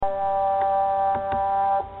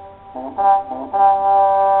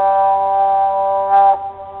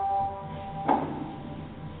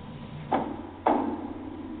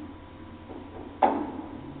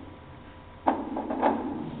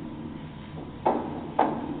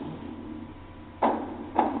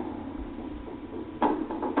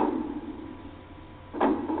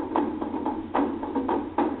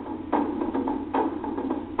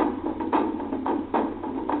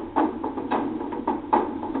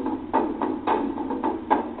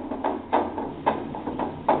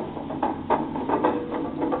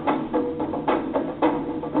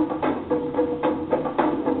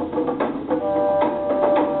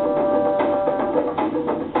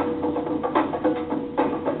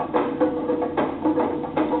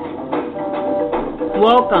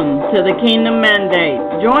Welcome to the Kingdom Mandate.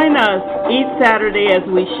 Join us each Saturday as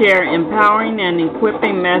we share empowering and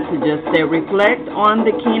equipping messages that reflect on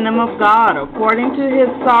the kingdom of God according to His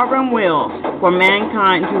sovereign will for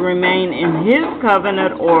mankind to remain in His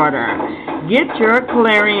covenant order. Get your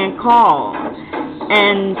clarion call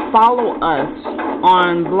and follow us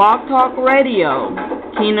on Blog Talk Radio,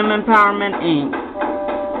 Kingdom Empowerment, Inc.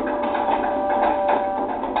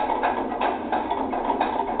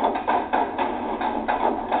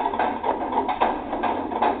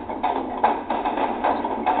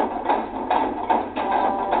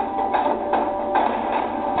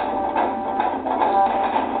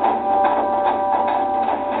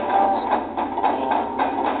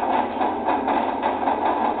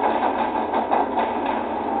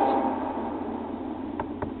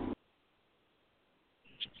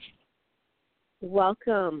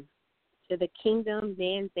 Welcome to the Kingdom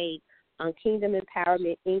Mandate on Kingdom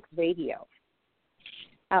Empowerment, Inc. Radio.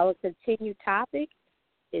 Our continued topic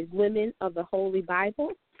is Women of the Holy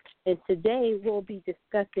Bible, and today we'll be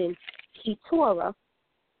discussing KETURAH,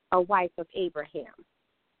 a wife of Abraham.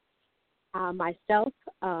 Myself,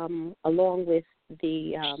 along with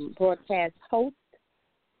the broadcast host,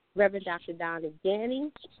 Reverend Dr. Donna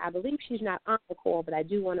Ganning. I believe she's not on the call, but I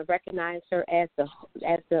do want to recognize her as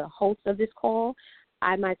the host of this call.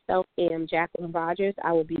 I myself am Jacqueline Rogers.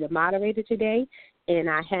 I will be the moderator today, and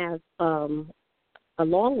I have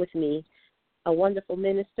along with me a wonderful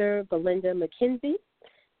minister, Belinda McKenzie.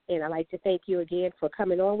 And I'd like to thank you again for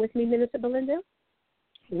coming on with me, Minister Belinda.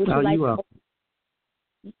 Would you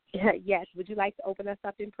like to open us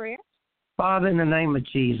up in prayer? Father, in the name of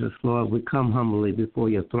Jesus, Lord, we come humbly before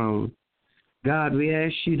your throne. God, we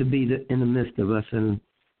ask you to be in the midst of us, and,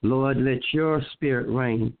 Lord, let your spirit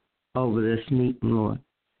reign over this meeting, Lord.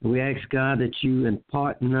 We ask, God, that you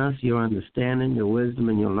impart in us your understanding, your wisdom,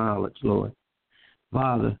 and your knowledge, Lord.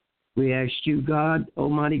 Father, we ask you, God,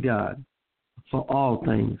 Almighty God, for all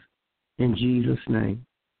things, in Jesus' name.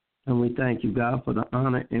 And we thank you, God, for the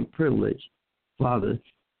honor and privilege, Father,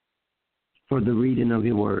 for the reading of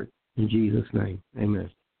your word. In Jesus' name, amen.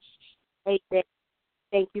 Amen.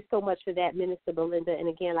 Thank you so much for that, Minister Belinda. And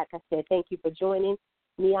again, like I said, thank you for joining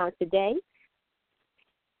me on today.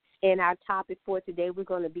 And our topic for today, we're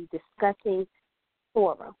going to be discussing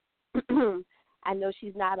Torah. I know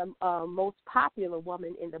she's not a most popular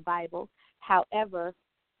woman in the Bible. However,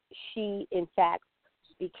 she, in fact,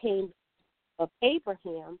 became of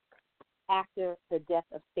Abraham after the death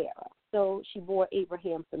of Sarah. So she bore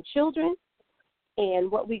Abraham some children.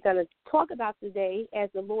 And what we're going to talk about today, as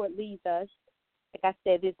the Lord leads us, like I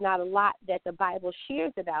said, there's not a lot that the Bible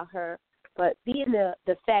shares about her, but being the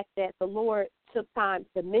fact that the Lord took time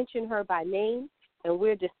to mention her by name, and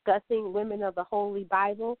we're discussing women of the Holy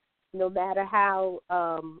Bible, no matter how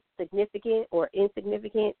significant or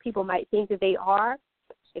insignificant people might think that they are,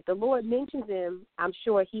 if the Lord mentions them, I'm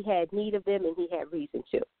sure he had need of them and he had reason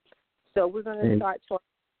to. So we're going to start talking.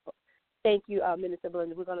 Thank you, Minister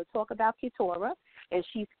Belinda. We're going to talk about KETURAH, and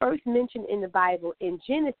she's first mentioned in the Bible in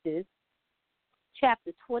Genesis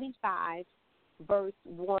chapter 25, verse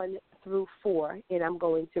 1 through 4, and I'm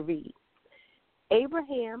going to read.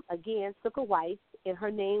 Abraham again took a wife, and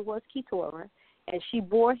her name was KETURAH, and she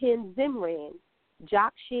bore him Zimran,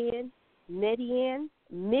 Jokshan, Midian,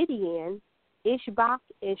 Ishbak,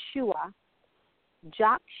 and Shua.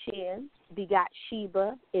 Jokshan begot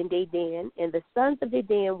Sheba and Dedan, and the sons of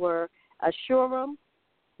Dedan were Ashurim,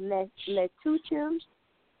 Letushim,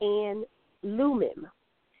 and Lumim.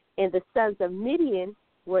 And the sons of Midian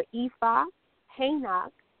were Ephah,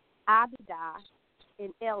 Hanok, Abidah,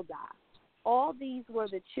 and Eldah. All these were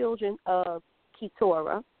the children of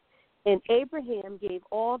KETURAH, and Abraham gave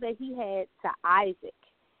all that he had to Isaac.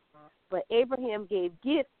 But Abraham gave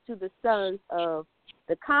gifts to the sons of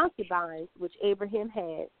the concubines which Abraham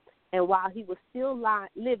had, and while he was still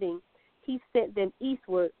living, he sent them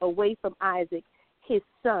eastward away from Isaac, his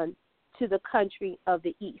son, to the country of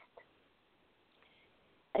the east.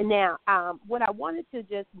 And now, what I wanted to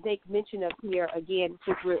just make mention of here again,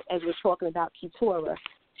 as we're talking about KETURAH,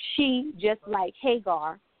 she, just like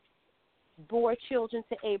Hagar, bore children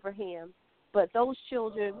to Abraham, but those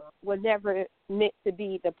children were never meant to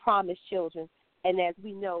be the promised children. And as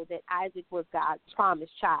we know, that Isaac was God's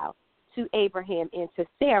promised child to Abraham and to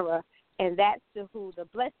Sarah, and that's to who the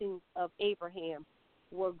blessings of Abraham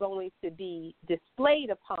were going to be displayed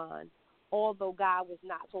upon, although God was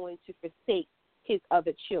not going to forsake his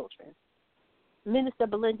other children. Minister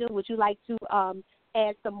Belinda, would you like to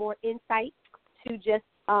add some more insight to just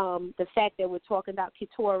the fact that we're talking about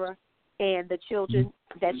KETURAH and the children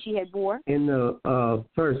that she had born? In the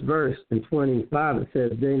first verse in 25, it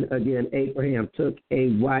says, then again Abraham took a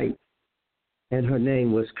wife, and her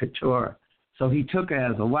name was KETURAH. So he took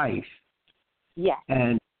her as a wife. Yes.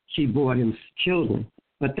 And she bore him children,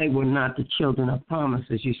 but they were not the children of promise,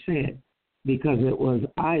 as you said, because it was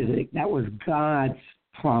Isaac. That was God's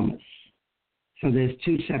promise. So there's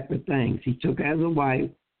two separate things. He took her as a wife.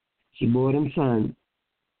 She bore him sons.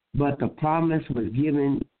 But the promise was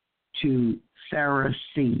given to Sarah's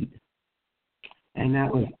seed, and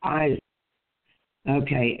that was Isaac.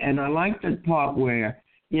 Okay, and I like the part where,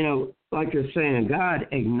 like you're saying, God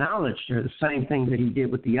acknowledged her, the same thing that he did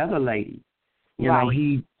with the other lady.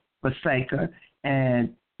 He forsake her,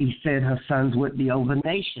 and he said her sons would be over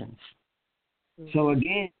nations. So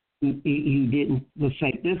again, he didn't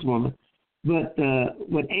forsake this woman. But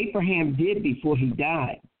what Abraham did before he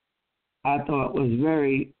died, I thought was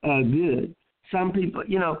very good. Some people,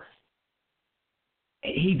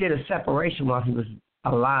 he did a separation while he was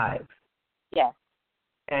alive. Yes.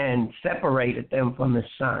 And separated them from his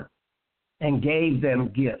son and gave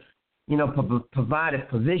them gifts, provided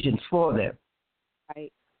provisions for them.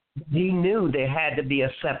 Right. He knew there had to be a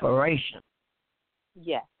separation.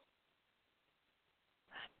 Yes.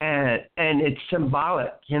 And it's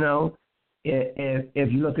symbolic,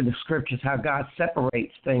 if you look at the scriptures, how God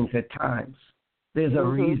separates things at times. There's a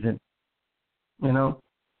reason,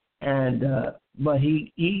 and but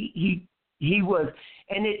he was,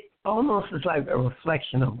 and it almost is like a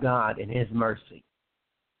reflection of God and his mercy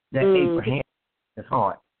that Abraham his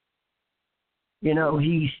heart.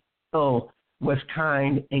 He still was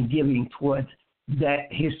kind and giving towards that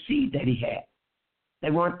his seed that he had. They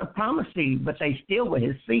weren't the promised seed, but they still were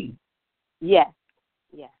his seed. Yes.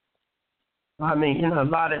 Yes. I mean, a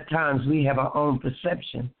lot of times we have our own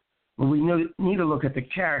perception, but we need to look at the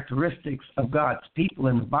characteristics of God's people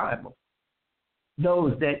in the Bible.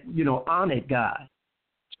 Those that, honored God.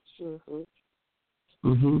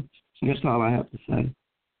 That's all I have to say.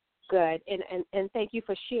 Good. And thank you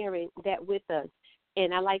for sharing that with us.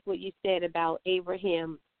 And I like what you said about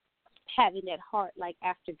Abraham having that heart like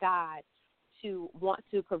after God to want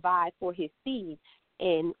to provide for his seed.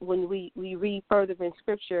 And when we read further in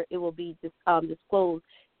Scripture, it will be disclosed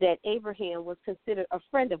that Abraham was considered a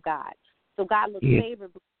friend of God. So God looked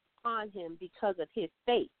favorably upon him because of his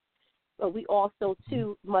faith. But we also,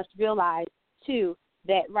 too, must realize, too,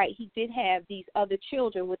 that, right, he did have these other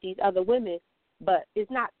children with these other women, but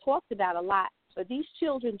it's not talked about a lot. But these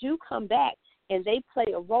children do come back, and they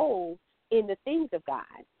play a role in the things of God,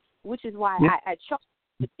 which is why I chose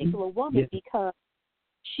this particular woman because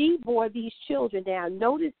she bore these children. Now,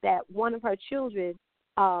 notice that one of her children,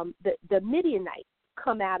 the Midianites,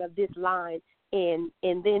 come out of this line, and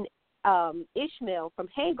then Ishmael from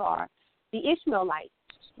Hagar, the Ishmaelites.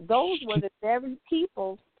 Those were the very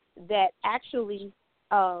people that actually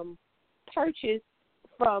purchased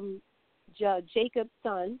from Jacob's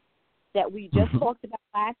son that we just talked about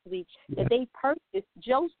last week, that they purchased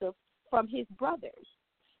Joseph from his brothers.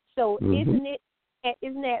 So doesn't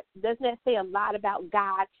that say a lot about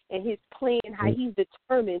God and his plan, how he's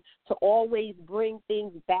determined to always bring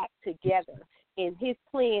things back together? In his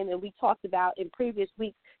plan, and we talked about in previous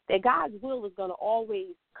weeks, that God's will is going to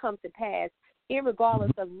always come to pass,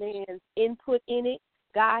 irregardless of man's input in it.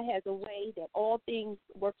 God has a way that all things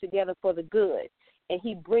work together for the good, and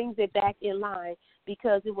he brings it back in line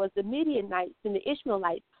because it was the Midianites and the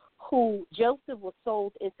Ishmaelites who Joseph was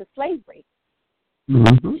sold into slavery.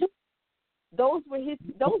 Those were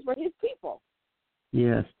his people.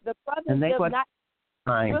 Yes. The brothers did not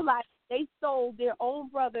realize they sold their own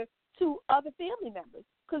brother to other family members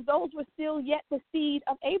because those were still yet the seed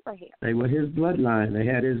of Abraham. They were his bloodline. They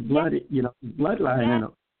had his blood, bloodline in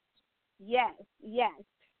them. Yes.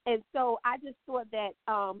 And so I just thought that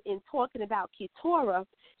in talking about KETURAH,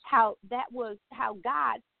 how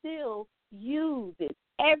God still uses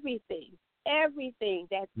everything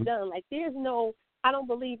that's done. Like I don't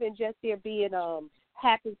believe in just there being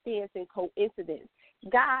happenstance and coincidence.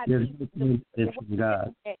 God, it's from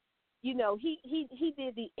God. You know, he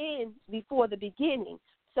did the end before the beginning.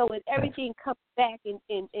 So when everything comes back and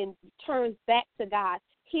turns back to God,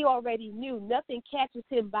 he already knew. Nothing catches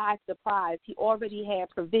him by surprise. He already had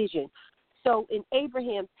provision. So in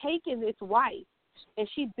Abraham taking this wife, and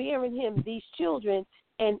she bearing him these children,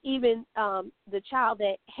 and even the child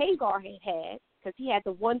that Hagar had, because he had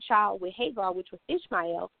the one child with Hagar, which was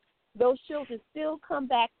Ishmael, those children still come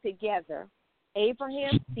back together,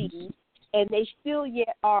 Abraham's seed, and they still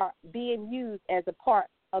yet are being used as a part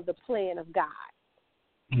of the plan of God.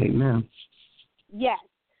 Amen. Yes.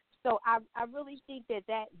 So I really think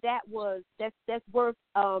that's worth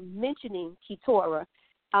mentioning, KETURAH,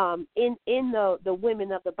 in the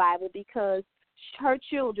women of the Bible, because her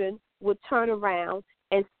children would turn around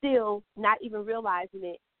and still, not even realizing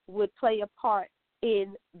it, would play a part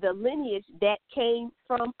in the lineage that came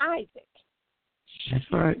from Isaac. That's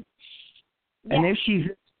right. Yes. And if she's in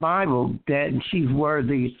the Bible, that she's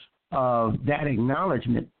worthy of that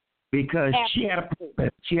acknowledgement, because she had a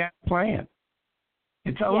plan.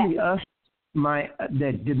 It's only us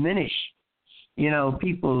that diminish,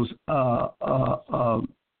 people's the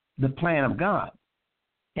plan of God.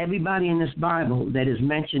 Everybody in this Bible that is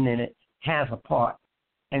mentioned in it has a part,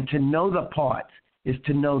 and to know the parts is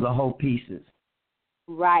to know the whole pieces.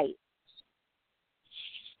 Right.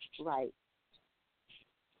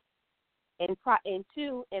 And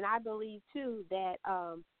I believe too that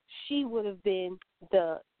she would have been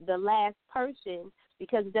the last person,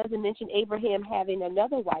 because it doesn't mention Abraham having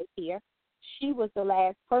another wife here. She was the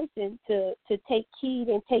last person to take heed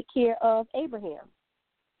and take care of Abraham,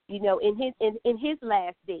 in his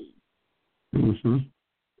last days. Mm-hmm.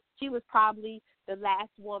 She was probably the last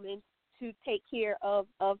woman to take care of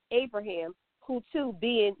Abraham, who too,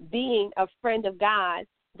 being a friend of God,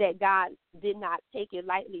 that God did not take it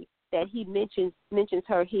lightly, that he mentions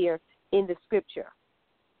her here in the scripture.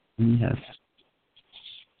 Yes.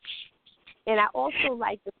 And I also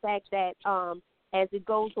like the fact that as it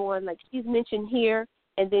goes on, like she's mentioned here,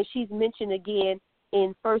 and then she's mentioned again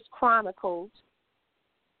in 1 Chronicles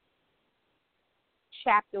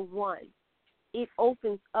chapter 1. It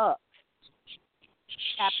opens up,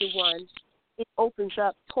 chapter 1, it opens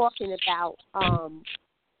up talking about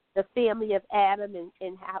the family of Adam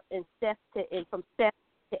and from Seth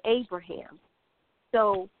to Abraham.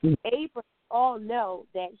 So Abraham, all know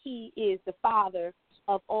that he is the father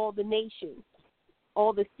of all the nations,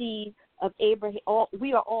 all the seed of Abraham.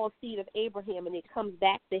 We are all seed of Abraham, and it comes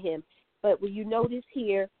back to him. But when you notice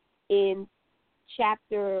here in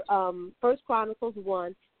chapter 1 Chronicles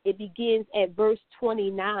 1, it begins at verse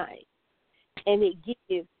 29, and it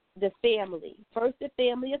gives the family. First, the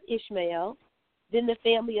family of Ishmael, then the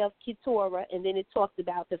family of KETURAH, and then it talks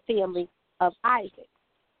about the family of Isaac.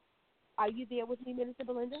 Are you there with me, Minister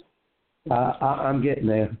Belinda? I'm getting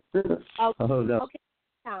there. Okay. Hold up. Okay.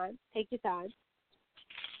 Take your time.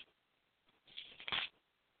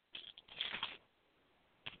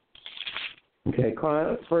 Okay,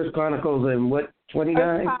 First Chronicles and what,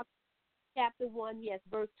 29? Chapter 1, yes,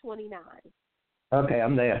 verse 29. Okay,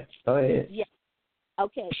 I'm there. Go ahead. Yes.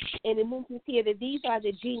 Okay, and it mentions here that these are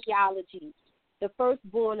the genealogies. The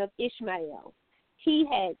firstborn of Ishmael, he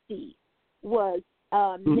had seed, was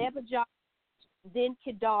Nebuchadnezzar, then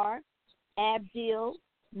Kedar, Abdil,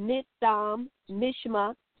 Mitham,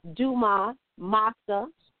 Mishma, Duma, Massa,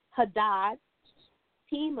 Hadad,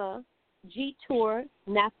 Tema, Jetur,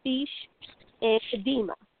 Naphish, and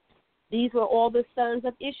Kedema. These were all the sons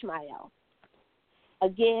of Ishmael.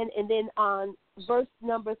 Again, and then on verse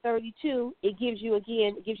number 32, it gives you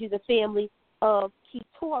the family of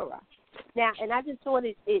KETURAH. Now, and I just thought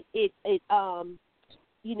it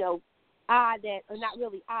odd that, or not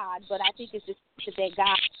really odd, but I think it's just that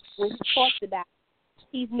God, when he talks about,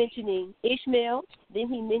 he's mentioning Ishmael, then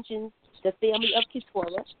he mentions the family of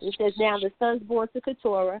KETURAH. It says, now the sons born to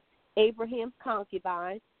KETURAH, Abraham's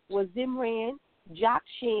concubine, was Zimran,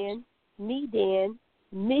 Jokshan, Medan,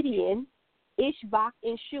 Midian, Ishbak,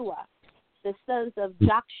 and Shua. The sons of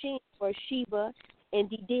Jokshan were Sheba and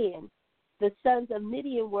Dedan. The sons of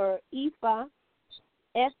Midian were Ephah,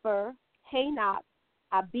 Epher, Hanok,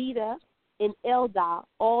 Abida, and Eldah.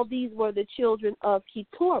 All these were the children of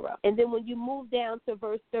KETURAH. And then when you move down to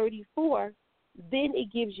verse 34, then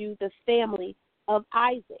it gives you the family of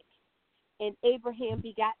Isaac. And Abraham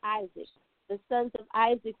begot Isaac. The sons of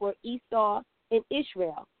Isaac were Esau and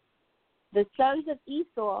Israel. The sons of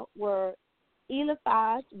Esau were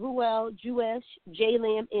Eliphaz, Ruel, Jeush,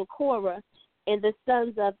 Jalam, and Korah. And the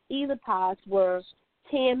sons of Eliphaz were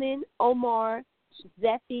Taman, Omar,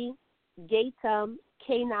 Zephi, Gatam,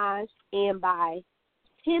 Kenaz, and by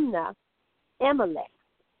Timnah. Amalek.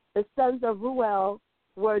 The sons of Ruel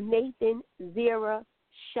were Nathan, Zerah,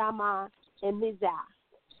 Shammah, and Mizah.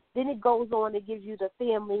 Then it goes on to give you the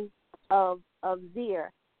family of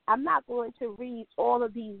Zer. I'm not going to read all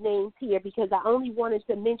of these names here because I only wanted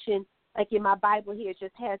to mention, like in my Bible here, it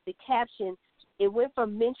just has the caption. It went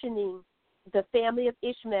from mentioning the family of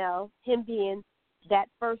Ishmael, him being that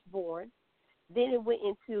firstborn. Then it went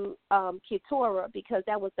into Keturah because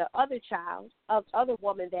that was the other child, other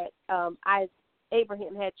woman that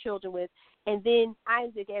Abraham had children with. And then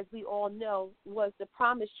Isaac, as we all know, was the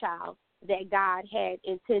promised child that God had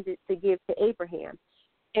intended to give to Abraham.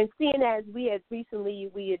 And seeing as we had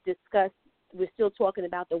discussed, we're still talking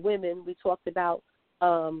about the women. We talked about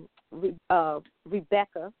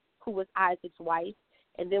Rebecca, who was Isaac's wife,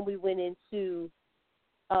 and then we went into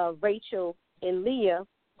Rachel and Leah,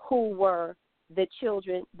 who were the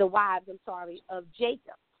wives of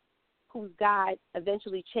Jacob, whose God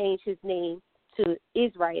eventually changed his name to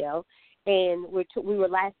Israel. And we were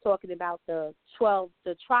last talking about the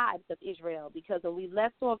tribes of Israel, because when we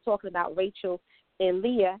left off talking about Rachel and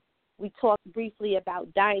Leah, we talked briefly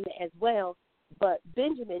about Dinah as well, but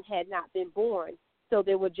Benjamin had not been born, so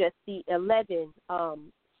there were just the 11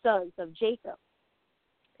 sons of Jacob.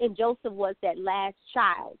 And Joseph was that last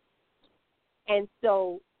child. And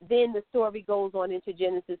so then the story goes on into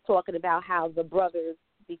Genesis talking about how the brothers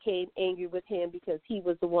became angry with him because he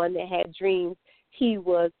was the one that had dreams. He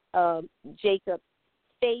was Jacob's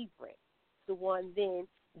favorite, the one then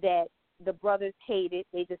that the brothers hated.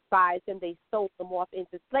 They despised him. They sold him off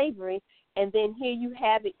into slavery. And then here you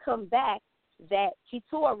have it come back that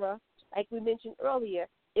Keturah, like we mentioned earlier,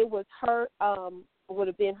 it was her, would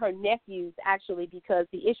have been her nephews actually, because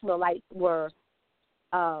the Ishmaelites were,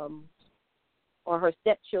 or her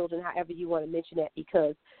stepchildren, however you want to mention that,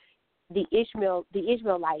 because the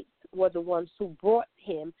Ishmaelites were the ones who brought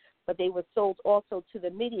him, but they were sold also to the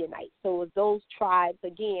Midianites. So it was those tribes,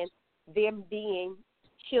 again, them being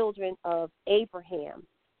children of Abraham,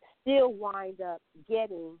 still wind up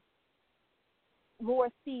getting more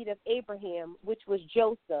seed of Abraham, which was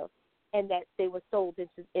Joseph, and that they were sold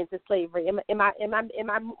into slavery. Am I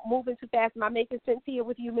moving too fast? Am I making sense here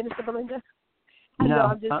with you, Minister Belinda?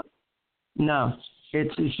 No, no.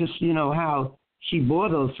 It's just, how she bore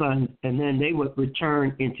those sons, and then they would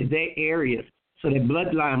return into their areas, so their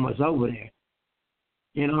bloodline was over there.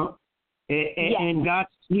 And God,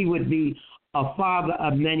 he would be a father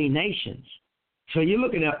of many nations. So you're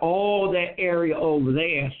looking at all that area over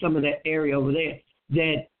there, some of that area over there,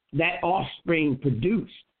 that offspring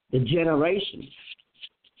produced the generations.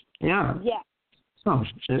 Yeah. Yeah. Oh,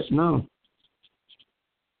 no.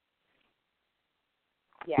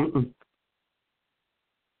 Yeah. Mm-mm.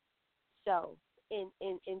 So, in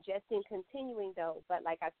just in continuing though, but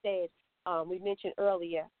like I said, we mentioned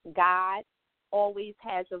earlier, God always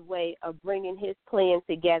has a way of bringing his plan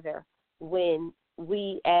together when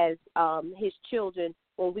we as his children,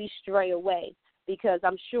 when we stray away, because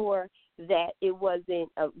I'm sure that it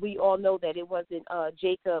wasn't, we all know that it wasn't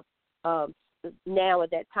Jacob now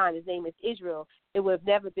at that time, his name is Israel. It would have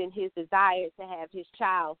never been his desire to have his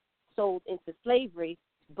child sold into slavery,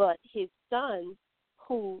 but his sons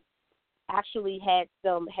who actually had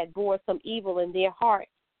bore some evil in their heart,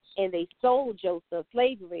 and they sold Joseph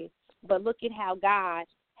slavery. But look at how God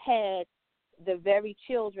had the very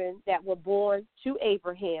children that were born to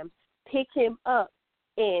Abraham pick him up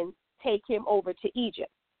and take him over to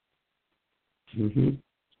Egypt. Mm-hmm.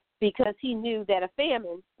 Because he knew that a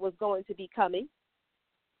famine was going to be coming,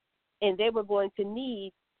 and they were going to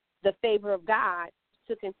need the favor of God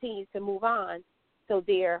to continue to move on. So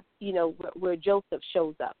there, where Joseph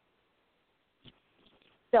shows up.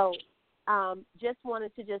 So just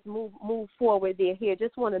wanted to move forward there. Here,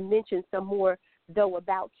 just want to mention some more, though,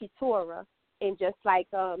 about Keturah, and just like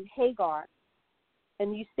Hagar.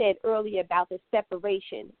 And you said earlier about the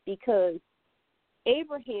separation, because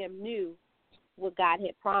Abraham knew what God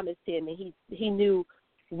had promised him, and he knew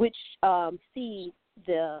which seed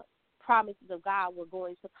the promises of God were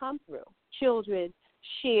going to come through. Children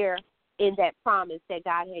share in that promise that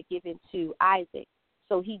God had given to Isaac.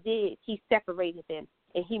 So he separated them,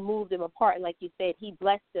 and he moved them apart. And like you said, he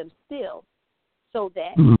blessed them still so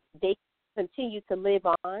that they continue to live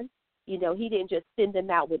on. He didn't just send them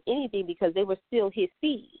out with anything, because they were still his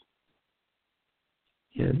seed.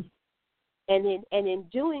 Yeah. And in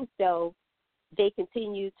doing so, they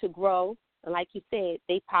continued to grow. And like you said,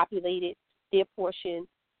 they populated their portion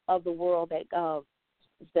of the world, that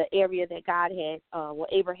the area that God had,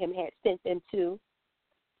 Abraham had sent them to.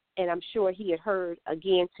 And I'm sure he had heard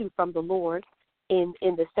again too from the Lord in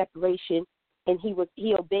the separation, and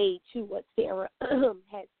he obeyed to what Sarah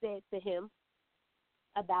had said to him,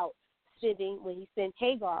 about when he sent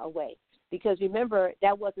Hagar away, because remember,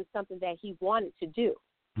 that wasn't something that he wanted to do.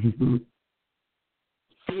 Mm-hmm.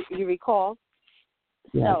 You recall?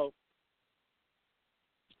 Yes. So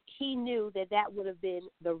he knew that would have been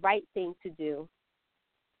the right thing to do,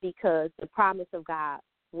 because the promise of God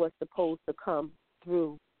was supposed to come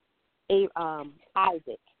through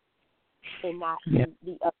Isaac and not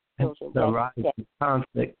the other children. The rising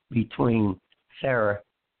conflict between Sarah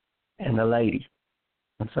and the lady.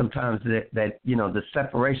 And sometimes that the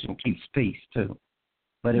separation keeps peace too.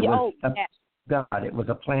 But it was God. It was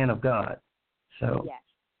a plan of God. So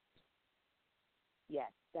yes,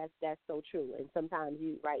 that's so true. And sometimes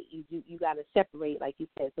you got to separate, like you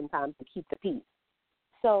said, sometimes to keep the peace.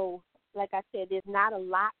 So, like I said, there's not a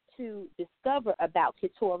lot to discover about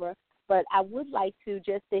Keturah, but I would like to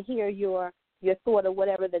just to hear your thought of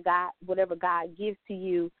whatever God gives to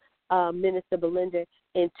you, Minister Belinda,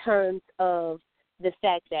 in terms of the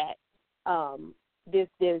fact that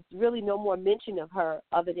there's really no more mention of her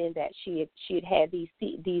other than that she had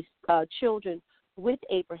these children with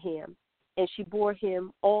Abraham, and she bore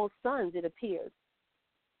him all sons. It appears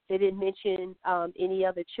they didn't mention any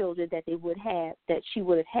other children that she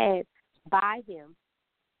would have had by him.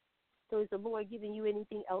 So is the Lord giving you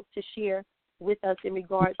anything else to share with us in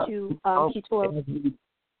regard to Keturah?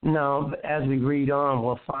 No, but as we read on,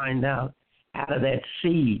 we'll find out of that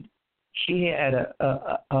seed, she had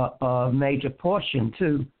a major portion,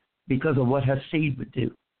 too, because of what her seed would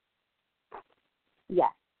do.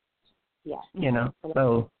 Yes.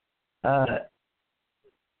 So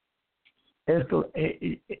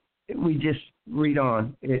we just read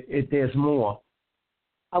on. There's more.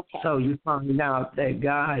 Okay. So you find out that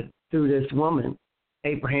God, through this woman,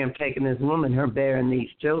 Abraham taking this woman, her bearing these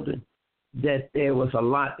children, that there was a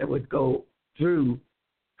lot that would go through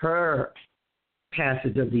her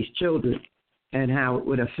passage of these children and how it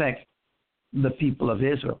would affect the people of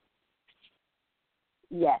Israel.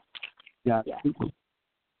 Yes. Yeah. Yes.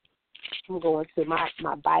 I'm going to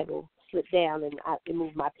my Bible, slip down, and I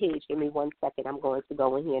move my page. Give me 1 second. I'm going to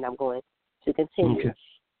go in here, and I'm going to continue. Okay.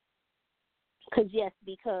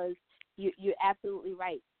 Because you're absolutely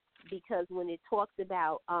right. Because when it talks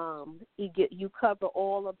about you cover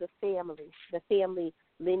all of the family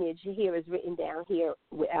lineage here is written down here,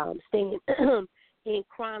 saying in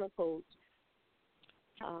Chronicles,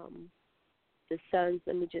 the sons.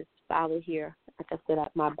 Let me just follow here. Like I said,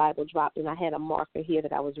 my Bible dropped, and I had a marker here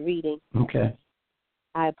that I was reading. Okay.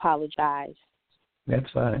 I apologize. That's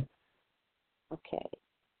fine. Okay.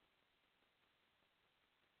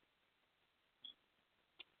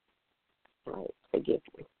 All right, forgive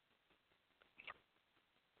me.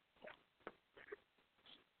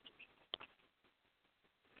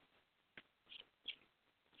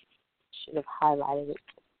 Should have highlighted it.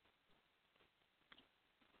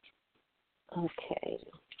 Okay.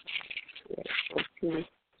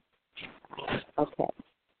 Okay.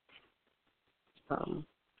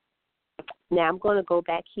 Now I'm going to go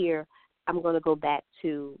back here. I'm going to go back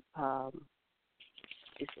to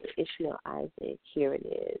Ishmael, Isaac. Here it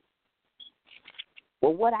is.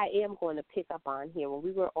 Well, what I am going to pick up on here, when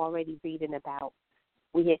we were already reading about,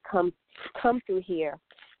 we had come through here,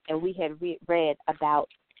 and we had read about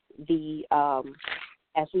the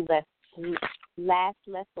as we last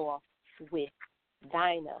left off with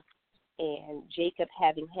Dinah and Jacob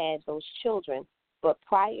having had those children. But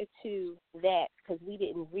prior to that, because we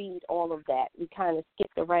didn't read all of that, we kind of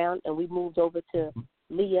skipped around and we moved over to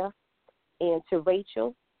Leah and to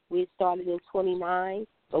Rachel. We had started in 29,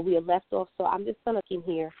 but we had left off. So I'm just going to come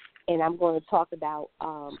here and I'm going to talk about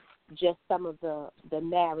just some of the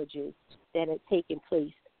marriages that had taken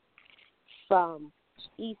place from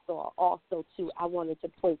Esau also, too. I wanted to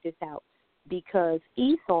point this out because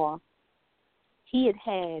Esau, he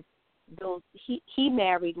had those, he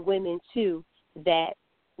married women, too, that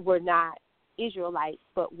were not Israelites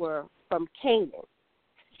but were from Canaan.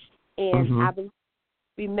 And I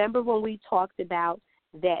remember when we talked about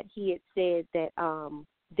that he had said that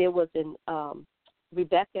there was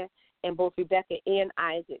Rebecca, and both Rebecca and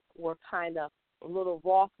Isaac were kind of a little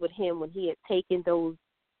wroth with him when he had taken those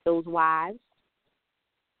wives.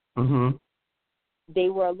 They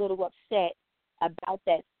were a little upset about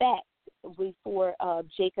that fact before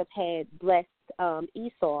Jacob had blessed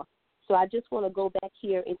Esau. So I just want to go back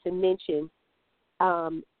here and to mention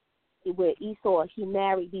where Esau, he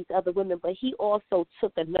married these other women, but he also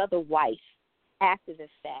took another wife after the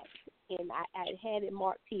fact. And I had it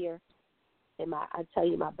marked here in I tell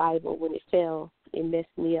you, my Bible, when it fell, it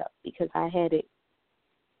messed me up because I had it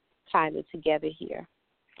kind of together here.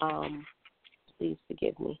 Please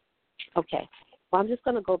forgive me. Okay. Well, I'm just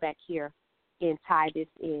going to go back here and tie this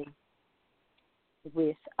in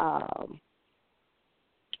with,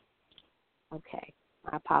 okay,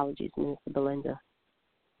 my apologies, Minister Belinda.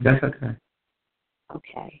 That's okay.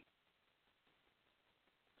 Okay.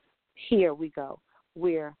 Here we go.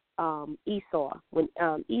 Where Esau, when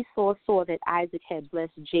Esau saw that Isaac had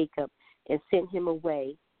blessed Jacob and sent him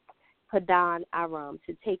away, Padan Aram,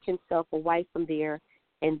 to take himself a wife from there,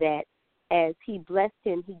 and that as he blessed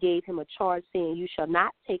him, he gave him a charge, saying, "You shall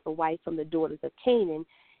not take a wife from the daughters of Canaan,"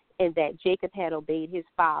 and that Jacob had obeyed his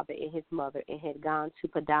father and his mother and had gone to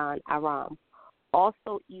Padan Aram.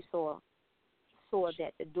 Also Esau saw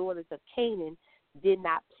that the daughters of Canaan did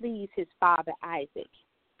not please his father Isaac.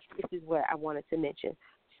 This is where I wanted to mention.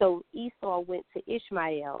 So Esau went to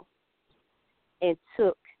Ishmael and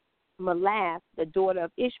took Malath, the daughter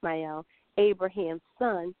of Ishmael, Abraham's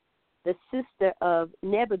son, the sister of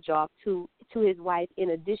Nebajoth, to his wife, in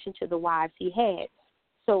addition to the wives he had.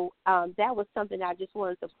 So that was something I just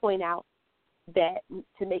wanted to point out, that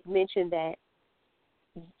to make mention that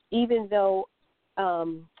even though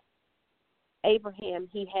Abraham,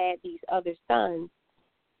 he had these other sons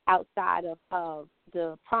outside of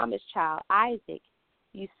the promised child, Isaac,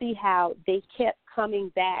 you see how they kept coming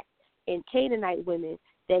back in Canaanite women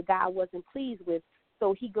that God wasn't pleased with.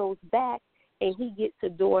 So he goes back and he gets a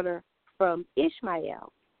daughter from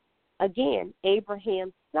Ishmael, again,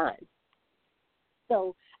 Abraham's son.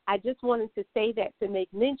 So I just wanted to say that to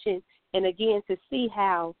make mention, and again to see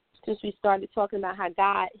how, since we started talking about how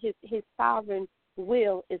God, his sovereign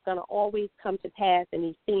will is going to always come to pass, and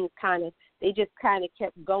these things they just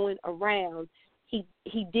kept going around. He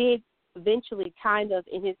did eventually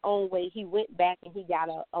in his own way, he went back and he got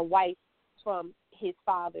a wife from his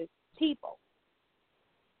father's people,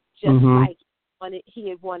 just like he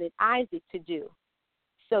had wanted Isaac to do.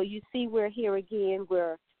 So you see where here again,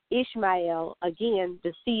 where Ishmael, again,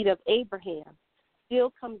 the seed of Abraham,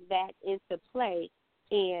 still comes back into play,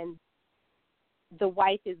 and the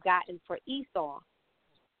wife is gotten for Esau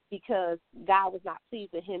because God was not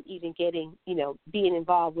pleased with him even getting, being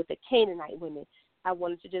involved with the Canaanite women. I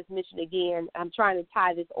wanted to just mention again, I'm trying to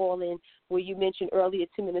tie this all in where you mentioned earlier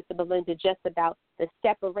to Minister Belinda just about the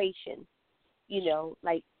separation,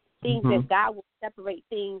 like things that God will separate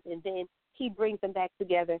things and then he brings them back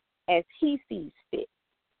together as he sees fit.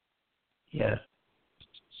 Yeah.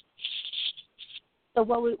 So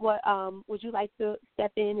what would you like to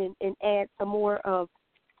step in and add some more of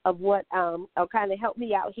what or kind of help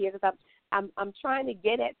me out here, because I'm trying to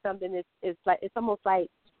get at something. It's almost like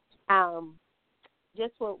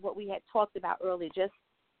just what we had talked about earlier, just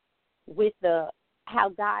with how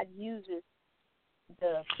God uses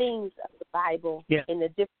the things of the Bible and the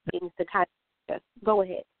different things to kind of go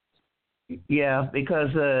ahead. Yeah, because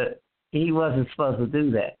he wasn't supposed to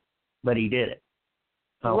do that, but he did it.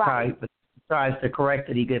 Okay, right. But he tries to correct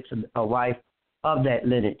it. He gets a wife of that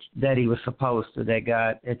lineage that he was supposed to, that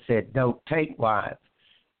God had said, don't take wives.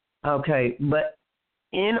 Okay, but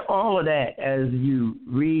in all of that, as you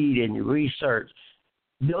read and you research,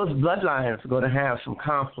 those bloodlines are going to have some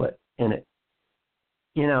conflict in it,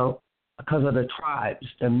 because of the tribes,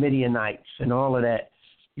 the Midianites and all of that.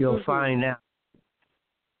 You'll find out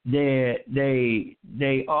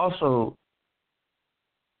they also,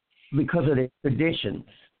 because of their traditions,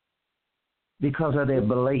 because of their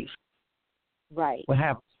beliefs, right, will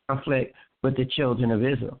have conflict with the children of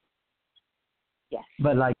Israel. Yes.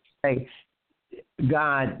 But like say,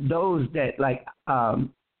 God, those that like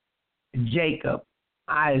Jacob,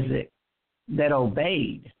 Isaac, that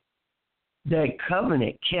obeyed, that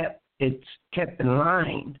covenant kept in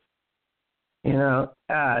line.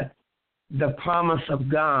 The promise of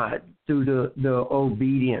God through the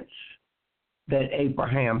obedience that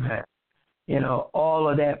Abraham had. All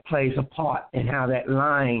of that plays a part in how that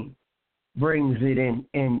line brings it in,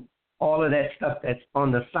 and all of that stuff that's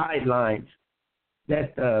on the sidelines,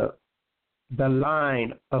 that the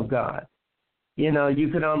line of God. You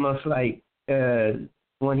could almost like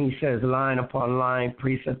when he says line upon line,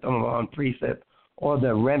 precept upon precept, or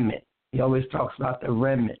the remnant. He always talks about the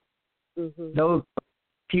remnant. Those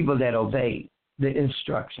people that obey the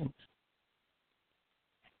instructions.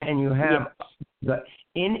 And you have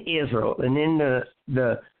in Israel and in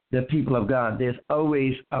the people of God, there's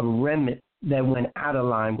always a remnant that went out of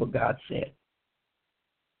line with God said.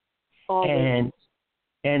 Always.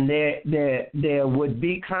 And there would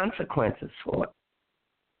be consequences for it.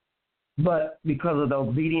 But because of the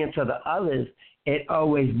obedience of the others, it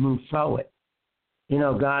always moves forward.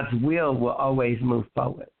 God's will always move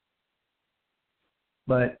forward.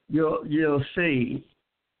 But you'll see,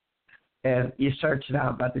 as you search it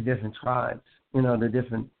out about the different tribes, the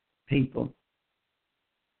different people.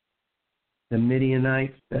 the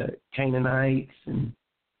Midianites, the Canaanites, and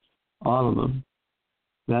all of them.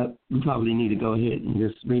 But we probably need to go ahead and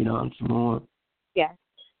just read on some more. Yes,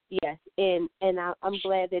 yes, and I'm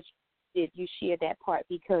glad that you shared that part,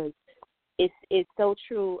 because it's so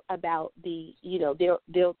true about the,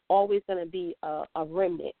 there's always going to be a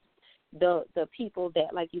remnant, the people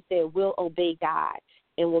that, like you said, will obey God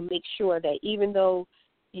and will make sure that even though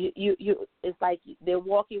you it's like they're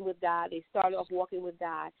walking with God, they start off walking with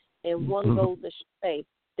God, and one goes astray.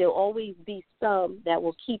 There'll always be some that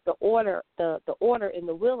will keep the order, the order and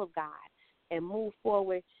the will of God, and move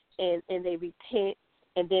forward, and they repent,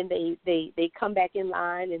 and then they come back in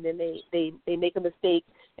line, and then they make a mistake,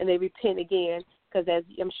 and they repent again. Because as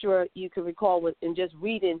I'm sure you can recall, in just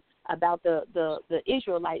reading about the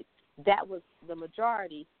Israelites, that was the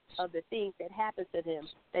majority of the things that happened to them,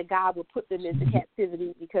 that God would put them into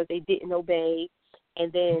captivity because they didn't obey,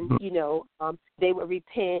 and then they would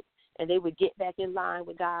repent, and they would get back in line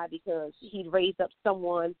with God because He'd raised up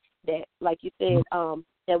someone that, like you said,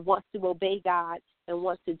 that wants to obey God and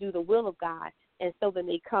wants to do the will of God. And so then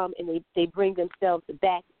they come and they bring themselves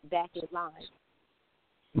back in line.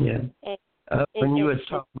 Yeah. When you were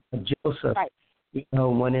talking about Joseph, right.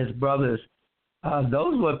 When his brothers,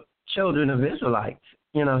 those were children of Israelites,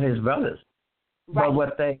 his brothers. Right. But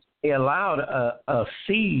what they allowed a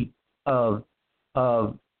seed of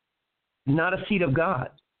not a seed of God,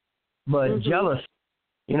 but jealousy,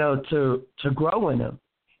 to grow in them,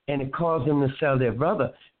 and it caused them to sell their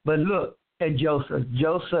brother. But look at Joseph.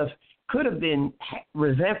 Joseph could have been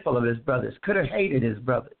resentful of his brothers, could have hated his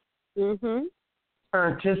brothers.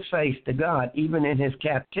 Turned his face to God, even in his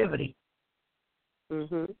captivity.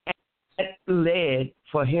 And that led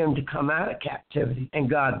for him to come out of captivity, and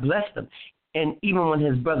God blessed him. And even when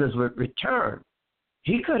his brothers would return,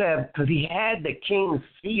 he could have, because he had the king's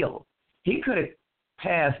seal, he could have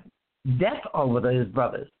passed death over to his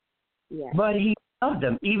brothers. Yes. But he loved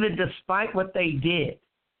them, even despite what they did.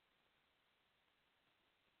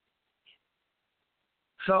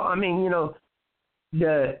 So,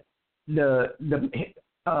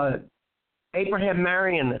 Abraham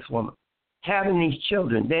marrying this woman, having these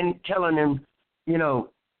children, then telling them,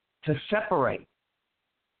 to separate.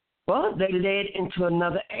 Well, they led into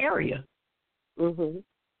another area.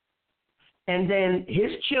 And then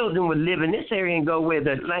his children would live in this area and go where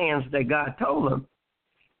the lands that God told them.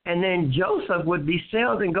 And then Joseph would be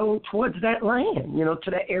sold and go towards that land,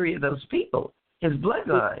 to that area of those people, his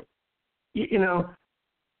bloodline.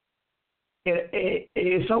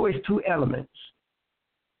 It's always two elements.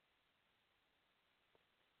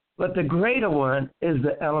 But the greater one is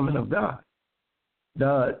the element of God,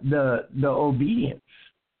 the obedience.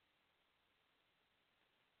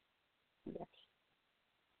 Yes.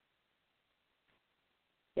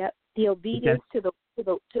 Yep, the obedience to the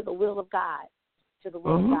will of God, to the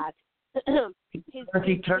will of God.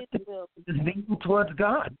 He turned his being towards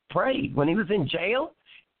God, prayed. When he was in jail,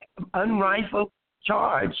 unrightful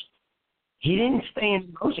charge, he didn't stay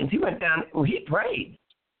in emotions. He went down, he prayed.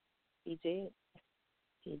 He did.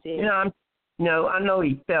 He did. I know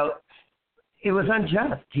he felt it was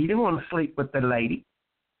unjust. He didn't want to sleep with the lady.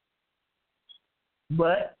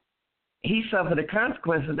 But he suffered the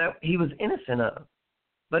consequences that he was innocent of.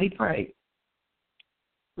 But he prayed.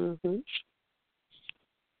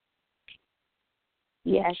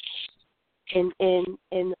 Yes. And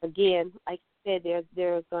again, like you said,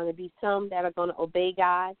 there's going to be some that are going to obey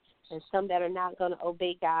God and some that are not going to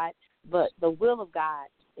obey God. But the will of God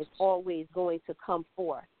is always going to come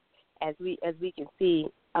forth, as we can see,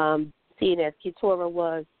 seeing as KETURAH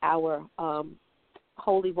was our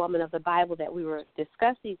holy woman of the Bible that we were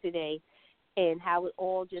discussing today, and how it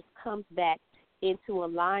all just comes back into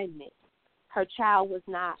alignment. Her child was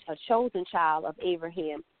not a chosen child of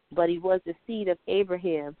Abraham, but he was the seed of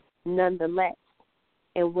Abraham nonetheless.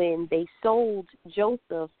 And when they sold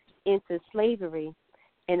Joseph into slavery,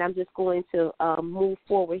 and I'm just going to move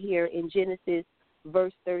forward here in Genesis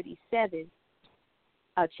verse 37,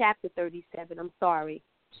 chapter 37, I'm sorry,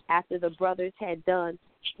 after the brothers had done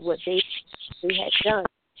what they had done,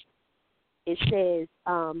 it says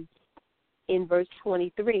in verse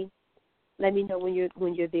 23, let me know when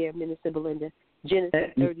you're there, Minister Belinda.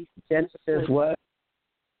 Genesis 37. Genesis what?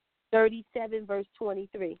 37, verse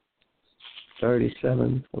 23.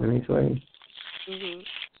 37, 23.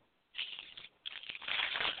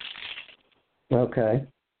 Okay.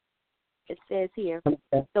 It says here.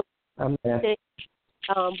 Okay. So, I'm there.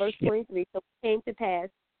 Verse 23. So it came to pass,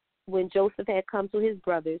 when Joseph had come to his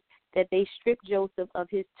brothers, that they stripped Joseph of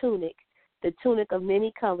his tunic, the tunic of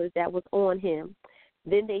many colors that was on him.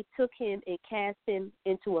 Then they took him and cast him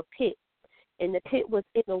into a pit, and the pit was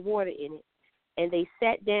in the water in it. and they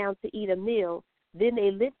sat down to eat a meal. Then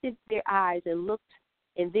they lifted their eyes and looked,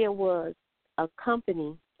 and there was a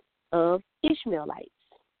company of Ishmaelites.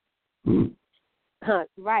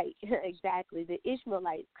 Right, exactly. The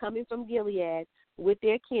Ishmaelites coming from Gilead with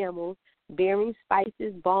their camels, bearing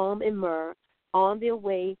spices, balm, and myrrh, on their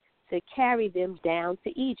way to carry them down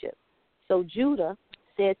to Egypt. So Judah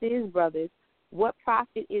said to his brothers, "What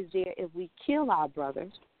profit is there if we kill our brother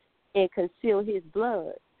and conceal his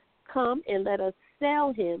blood? Come and let us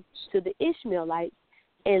sell him to the Ishmaelites,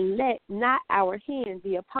 and let not our hand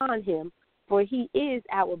be upon him, for he is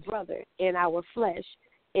our brother and our flesh."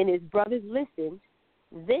 And his brothers listened.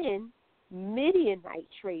 Then Midianite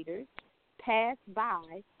traders passed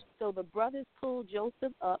by, so the brothers pulled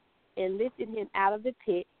Joseph up and lifted him out of the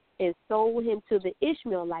pit and sold him to the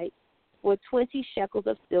Ishmaelites for 20 shekels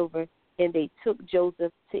of silver, and they took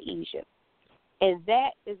Joseph to Egypt. And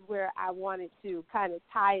that is where I wanted to kind of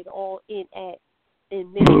tie it all in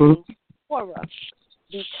mentioning Torah,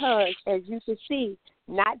 because as you can see,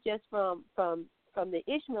 not just from the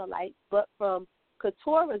Ishmaelites, but from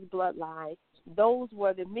KETURAH's bloodline, those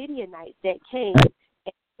were the Midianites that came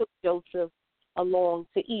and took Joseph along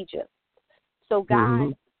to Egypt. So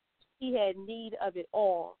God, he had need of it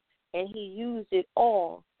all, and he used it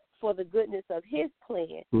all for the goodness of his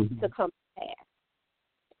plan to come to pass.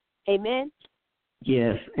 Amen?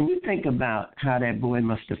 Yes, and you think about how that boy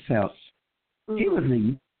must have felt. He was a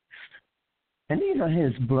youth, and these are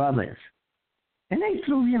his brothers, and they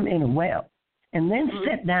threw him in a well and then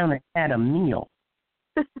sat down and had a meal.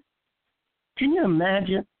 Can you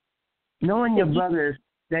imagine knowing your brothers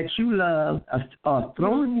that you love are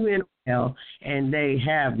throwing you in a well, and they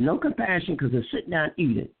have no compassion because they're sitting down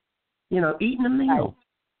eating, eating a meal.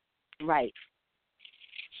 Right.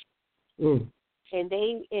 And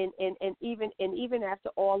they and even after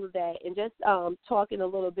all of that, and just talking a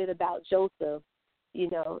little bit about Joseph, he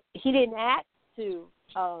didn't ask to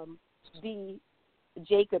be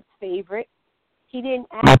Jacob's favorite. He didn't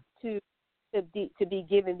ask to be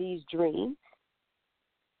given these dreams.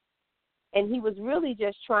 And he was really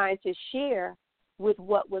just trying to share with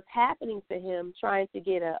what was happening to him, trying to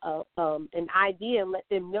get an idea and let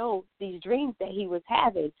them know these dreams that he was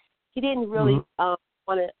having. He didn't really want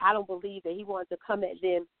to. I don't believe that he wanted to come at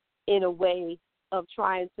them in a way of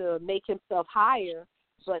trying to make himself higher.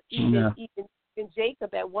 But even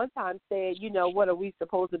Jacob at one time said, "What are we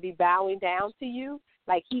supposed to be bowing down to you?"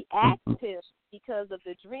 Like he asked him because of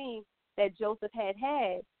the dream that Joseph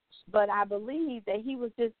had. But I believe that he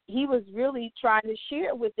was really trying to share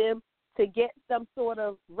it with them to get some sort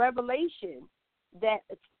of revelation that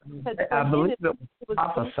I believe it was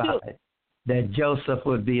prophesied that Joseph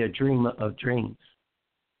would be a dreamer of dreams.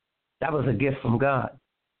 That was a gift from God.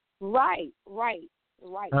 Right.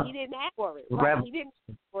 He didn't ask for it. Right? He didn't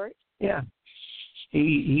ask for it. Yeah.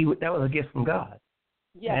 He that was a gift from God.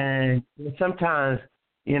 Yeah. And sometimes,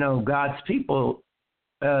 God's people,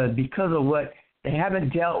 because of what they haven't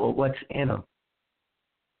dealt with what's in them.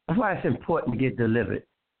 That's why it's important to get delivered.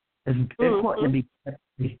 It's important to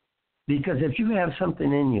be, because if you have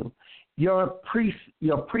something in you, your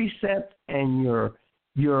precept and your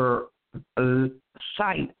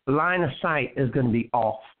line of sight is going to be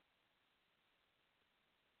off,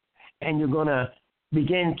 and you're going to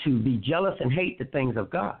begin to be jealous and hate the things of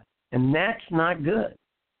God, and that's not good.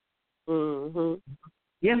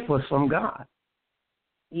 Gift was from God.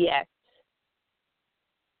 Yes.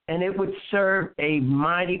 And it would serve a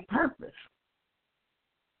mighty purpose.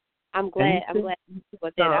 I'm glad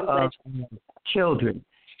with that. I'm glad. Children,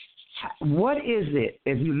 what is it,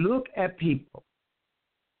 if you look at people,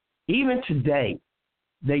 even today,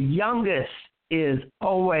 the youngest is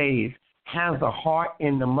always has a heart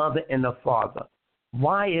in the mother and the father.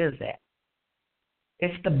 Why is that?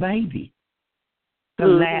 It's the baby, the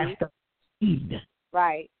last of Eve.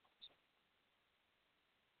 Right.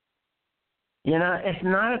 It's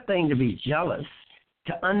not a thing to be jealous.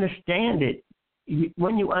 To understand it,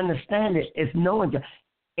 when you understand it, it's knowing.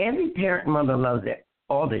 Every parent and mother loves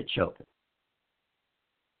all their children.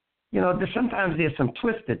 Sometimes there's some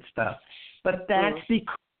twisted stuff, but that's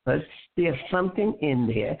because there's something in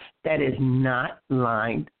there that is not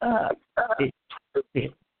lined up. It's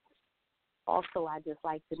twisted. Also, I just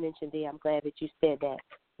like to mention there, I'm glad that you said that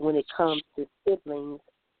when it comes to siblings,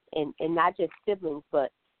 and not just siblings,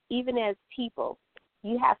 but even as people,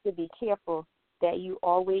 you have to be careful that you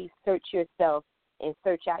always search yourself and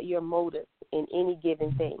search out your motives in any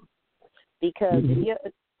given thing. Because if your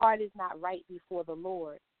heart is not right before the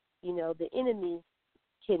Lord, the enemy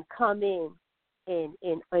can come in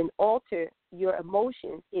and alter your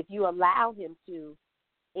emotions if you allow him to,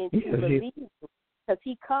 and to believe Because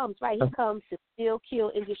he comes, right? He comes to steal,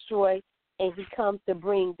 kill, and destroy, and he comes to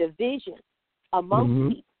bring division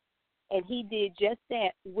amongst people. And he did just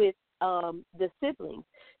that with the siblings,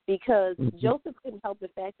 because Joseph couldn't help the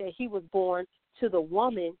fact that he was born to the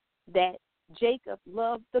woman that Jacob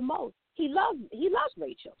loved the most. He loved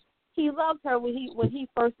Rachel. He loved her when he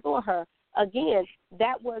first saw her. Again,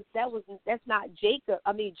 that's not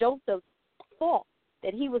Joseph's fault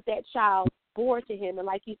that he was that child born to him. And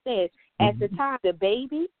like you said, at the time, the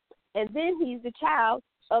baby, and then he's the child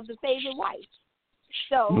of the favorite wife.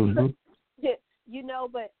 So, but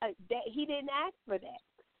that he didn't ask for that.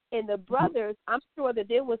 And the brothers, I'm sure that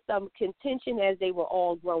there was some contention as they were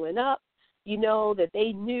all growing up, that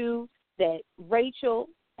they knew that Rachel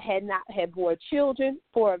had borne children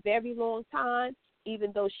for a very long time,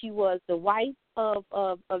 even though she was the wife of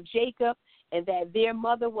Jacob, and that their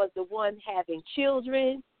mother was the one having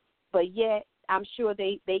children. But yet, I'm sure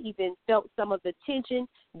they even felt some of the tension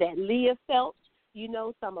that Leah felt,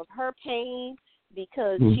 some of her pain,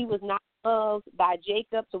 because she was not loved by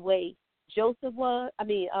Jacob the way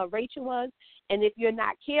Rachel was. And if you're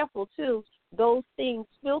not careful, too, those things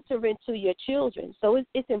filter into your children. So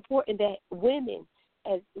it's important that women,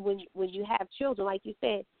 when you have children, like you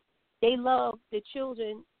said, they love the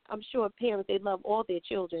children. I'm sure parents, they love all their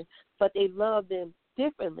children, but they love them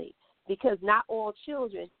differently, because not all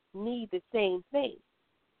children need the same thing.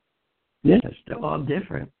 Yes, they're all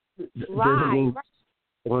different. Right.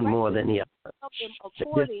 One more than the other. Love them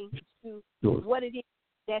according to what it is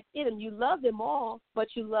that's in them. You love them all,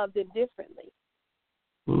 but you love them differently.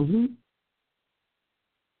 Because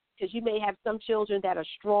you may have some children that are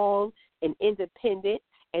strong and independent,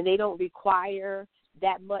 and they don't require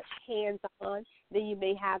that much hands-on. Then you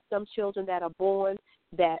may have some children that are born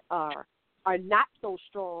that are not so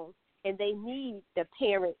strong, and they need the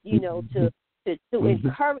parent, to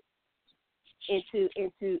encourage and to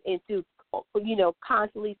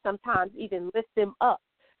constantly sometimes even lift them up,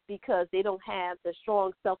 because they don't have the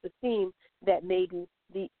strong self-esteem that maybe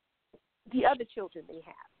the other children may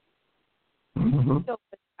have. So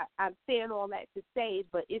I'm saying all that to say,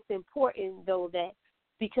 but it's important, though, that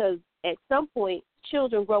because at some point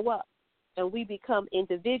children grow up and we become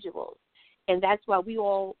individuals. And that's why we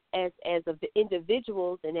all, as of the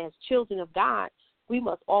individuals and as children of God, we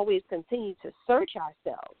must always continue to search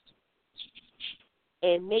ourselves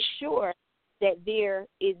and make sure that there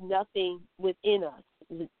is nothing within us.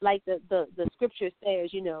 Like the scripture says,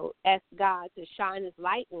 ask God to shine his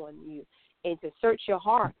light on you and to search your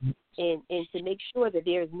heart and to make sure that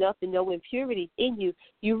there is nothing, no impurities in you.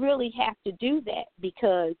 You really have to do that,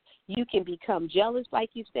 because you can become jealous, like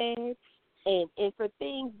you said, and for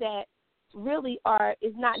things that really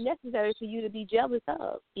is not necessary for you to be jealous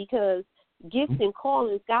of, because gifts and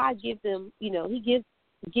callings, God gives them, he gives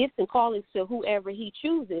gifts and callings to whoever he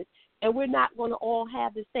chooses, and we're not going to all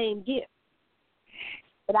have the same gift.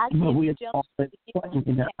 But I can't be jealous important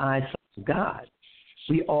in the eyes of God.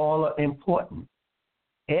 We all are important.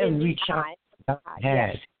 Every child God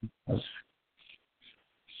has. Yes.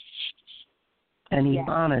 And he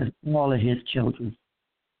honors all of his children.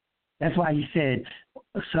 That's why he said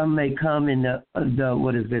some may come in the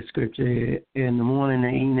what is this scripture, in the morning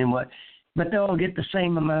and evening, but they all get the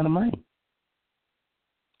same amount of money.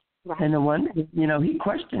 Right. And the one, he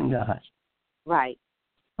questioned God. Right.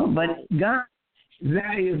 But God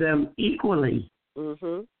values them equally.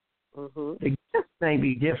 The gifts may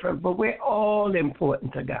be different, but we're all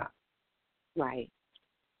important to God. Right.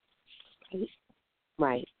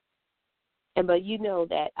 Right. And but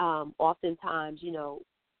that oftentimes,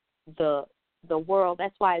 the world,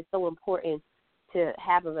 that's why it's so important to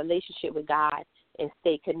have a relationship with God and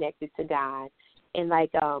stay connected to God. And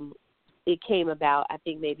like it came about, I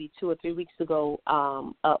think maybe 2 or 3 weeks ago,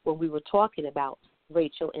 when we were talking about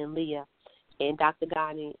Rachel and Leah. And Dr.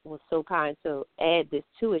 Ghani was so kind to add this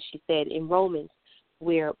to it. She said in Romans,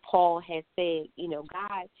 where Paul had said,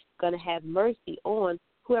 God's going to have mercy on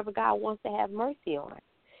whoever God wants to have mercy on.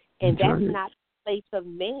 And that's not the place of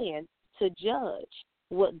man to judge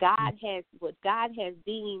what God has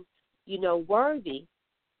deemed, worthy.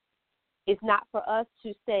 It's not for us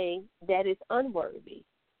to say that it's unworthy.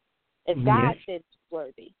 If God said it's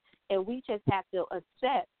worthy, and we just have to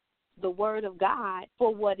accept the word of God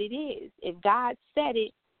for what it is. If God said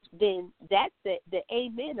it, then that's the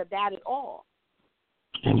amen about it all.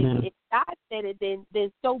 If God said it, then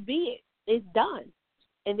so be it. It's done.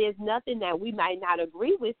 And there's nothing that we might not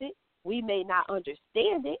agree with it. We may not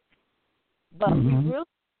understand it, but we really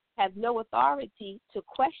have no authority to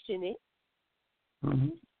question it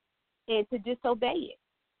and to disobey it.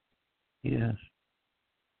 Yes.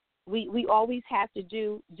 we always have to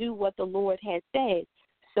do what the Lord has said.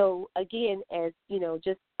 So again, as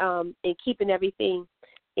just in keeping everything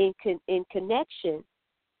in connection,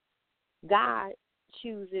 God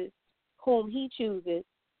chooses whom He chooses,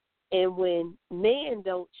 and when man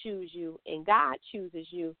don't choose you and God chooses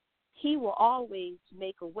you, He will always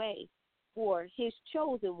make a way for His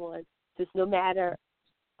chosen one. Just no matter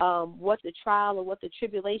what the trial or what the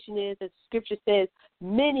tribulation is, as Scripture says,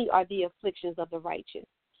 many are the afflictions of the righteous.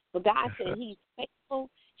 But God said He's faithful,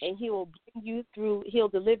 and He will bring you through. He'll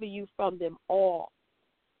deliver you from them all.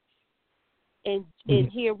 And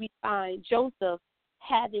here we find Joseph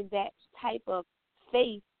having that type of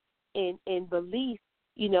faith and belief.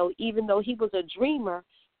 Even though he was a dreamer,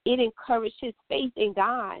 it encouraged his faith in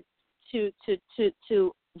God to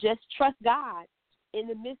just trust God in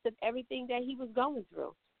the midst of everything that he was going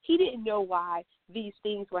through. He didn't know why these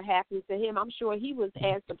things were happening to him. I'm sure he was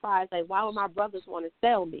as surprised, like, why would my brothers want to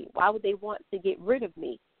sell me? Why would they want to get rid of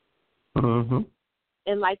me? Mm-hmm.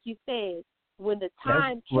 And like you said, when the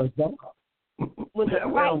time came, when the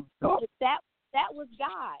right, that was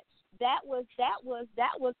God. That was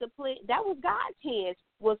the plan. That was God's hand.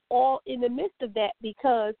 Was all in the midst of that,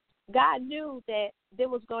 because God knew that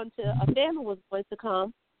a famine was going to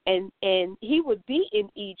come, and He would be in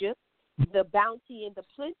Egypt. The bounty and the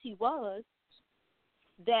plenty was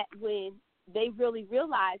that when they really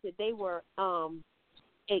realized that they were,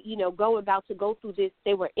 about to go through this,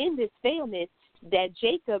 they were in this famine, that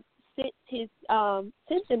Jacob sent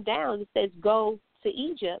them down and says, go to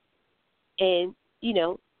Egypt and,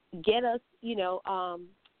 get us,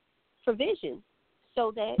 provisions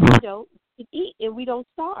so that, we can eat and we don't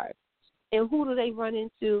starve. And who do they run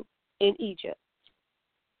into in Egypt?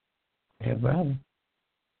 Their brother.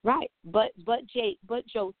 Right, but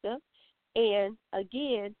Joseph, and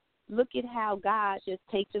again, look at how God just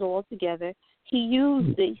takes it all together. He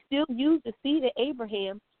still used the seed of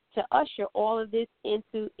Abraham to usher all of this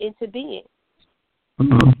into being.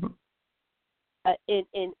 Mm-hmm.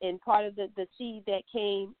 And part of the seed that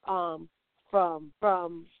came from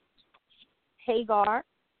Hagar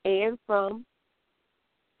and from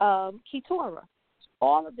KETURAH,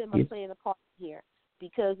 all of them are playing a part here,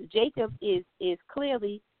 because Jacob is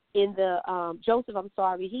clearly in the Joseph.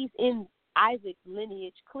 He's in Isaac's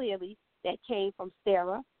lineage clearly, that came from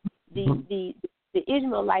Sarah. The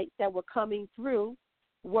Ishmaelites that were coming through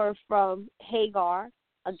were from Hagar,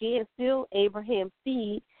 again still Abraham's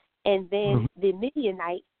seed, and then the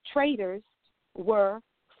Midianite traders were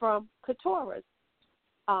from KETURAH,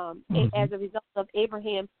 as a result of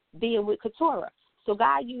Abraham being with KETURAH. So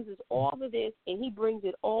God uses all of this, and He brings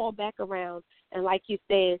it all back around. And like you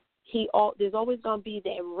said, there's always going to be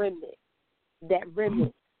that remnant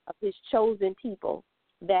of His chosen people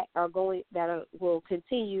that will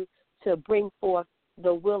continue to bring forth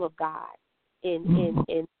the will of God in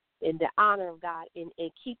the honor of God, and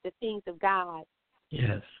keep the things of God.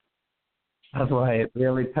 Yes. That's why it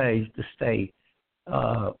really pays to stay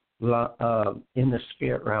in the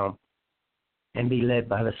spirit realm and be led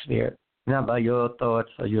by the Spirit, not by your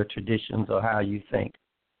thoughts or your traditions or how you think.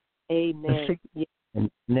 Amen. And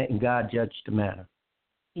letting God judge the matter.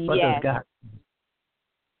 What Yes. does God?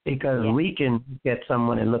 Because we can get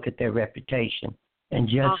someone and look at their reputation and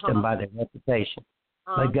judge them by their reputation.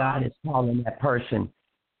 But God is calling that person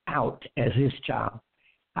out as His child.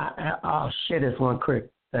 I'll share this one quick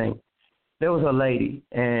thing. There was a lady,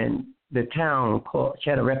 and the town she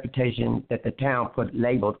had a reputation that the town put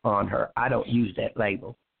labeled on her. I don't use that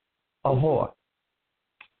label. A whore.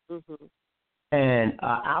 Mm-hmm. And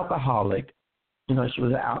alcoholic. She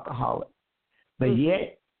was an alcoholic. But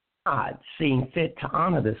yet, God seemed fit to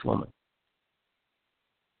honor this woman.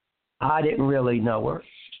 I didn't really know her,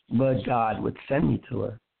 but God would send me to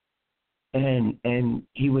her. And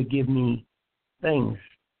He would give me things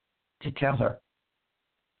to tell her.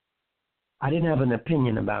 I didn't have an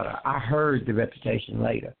opinion about her. I heard the reputation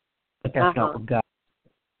later, but that's not what God.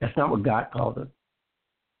 That's not what God called her.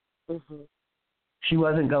 Mm-hmm. She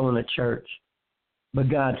wasn't going to church, but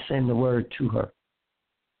God sent the word to her.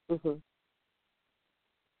 Mm-hmm.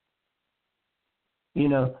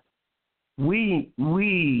 We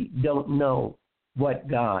don't know what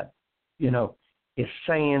God, is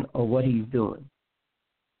saying or what He's doing.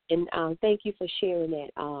 And thank you for sharing that,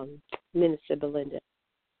 Minister Belinda,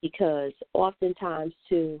 because oftentimes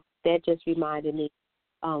too, that just reminded me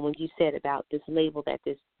when you said about this label that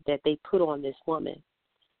they put on this woman.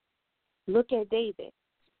 Look at David.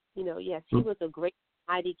 Yes, he was a great,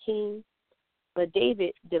 mighty king, but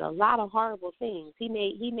David did a lot of horrible things. When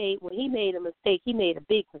he made a mistake, he made a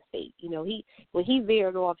big mistake. When he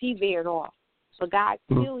veered off, he veered off. But God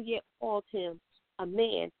still yet called him a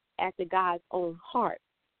man after God's own heart.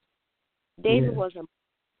 David was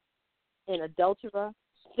an adulterer.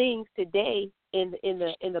 Things today in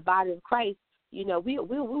the body of Christ, we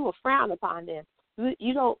will frown upon them.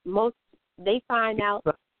 They find out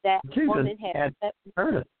that woman had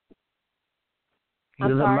murder. He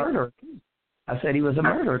was a murderer. I said he was a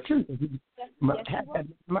murderer too.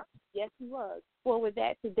 Yes, he was. Well, with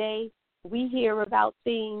that today, we hear about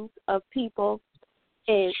things of people,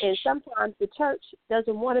 and sometimes the church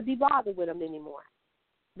doesn't want to be bothered with them anymore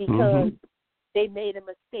because they made a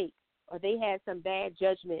mistake or they had some bad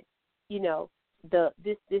judgment.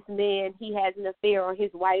 This man, he has an affair on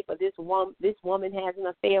his wife, or this woman has an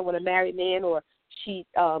affair with a married man, or she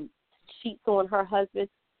cheats on her husband,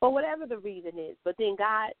 for whatever the reason is. But then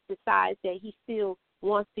God decides that he still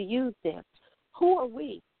wants to use them. Who are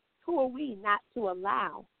we? Who are we not to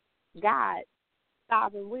allow God's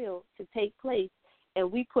sovereign will to take place,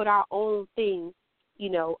 and we put our own things,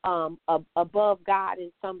 above God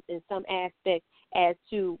in some aspect as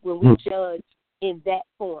to when we judge in that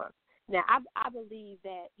form. Now, I believe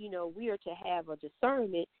that, we are to have a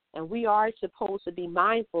discernment, and we are supposed to be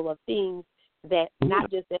mindful of things that not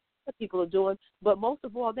just that other people are doing, but most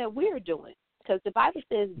of all that we're doing. Because the Bible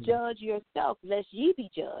says, judge yourself, lest ye be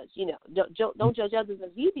judged. Don't judge others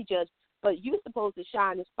as ye be judged, but you're supposed to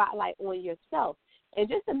shine the spotlight on yourself. And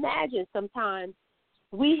just imagine sometimes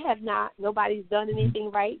nobody's done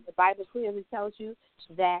anything right. The Bible clearly tells you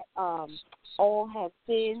that all have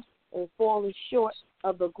sinned and fallen short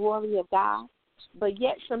of the glory of God. But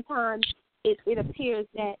yet sometimes it appears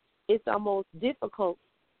that it's almost difficult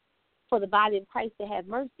for the body of Christ to have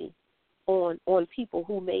mercy on people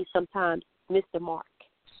who may sometimes miss the mark.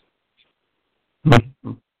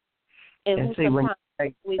 And see, when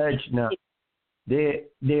you judge now,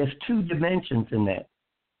 there's two dimensions in that.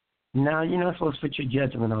 Now, you're not supposed to put your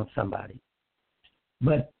judgment on somebody.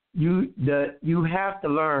 But you have to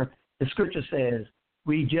learn, the scripture says,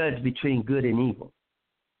 we judge between good and evil.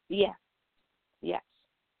 Yes. Yes.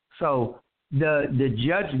 So the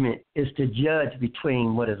judgment is to judge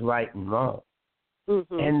between what is right and wrong.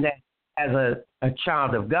 And that as a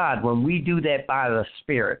child of God, when we do that by the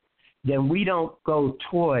Spirit, then we don't go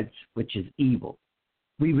towards which is evil.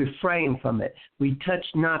 We refrain from it. We touch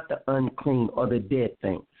not the unclean or the dead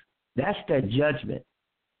things. That's the judgment.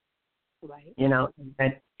 Right.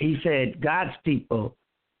 And he said God's people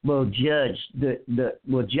will judge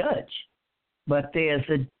will judge. But there's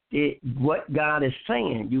what God is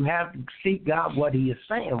saying. You have to seek God what he is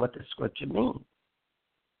saying, what the scripture means.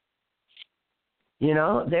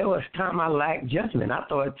 There was time I lacked judgment. I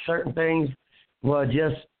thought certain things were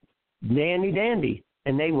just dandy,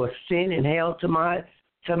 and they were sin and hell to my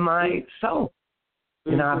soul.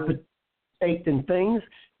 I put faith in things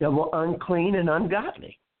that were unclean and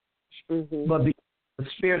ungodly. But because of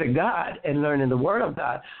the Spirit of God and learning the Word of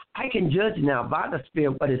God, I can judge now by the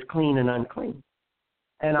Spirit what is clean and unclean.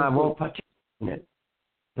 And I won't participate in it.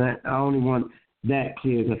 But I only want that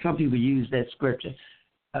clear, because some people use that scripture,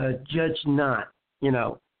 judge not.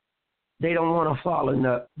 They don't want to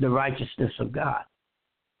follow the righteousness of God.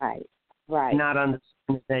 Right. Not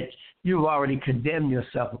understanding that you've already condemned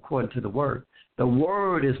yourself according to the Word. The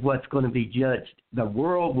Word is what's going to be judged. The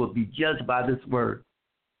world will be judged by this Word.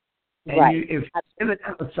 And if you live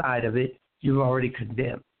outside of it, you've already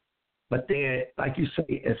condemned. But there, like you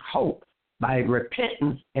say, is hope by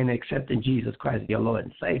repentance and accepting Jesus Christ, your Lord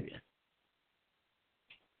and Savior.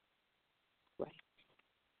 Right.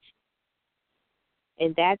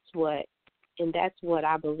 And that's what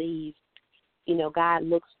I believe, God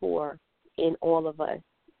looks for in all of us.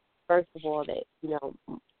 First of all, that,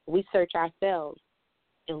 we search ourselves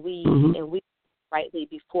and we rightly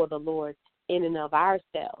before the Lord in and of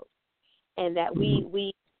ourselves. And that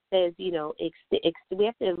we says, we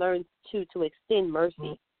have to learn to extend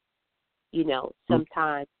mercy,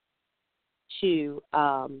 sometimes to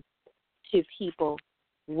people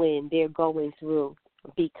when they're going through,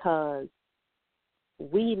 because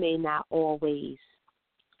we may not always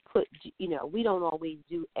we don't always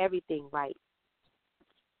do everything right.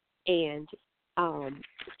 And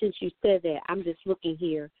since you said that, I'm just looking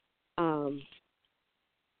here.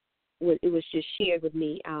 It was just shared with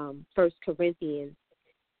me, 1 Corinthians,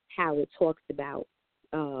 how it talks about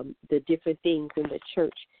the different things in the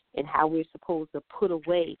church and how we're supposed to put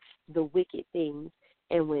away the wicked things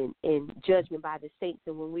and judgment by the saints.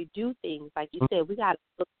 And when we do things, like you said, we got to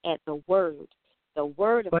look at the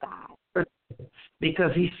Word of God.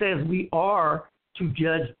 Because he says we are to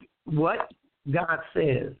judge what God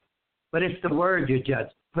says, but it's the Word you're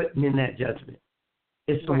putting in that judgment.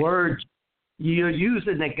 It's the Word. You're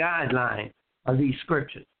using the guideline of these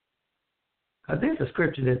scriptures. there's a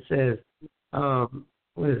scripture that says,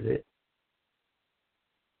 what is it?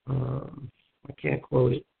 I can't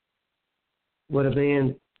quote it. What a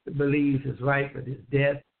man believes is right, but his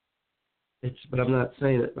death. But I'm not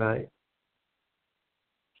saying it right.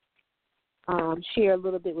 Share a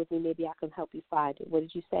little bit with me. Maybe I can help you find it. What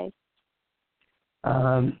did you say?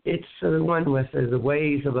 It's the one where it says the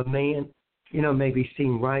ways of a man, maybe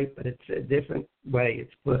seem right, but it's a different way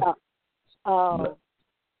it's put.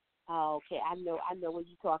 Okay. I know what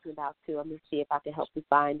you're talking about too. Let me see if I can help you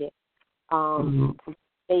find it.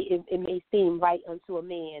 It may seem right unto a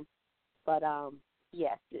man, but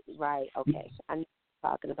yes, right. Okay, I know what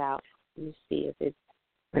you're talking about. Let me see if it's.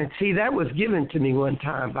 And see, that was given to me one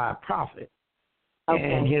time by a prophet,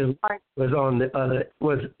 and his wife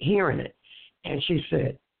was hearing it, and she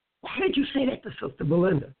said, "Why did you say that to Sister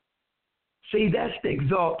Belinda?" See, that's the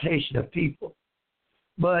exaltation of people,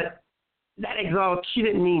 but that she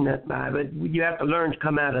didn't mean that by it, but you have to learn to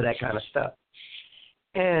come out of that kind of stuff.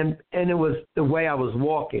 And it was the way I was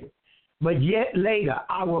walking. But yet later,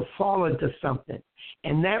 I would fall into something,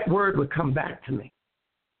 and that word would come back to me.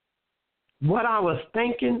 What I was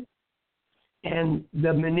thinking and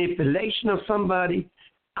the manipulation of somebody,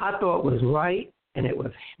 I thought was right, and it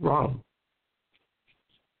was wrong.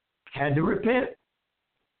 Had to repent.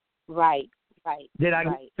 Right. Did I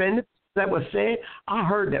get offended? That was said? I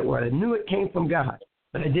heard that word. I knew it came from God,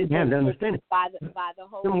 but I didn't have to understand it. By the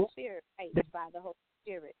Holy Spirit, right? By the Holy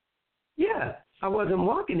Spirit. Yeah, I wasn't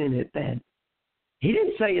walking in it then. He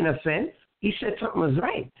didn't say an offense. He said something was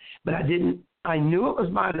right, but I didn't. I knew it was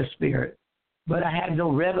by the Spirit, but I had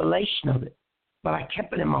no revelation of it. But I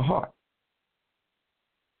kept it in my heart,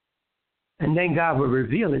 and then God would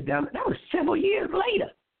reveal it down. That was several years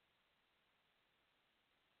later.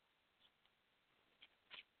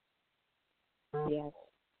 Yes.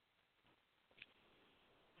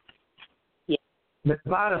 But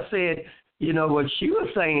if I'd have said, what she was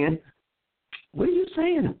saying, what are you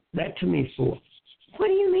saying that to me for? What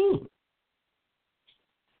do you mean?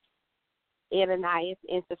 Ananias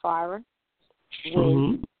and Sapphira,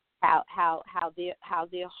 when how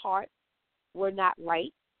their hearts were not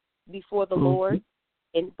right before the Lord,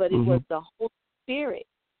 but it was the Holy Spirit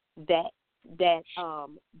that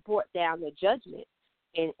brought down the judgment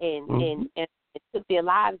and took their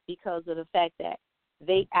lives because of the fact that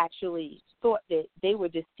they actually thought that they were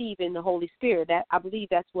deceiving the Holy Spirit. That I believe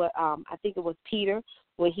that's what I think it was Peter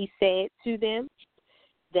when he said to them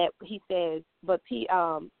that he says, but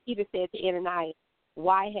Peter said to Ananias,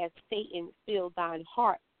 "Why has Satan filled thine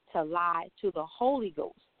heart to lie to the Holy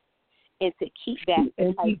Ghost and to keep back?"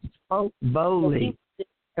 And he spoke boldly,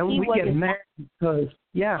 and we get mad because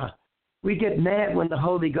we get mad when the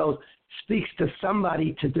Holy Ghost speaks to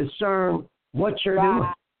somebody to discern what you're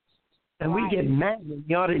doing. And we get mad when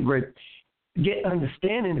we ought to get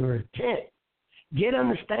understanding and repent. Get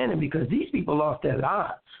understanding because these people lost their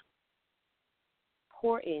lives.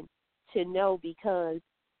 Important to know because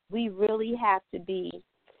we really have to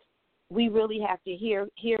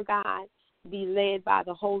hear God, be led by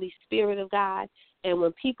the Holy Spirit of God. And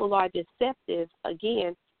when people are deceptive,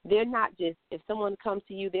 again, they're not just, if someone comes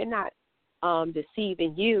to you, they're not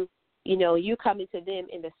deceiving you. You're coming to them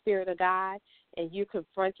in the Spirit of God and you're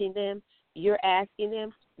confronting them. You're asking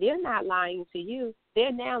them. They're not lying to you.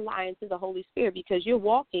 They're now lying to the Holy Spirit because you're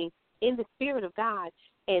walking in the Spirit of God,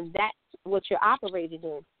 and that's what you're operating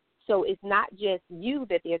in. So it's not just you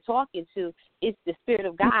that they're talking to. It's the Spirit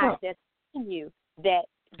of God that's in you that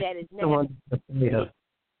is now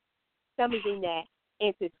summoning that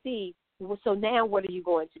and to see, well, so now what are you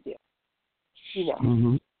going to do?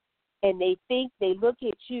 And they look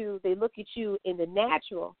at you in the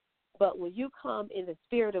natural, but when you come in the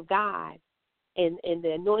Spirit of God and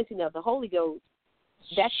the anointing of the Holy Ghost,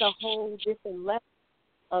 that's a whole different level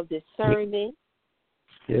of discernment,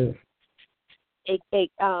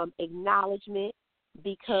 acknowledgement,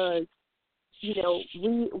 because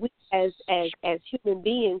we as human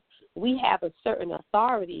beings, we have a certain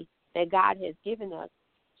authority that God has given us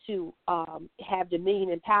to have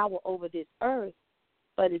dominion and power over this earth,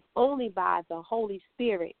 but it's only by the Holy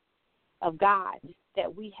Spirit of God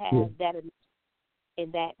that we have that,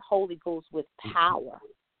 and that Holy Ghost with power,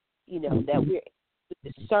 that we're able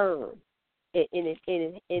to discern. And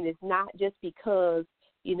it's not just because,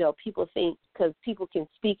 people think, because people can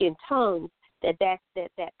speak in tongues, that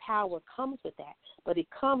power comes with that. But it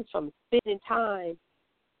comes from spending time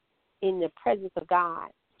in the presence of God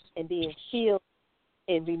and being filled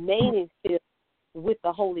and remaining filled with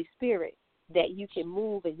the Holy Spirit, that you can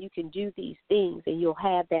move and you can do these things and you'll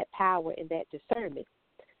have that power and that discernment.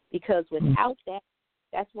 Because without that,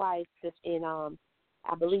 that's why it's just in,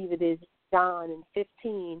 I believe it is John and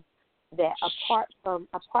 15 that apart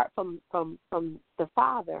from the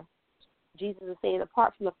Father, Jesus is saying,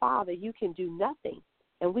 apart from the Father, you can do nothing,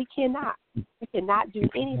 and we cannot. We cannot do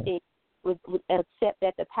anything except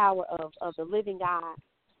that the power of the living God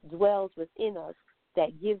dwells within us,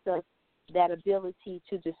 that gives us that ability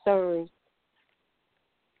to discern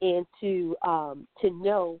and to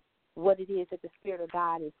know what it is that the Spirit of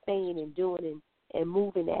God is saying and doing and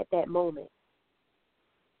moving at that moment.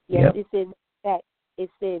 Yes, yep.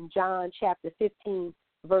 It's in John chapter 15,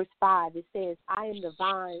 verse 5. It says, I am the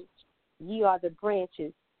vine, ye are the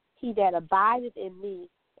branches. He that abideth in me,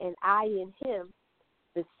 and I in him,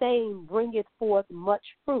 the same bringeth forth much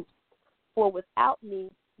fruit. For without me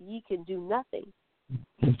ye can do nothing.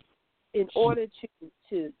 In order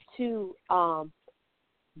to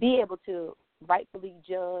be able to rightfully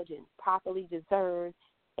judge and properly discern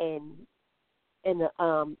and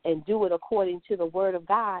do it according to the Word of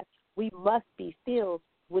God, we must be filled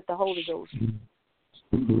with the Holy Ghost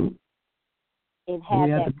mm-hmm. and have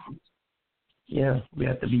that. We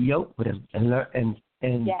have to be yoked with Him and learn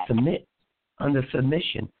and yes. submit under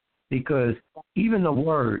submission, because even the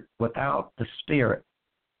Word without the Spirit,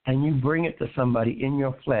 and you bring it to somebody in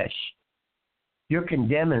your flesh, you're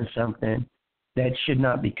condemning something that should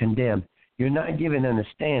not be condemned. You're not giving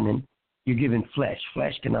understanding. You're giving flesh.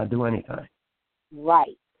 Flesh cannot do anything.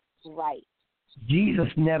 Right. Jesus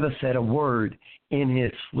never said a word in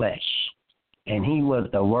his flesh, and he was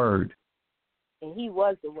the Word. And he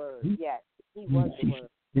was the Word, yes. He was the Word.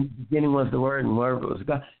 In the beginning was the Word, and the Word was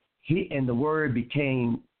God. And the Word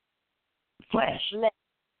became flesh.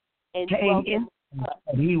 And came in,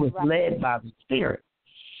 and he was led by the Spirit.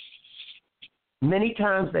 Many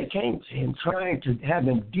times they came to him trying to have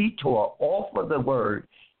him detour off of the Word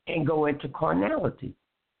and go into carnality.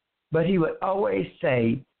 But he would always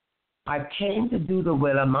say, I came to do the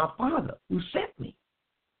will of my Father who sent me.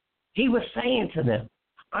 He was saying to them,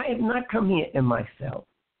 I have not come here in myself.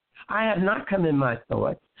 I have not come in my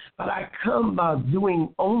thoughts, but I come by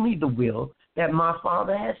doing only the will that my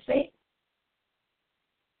Father has said.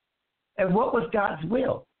 And what was God's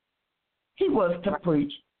will? He was to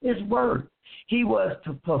preach His Word. He was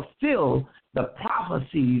to fulfill the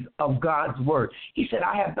prophecies of God's Word. He said,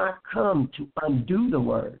 I have not come to undo the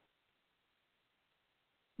Word,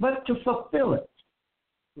 but to fulfill it.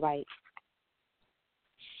 Right.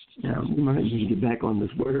 Now, we might need to get back on this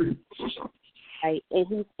Word. Right.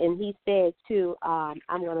 And he said, too, I'm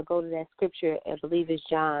going to go to that scripture, I believe it's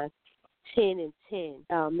John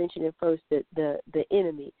 10:10, mentioning first the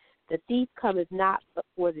enemy. The thief cometh not but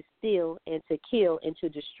for to steal and to kill and to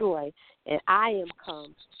destroy, and I am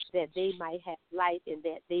come that they might have life and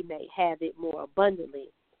that they may have it more abundantly.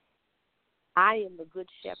 I am the good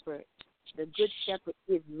shepherd. The good shepherd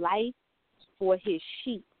gives life for his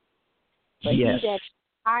sheep. But yes. he that's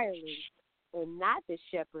hireling and not the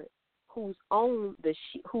shepherd, whose own the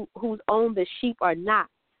sheep are not,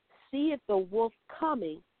 seeth the wolf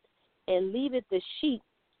coming, and leaveth the sheep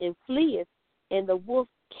and fleeth, and the wolf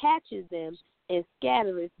catches them and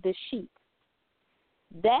scattereth the sheep.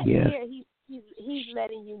 That there, he's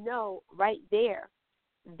letting you know right there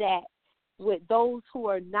that with those who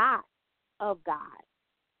are not of God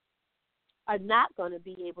are not going to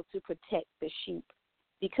be able to protect the sheep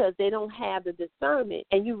because they don't have the discernment.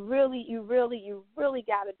 And you really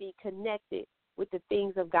got to be connected with the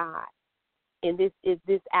things of God. And this is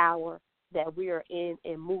this hour that we are in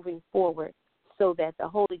and moving forward so that the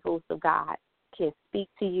Holy Ghost of God can speak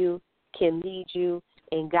to you, can lead you,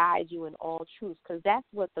 and guide you in all truth, because that's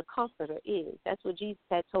what the Comforter is. That's what Jesus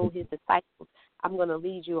had told his disciples. I'm going to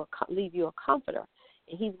leave you a Comforter,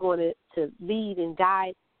 and he's going to lead and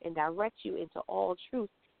guide and direct you into all truth,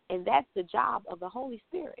 and that's the job of the Holy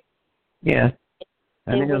Spirit. Yeah.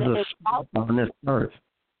 And there's a scripture on this earth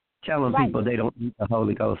telling people they don't need the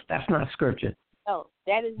Holy Ghost. That's not Scripture. No,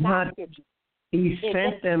 that is not Scripture. He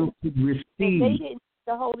sent them to receive. If they didn't need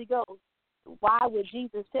the Holy Ghost, why would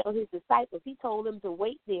Jesus tell his disciples? He told them to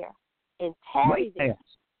wait there and tarry there.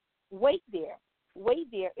 Wait there,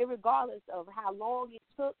 irregardless of how long it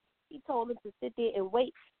took. He told them to sit there and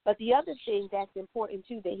wait. But the other thing that's important,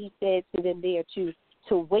 too, that he said to them there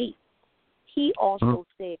to wait, he also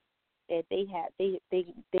said that they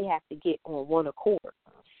have to get on one accord.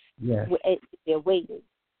 Yes. They're waiting.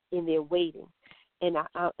 And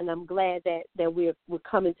I'm glad that we're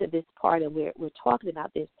coming to this part and we're talking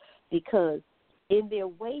about this, because in their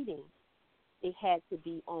waiting, they had to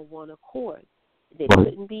be on one accord. There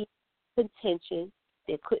couldn't be contention.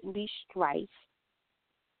 There couldn't be strife.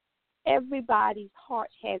 Everybody's heart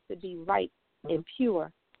has to be right and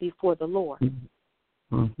pure before the Lord.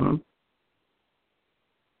 Mm-hmm.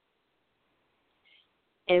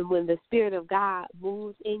 And when the Spirit of God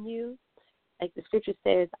moves in you, like the scripture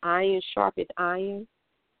says, iron sharpens iron.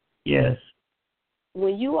 Yes.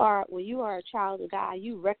 When you are a child of God,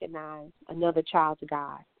 you recognize another child of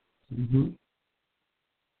God. Mm-hmm.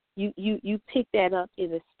 You pick that up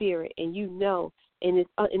in the Spirit, and you know, and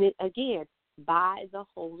it again by the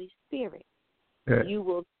Holy Spirit. Yes. You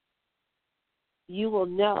will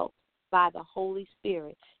know by the Holy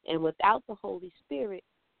Spirit, and without the Holy Spirit,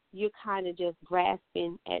 you're kind of just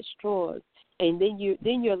grasping at straws, and then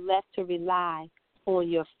you're left to rely on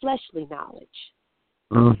your fleshly knowledge.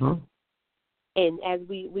 Mm-hmm. And as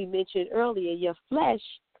we mentioned earlier, your flesh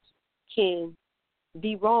can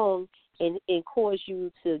be wrong and cause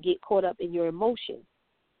you to get caught up in your emotions.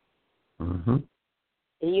 Mm-hmm.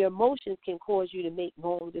 And your emotions can cause you to make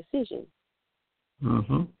wrong decisions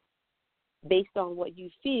Mm-hmm. based on what you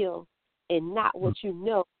feel and not what you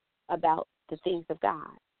know about the things of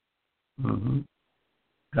God. Mm-hmm.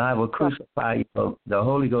 God will crucify you. The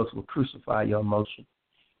Holy Ghost will crucify your emotions.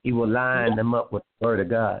 He will line them up with the Word of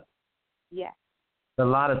God. Yes. A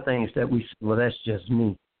lot of things that we say, well, that's just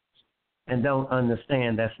me, and don't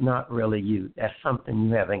understand that's not really you. That's something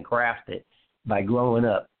you have engrafted by growing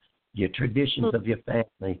up, your traditions of your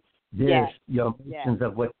family, your emotions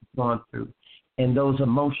of what you've gone through. And those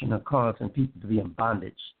emotions are causing people to be in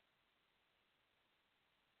bondage.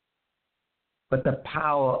 But the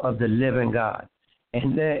power of the living God.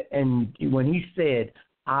 And when he said,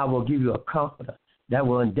 I will give you a comforter that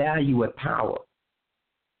will endow you with power.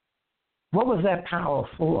 What was that power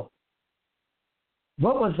for?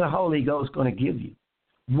 What was the Holy Ghost going to give you?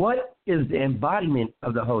 What is the embodiment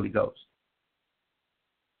of the Holy Ghost?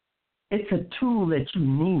 It's a tool that you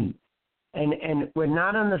need. And we're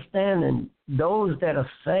not understanding those that are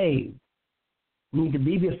saved need to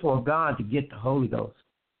be before God to get the Holy Ghost,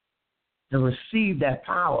 to receive that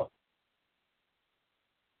power.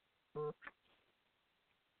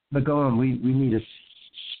 But go on, we need to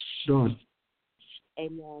go on.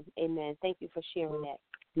 Amen. Amen. Thank you for sharing that,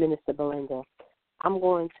 Minister Belinda. I'm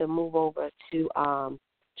going to move over to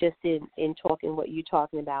just in talking what you're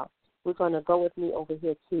talking about. We're going to go with me over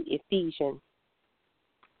here to Ephesians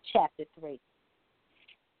chapter 3.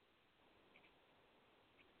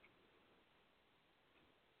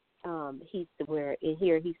 He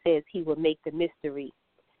says he will make the mystery,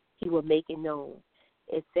 he will make it known.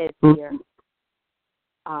 It says here,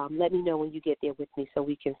 let me know when you get there with me so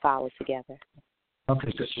we can follow together.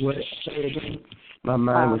 Okay, good. Say it again. My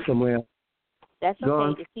mind was somewhere else. That's Go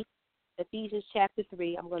okay. Ephesians chapter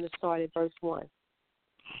 3, I'm going to start at verse 1.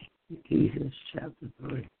 Ephesians chapter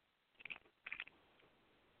 3.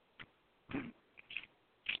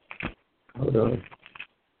 Hold on.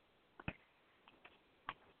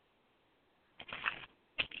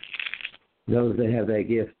 Those that have that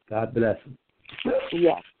gift, God bless them.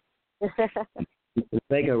 Yes.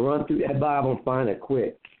 They can run through that Bible and find it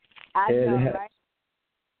quick. I know, right?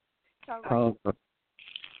 All right. Oh.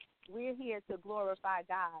 We're here to glorify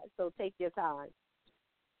God, so take your time.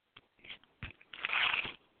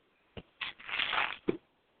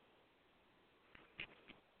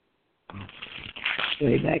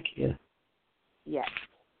 Way back here. Yes.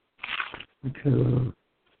 Okay.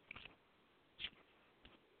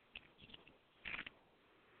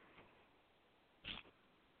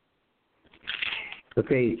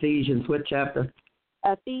 Okay, Ephesians, what chapter?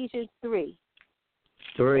 Ephesians 3.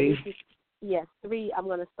 3? Yes, 3. I'm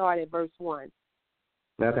going to start at verse 1.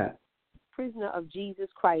 Okay. Prisoner of Jesus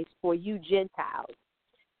Christ, for you Gentiles,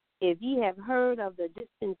 if ye have heard of the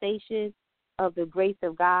dispensation of the grace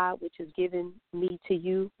of God, which is given me to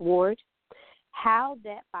you, ward, how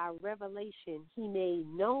that by revelation he made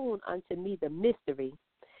known unto me the mystery,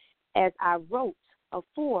 as I wrote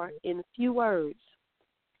afore in few words,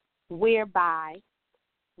 whereby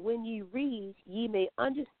when ye read, ye may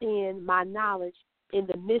understand my knowledge in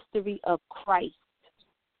the mystery of Christ,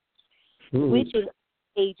 which in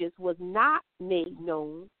ages was not made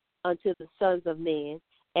known unto the sons of men,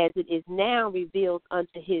 as it is now revealed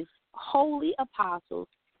unto his holy apostles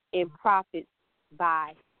and prophets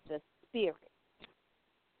by the Spirit,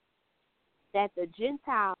 that the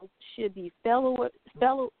Gentiles should be fellow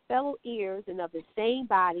heirs and of the same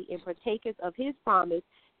body and partakers of his promise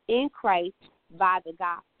in Christ by the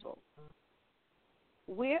gospel,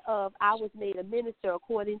 whereof I was made a minister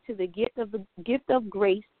according to the gift of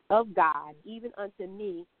grace of God, even unto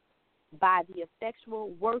me by the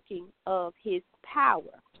effectual working of his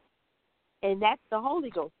power. And that's the Holy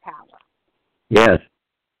Ghost power. Yes.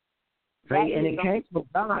 Right, and it came from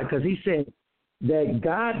God because he said that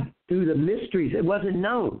God, through the mysteries, it wasn't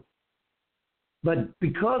known. But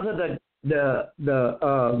because of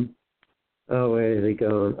Oh, where is he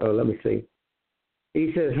going? Oh, let me see.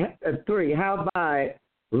 He says, 3, how by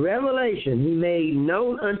revelation he made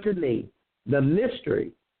known unto me the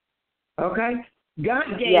mystery. Okay? God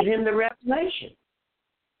gave him the revelation.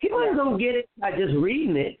 He wasn't going to get it by just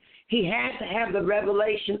reading it. He had to have the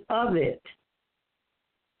revelation of it.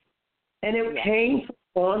 And it came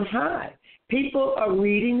from on high. People are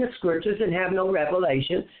reading the scriptures and have no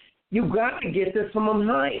revelation. You've got to get this from on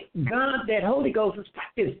high. God, that Holy Ghost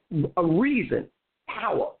is a reason,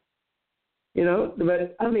 power. You know,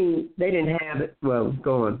 but I mean, they didn't have it. Well,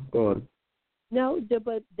 go on. No,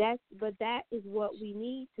 but that is what we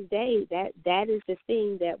need today. That is the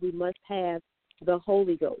thing that we must have, the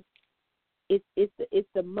Holy Ghost. It's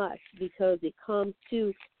a must because it comes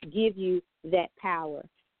to give you that power.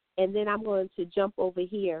 And then I'm going to jump over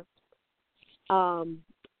here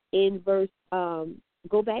in verse.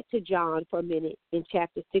 Go back to John for a minute in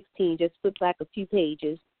chapter 16. Just flip back a few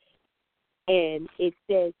pages, and it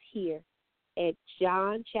says here at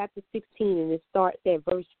John chapter 16, and it starts at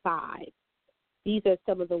verse 5. These are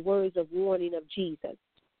some of the words of warning of Jesus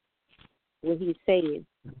when he's saying,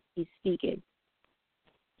 he's speaking.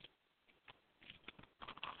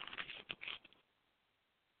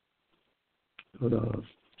 Hold on.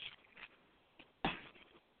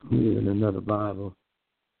 I'm using another Bible.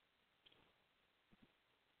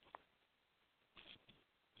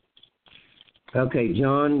 Okay,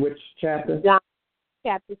 John, which chapter? John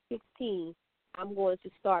chapter 16. I'm going to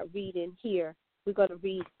start reading here. We're going to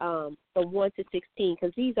read from 1 to 16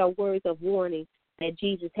 because these are words of warning that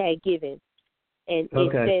Jesus had given. And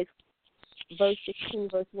it says, verse 16,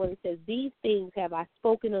 verse 1, it says, these things have I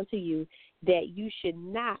spoken unto you, that you should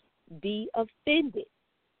not be offended.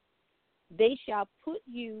 They shall put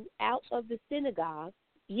you out of the synagogue.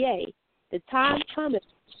 Yea, the time cometh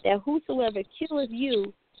that whosoever killeth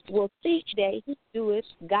you will think that he doeth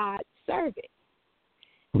God's service.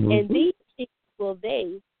 Mm-hmm. And these things will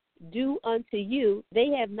they do unto you.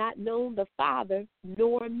 They have not known the Father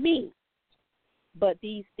nor me. But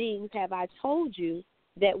these things have I told you,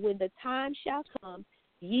 that when the time shall come,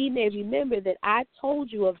 ye may remember that I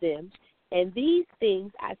told you of them. And these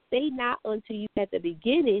things I say not unto you at the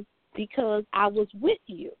beginning, because I was with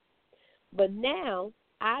you. But now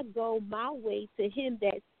I go my way to him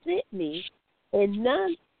that sent me, and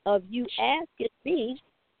none of you asketh me,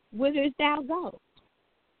 whither thou go?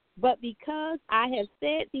 But because I have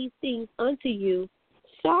said these things unto you,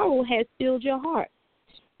 sorrow has filled your heart.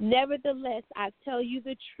 Nevertheless, I tell you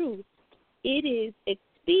the truth. It is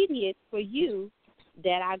expedient for you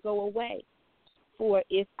that I go away. For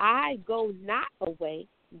if I go not away,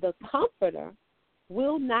 the Comforter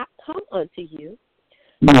will not come unto you.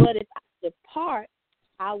 But if I depart,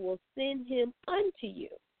 I will send him unto you.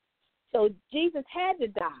 So Jesus had to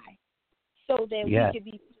die so that we could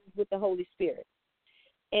be filled with the Holy Spirit.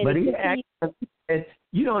 And but he asked,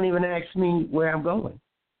 you don't even ask me where I'm going.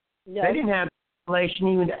 No. They didn't have the revelation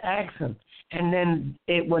even to ask him. And then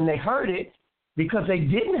when they heard it, because they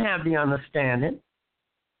didn't have the understanding,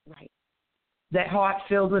 right, that heart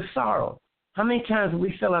filled with sorrow. How many times are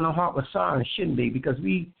we filling our heart with sorrow? And it shouldn't be, because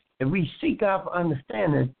if we seek out for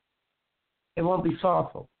understanding, it won't be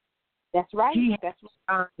sorrowful. That's right. That's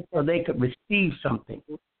right. So they could receive something.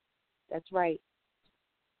 That's right.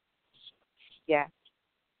 Yeah.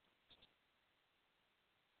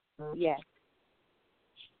 Yes.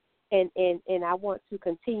 And I want to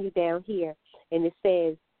continue down here, and it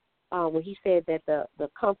says, when he said that the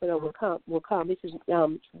Comforter will come. This is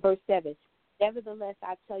verse 7. Nevertheless,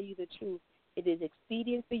 I tell you the truth. It is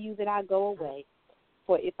expedient for you that I go away.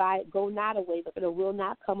 For if I go not away, the Comforter will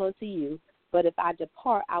not come unto you. But if I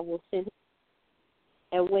depart, I will send him.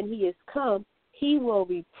 And when he is come, he will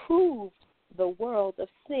reprove the world of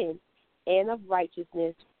sin and of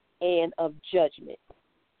righteousness and of judgment.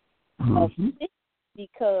 Mm-hmm. Of sin,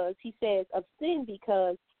 because he says, of sin,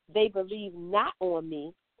 because they believe not on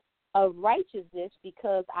me. Of righteousness,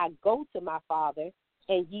 because I go to my Father,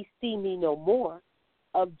 and ye see me no more.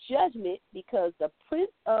 Of judgment, because the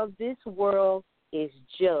prince of this world is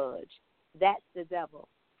judged. That's the devil.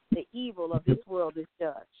 The evil of this world is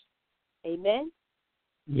judged. Amen?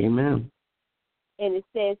 Amen. And it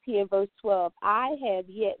says here in verse 12, I have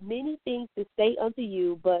yet many things to say unto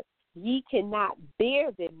you, but ye cannot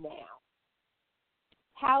bear them now.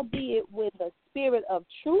 Howbeit, when the Spirit of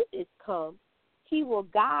truth is come, he will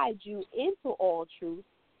guide you into all truth,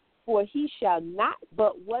 for he shall not,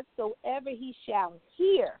 but whatsoever he shall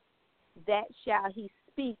hear, that shall he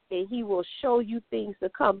speak, and he will show you things to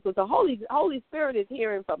come. Because the Holy Spirit is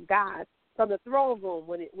hearing from God, from the throne room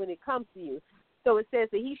when it comes to you. So it says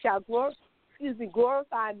that he shall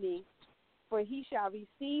glorify me, for he shall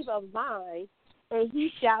receive of mine, and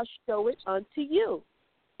he shall show it unto you.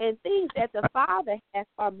 And things that the Father hath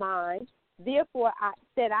are mine, therefore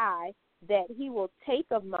said I, that he will take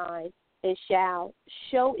of mine, and shall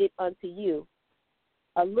show it unto you.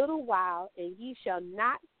 A little while, and ye shall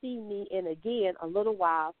not see me, and again a little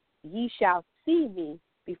while, ye shall see me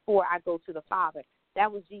before I go to the Father.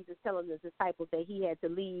 That was Jesus telling the disciples that he had to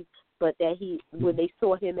leave, but that when they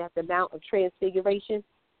saw him at the Mount of Transfiguration,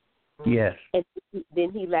 yes, and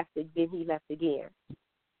then he left again.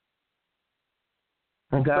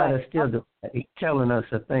 And God is still telling us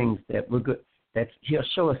the things that we're good. That He'll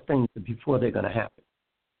show us things before they're going to happen.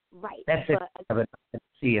 Right. That's it.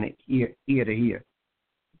 Seeing it ear to ear.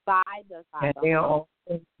 By the Father. And there are all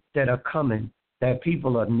things that are coming that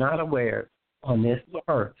people are not aware on this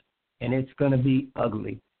earth, and it's going to be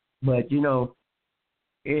ugly. But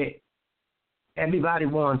everybody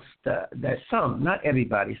wants that. Some, not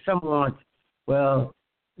everybody. Some want. Well,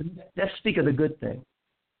 let's speak of the good thing.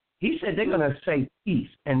 He said they're going to say peace,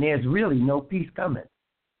 and there's really no peace coming.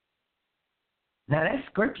 Now, that's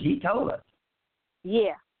scripture. He told us.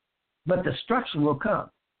 Yeah. But destruction will come.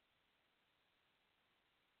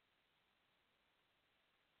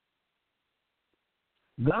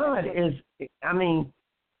 God is,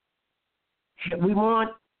 we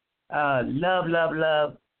want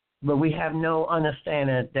love, but we have no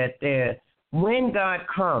understanding that when God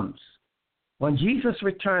comes, when Jesus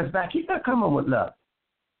returns back, he's not coming with love.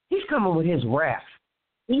 He's coming with his wrath.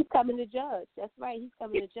 He's coming to judge. That's right. He's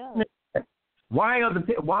coming to judge. Why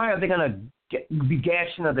are they going to be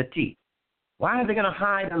gashing of the teeth? Why are they going to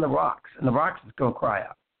hide in the rocks? And the rocks is going to cry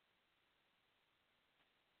out.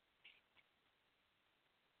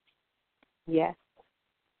 Yes.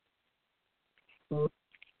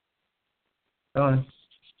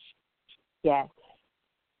 Yes.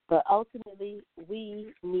 But ultimately,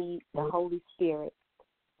 we need the Holy Spirit.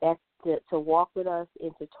 That's to walk with us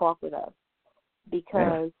and to talk with us.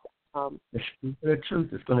 Because the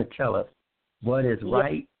truth is going to tell us what is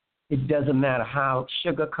right. It doesn't matter how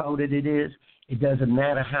sugar-coated it is. It doesn't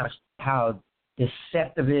matter how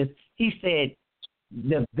deceptive it is. He said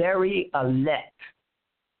the very elect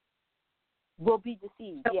will be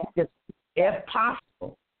deceived, yes. If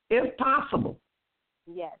possible. If possible.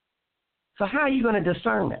 Yes. So how are you going to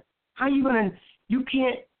discern that? You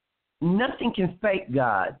can't, nothing can fake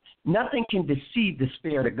God. Nothing can deceive the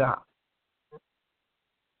Spirit of God.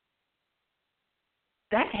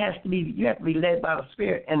 That has to be, you have to be led by the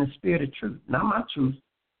Spirit and the Spirit of truth. Not my truth,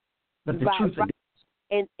 but the truth of God.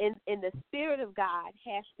 And the Spirit of God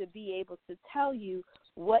has to be able to tell you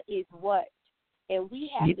what is what. And we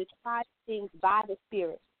have to try things by the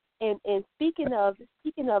Spirit. And speaking of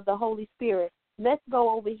the Holy Spirit, let's go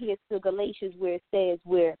over here to Galatians where it says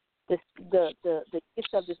where the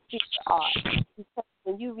gifts of the Spirit are. Because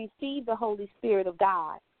when you receive the Holy Spirit of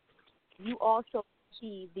God, you also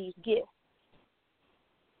receive these gifts.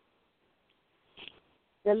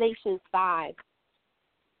 Galatians 5.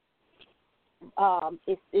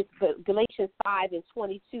 It's Galatians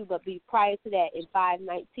 5:22, but prior to that in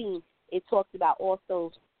 5:19, it talks about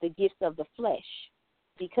also the gifts of the flesh,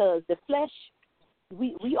 because the flesh,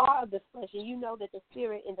 we are of the flesh, and you know that the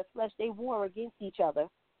Spirit and the flesh, they war against each other.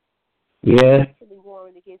 Yeah. They're actually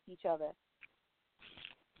warring against each other.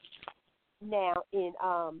 Now in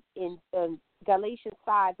Galatians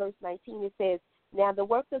 5:19, it says, "Now the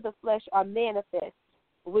works of the flesh are manifest,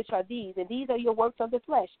 which are these," and these are your works of the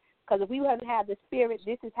flesh. Because if we wouldn't have the Spirit,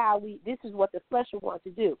 this is what the flesh would want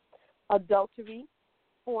to do: adultery,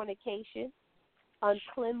 fornication,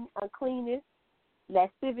 uncleanness,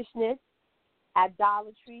 lasciviousness,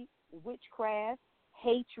 idolatry, witchcraft,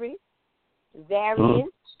 hatred,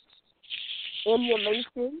 variance,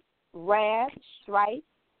 emulation, wrath, strife,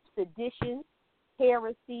 sedition,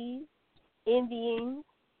 heresies, envyings,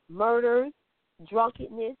 murders,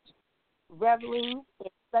 drunkenness, revelings,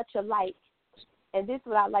 and such alike. And this is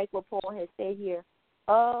what I like what Paul has said here: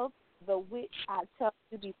 of the which I tell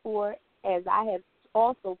you before, as I have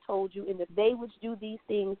also told you, and that they which do these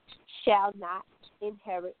things shall not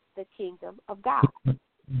inherit the kingdom of God. That's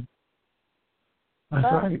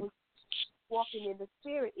right. Walking in the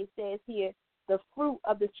Spirit, it says here, the fruit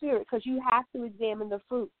of the Spirit, because you have to examine the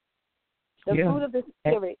fruit. The fruit of the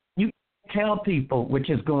Spirit. And you tell people, which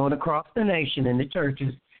is going across the nation in the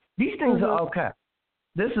churches, these things are okay.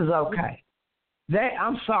 This is okay.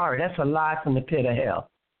 I'm sorry, that's a lie from the pit of hell.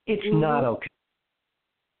 It's not okay.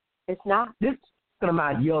 It's not. This is talking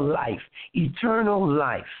about your life, eternal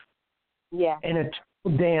life, and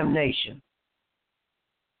eternal damnation.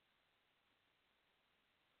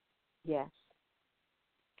 Yes.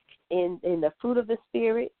 in the fruit of the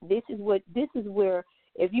Spirit. This is where,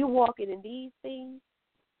 if you're walking in these things,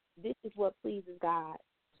 this is what pleases God.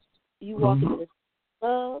 You walk in the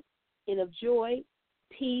love, and of joy,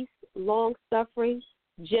 peace, long-suffering,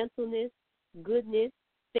 gentleness, goodness,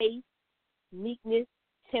 faith, meekness,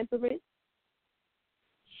 temperance.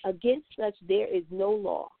 Against such there is no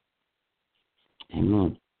law.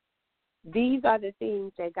 Amen. These are the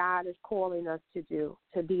things that God is calling us to do,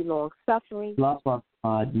 to be long-suffering. Love of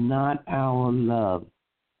God, not our love.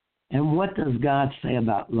 And what does God say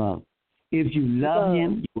about love? If you love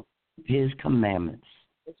Him, you will keep His commandments.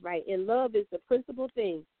 That's right. And love is the principal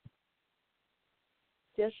thing.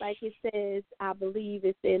 Just like it says, I believe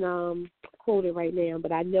it's in, quoted right now,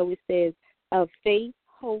 but I know it says, of faith,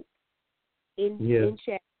 hope, in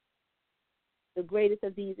charity. The greatest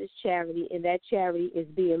of these is charity, and that charity is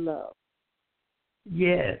being loved.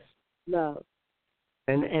 Yes. Love.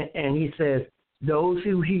 And He says, those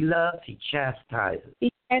who He loves, He chastises.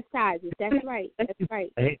 He chastises. That's right. That's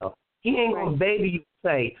right. Hell, He ain't going to baby you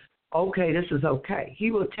say, okay, this is okay.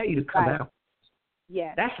 He will tell you to come out.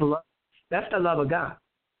 Yes. That's love. That's the love of God.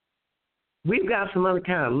 We've got some other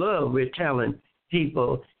kind of love we're telling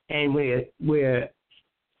people, and where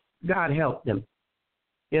God helped them.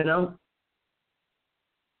 You know?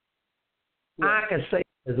 Yes. I can say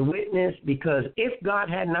as a witness, because if God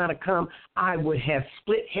had not come, I would have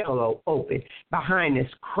split hell open behind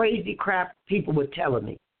this crazy crap people were telling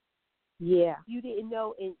me. Yeah. You didn't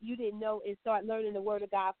know and start learning the Word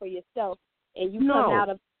of God for yourself, and you come out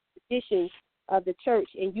of traditions of the church,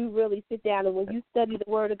 and you really sit down, and when you study the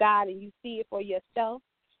Word of God and you see it for yourself,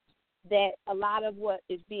 that a lot of what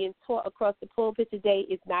is being taught across the pulpit today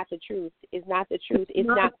is not the truth. It's not the truth. It's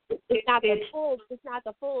not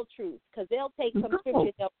the full truth, because they'll take some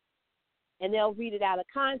scripture and they'll read it out of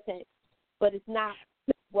context, but it's not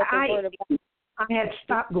what the Word of God. I had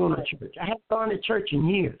stopped going to church. I hadn't gone to church in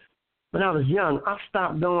years. When I was young, I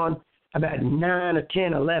stopped going about 9 or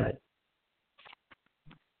 10, 11.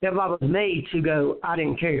 If I was made to go, I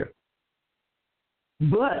didn't care.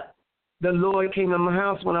 But the Lord came in my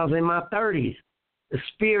house when I was in my 30s. The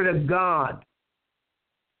Spirit of God.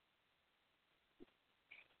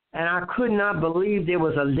 And I could not believe there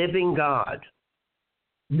was a living God.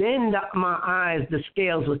 Then my eyes, the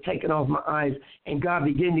scales were taken off my eyes, and God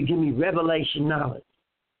began to give me revelation knowledge.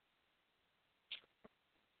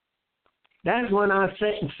 That's when I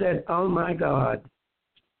sat and said, oh, my God,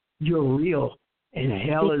 you're real, and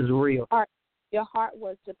hell is real. Your heart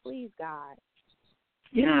was to please God.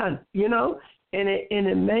 Yeah, you know, and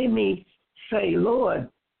it made me say, Lord,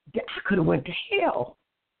 I could have went to hell.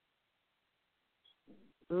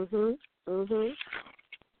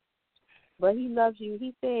 But He loves you.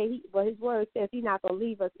 He said, but His Word says He's not going to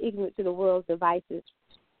leave us ignorant to the world's devices.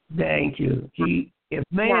 Thank you. If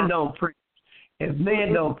man don't preach,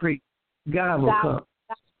 God will come.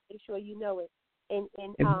 God make sure you know it. And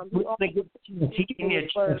he gave me a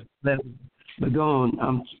chance. But go on. I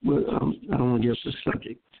don't want to get off the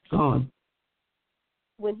subject. Go on.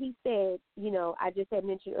 When He said, you know, I just had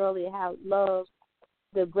mentioned earlier how love,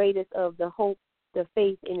 the greatest of the hope, the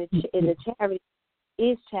faith, and the charity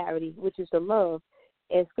is charity, which is the love.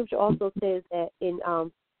 And Scripture also says that in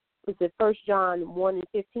 1 John 1:15,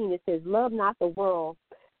 it says, love not the world,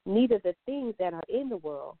 neither the things that are in the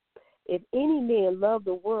world. If any man love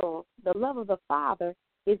the world, the love of the Father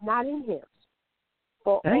is not in him.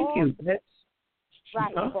 Thank you.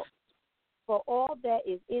 Right. For all that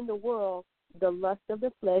is in the world, the lust of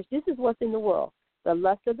the flesh, this is what's in the world, the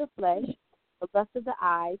lust of the flesh, the lust of the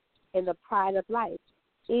eyes, and the pride of life,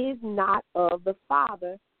 is not of the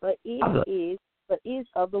Father, but is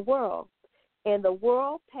of the world. And the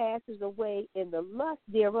world passes away in the lust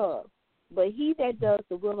thereof. But he that does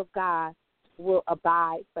the will of God will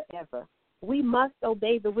abide forever. We must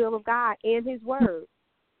obey the will of God and His Word.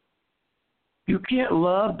 You can't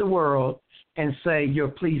love the world and say you're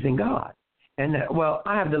pleasing God. And that, well,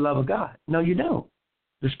 I have the love of God. No, you don't.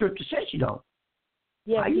 The Scripture says you don't.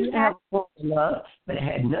 I used to have love, but it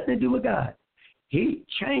had nothing to do with God. He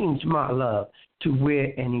changed my love to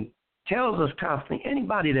where, and He tells us constantly,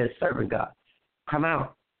 anybody that's serving God, come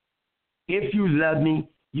out. If you love me,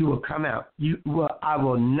 you will come out. I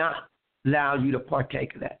will not allow you to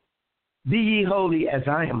partake of that. Be ye holy as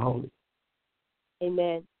I am holy.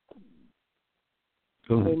 Amen.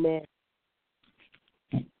 Amen.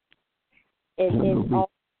 And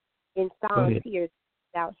in Psalms here,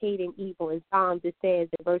 about hating evil. In Psalms it says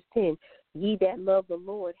in verse 10, ye that love the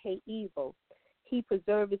Lord hate evil. He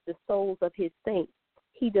preserveth the souls of His saints.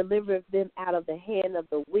 He delivereth them out of the hand of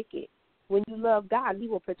the wicked. When you love God, He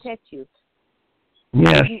will protect you.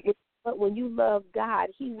 Yes. But when you love God,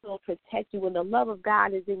 He will protect you. When the love of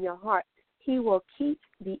God is in your heart, He will keep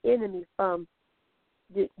the enemy from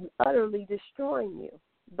utterly destroying you.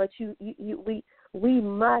 But we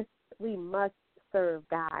must serve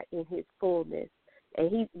God in His fullness.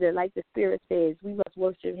 And like the Spirit says, we must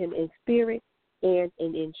worship Him in spirit and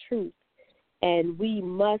in truth. And we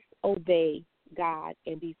must obey God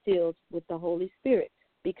and be filled with the Holy Spirit.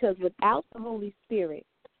 Because without the Holy Spirit,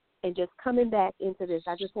 and just coming back into this,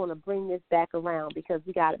 I just want to bring this back around because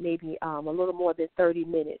we got maybe a little more than 30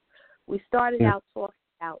 minutes. We started out talking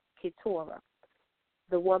about KETURAH,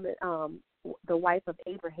 the woman, the wife of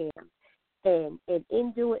Abraham. And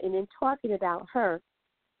in talking about her,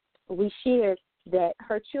 we shared that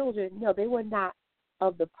her children, no, they were not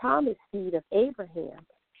of the promised seed of Abraham,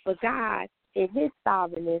 but God, in His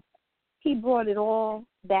sovereignness, He brought it all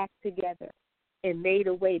back together and made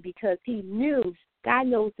a way because He knew, God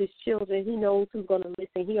knows His children. He knows who's going to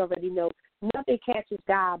listen. He already knows. Nothing catches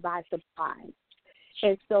God by surprise.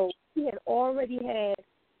 And so He had already had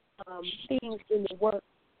things in the work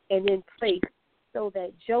and in place so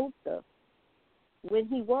that Joseph, when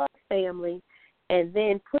he was family and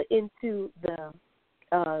then put into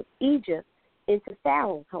the Egypt, into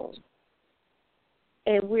Pharaoh's home,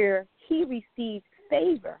 and where he received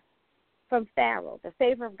favor from Pharaoh, the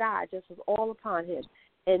favor of God just was all upon him.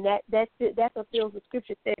 And that fulfills the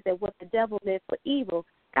scripture says that what the devil meant for evil,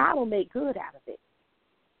 God will make good out of it.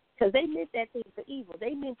 Because they meant that thing for evil.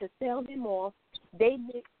 They meant to sell him off. They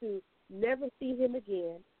meant to never see him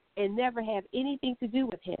again and never have anything to do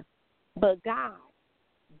with him. But God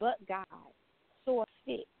saw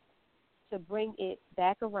fit to bring it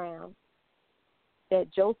back around,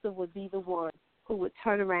 that Joseph would be the one who would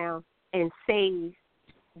turn around and save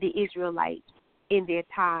the Israelites in their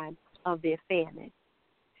time of their famine.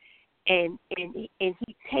 And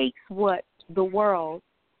he takes what the world,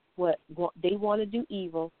 what they want to do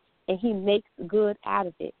evil, and he makes good out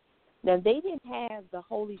of it. Now, they didn't have the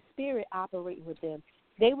Holy Spirit operating with them.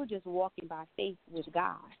 They were just walking by faith with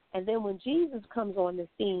God. And then when Jesus comes on the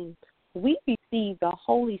scene, we receive the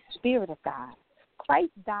Holy Spirit of God.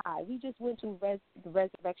 Christ died. We just went through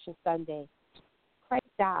Resurrection Sunday. Christ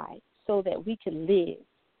died so that we could live.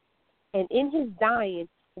 And in His dying,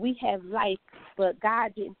 we have life, but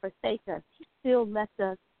God didn't forsake us. He still left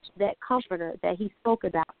us that comforter that He spoke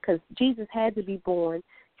about, because Jesus had to be born.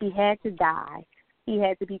 He had to die. He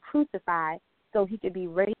had to be crucified so He could be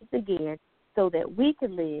raised again, so that we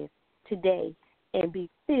could live today and be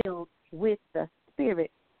filled with the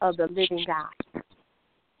Spirit of the living God.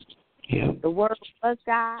 Yeah. The Word was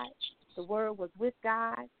God, the Word was with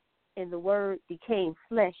God, and the Word became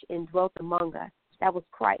flesh and dwelt among us. That was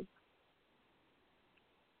Christ.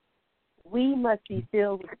 We must be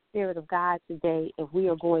filled with the Spirit of God today if we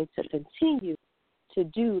are going to continue to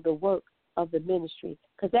do the work of the ministry,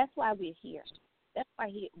 because that's why we're here. That's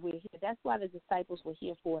why we're here. That's why the disciples were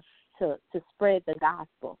here for, to spread the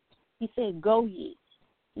gospel. He said, go ye.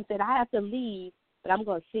 He said, I have to leave, but I'm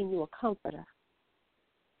going to send you a comforter.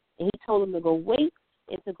 And He told them to go wait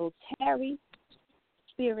and to go tarry the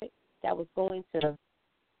Spirit that was going to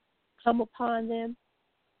come upon them.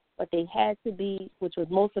 But they had to be, which was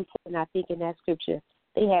most important, I think, in that scripture,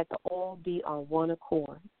 they had to all be on one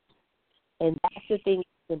accord. And that's the thing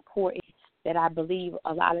that's important that I believe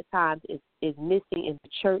a lot of times is missing in the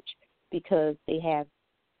church, because they have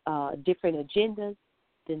different agendas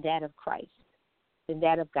than that of Christ, than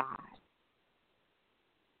that of God.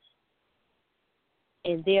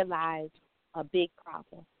 And there lies a big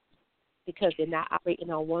problem, because they're not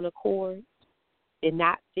operating on one accord. They're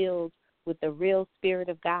not filled with the real Spirit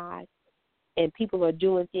of God, and people are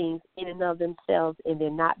doing things in and of themselves, and they're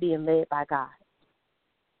not being led by God.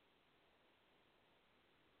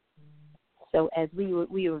 So as we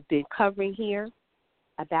have been covering here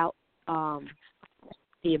about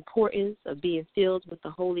the importance of being filled with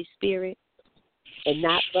the Holy Spirit and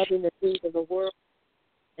not loving the things of the world,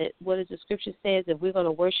 that what does the scripture says? If we're going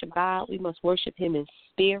to worship God, we must worship Him in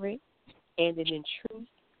spirit and in truth,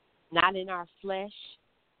 not in our flesh.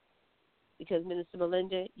 Because, Minister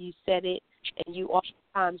Melinda, you said it, and you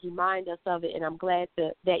oftentimes remind us of it, and I'm glad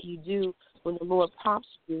that you do when the Lord prompts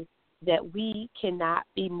you, that we cannot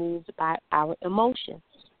be moved by our emotions.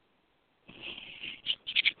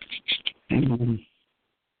 Amen.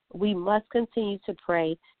 We must continue to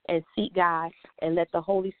pray and seek God and let the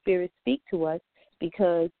Holy Spirit speak to us,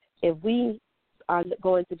 because if we are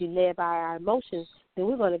going to be led by our emotions, then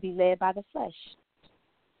we're going to be led by the flesh.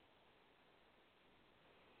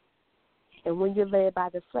 And when you're led by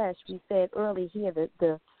the flesh, we said earlier here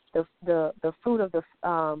that the fruit of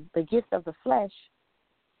the gift of the flesh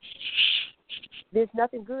There's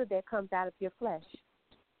nothing good that comes out of your flesh.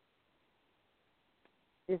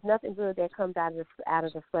 There's nothing good that comes out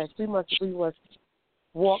of the flesh. We must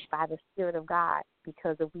walk by the Spirit of God,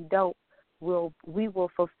 because if we don't, we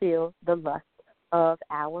will fulfill the lust of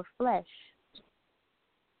our flesh.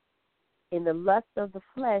 In the lust of the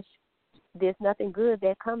flesh, there's nothing good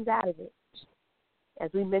that comes out of it. As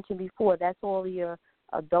we mentioned before, that's all your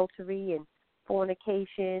adultery and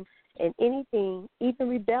fornication and anything, even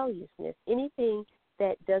rebelliousness, anything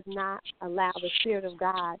that does not allow the Spirit of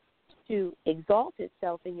God to exalt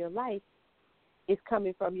itself in your life is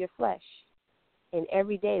coming from your flesh. And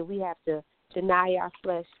every day we have to deny our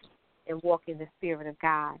flesh and walk in the Spirit of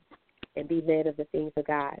God and be led of the things of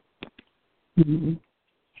God. Mm-hmm.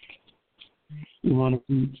 You want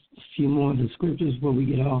to read a few more of the scriptures before we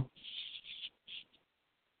get off?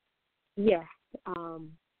 Yes.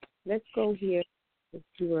 Let's go here. If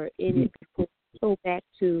you are in it before, go back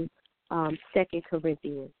to 2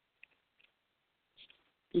 Corinthians.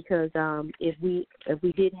 Because if we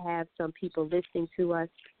did have some people listening to us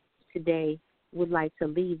today, would like to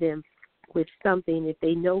leave them with something. If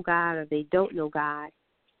they know God or they don't know God,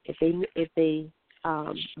 if they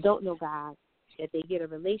don't know God, that they get a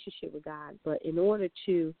relationship with God. But in order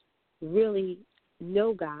to really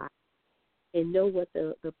know God and know what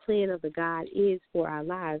the plan of the God is for our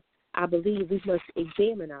lives, I believe we must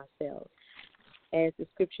examine ourselves, as the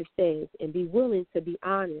scripture says, and be willing to be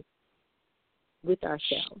honest with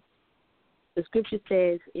ourselves. The scripture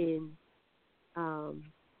says in 2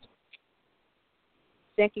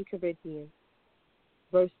 Corinthians,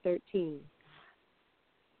 verse 13,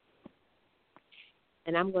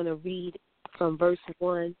 and I'm going to read from verse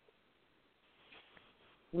 1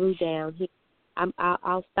 through down here.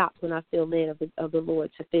 I'll stop when I feel led of the Lord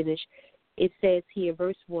to finish. It says here,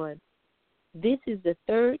 verse 1, "This is the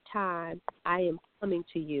third time I am coming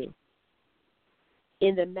to you.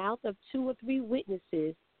 In the mouth of 2 or 3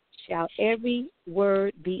 witnesses shall every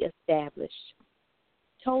word be established.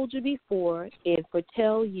 Told you before and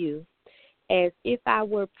foretell you, as if I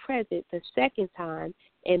were present the second time,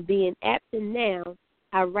 and being absent now,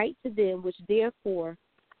 I write to them which therefore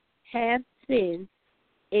have sinned,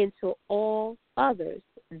 and to all others,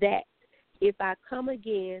 that if I come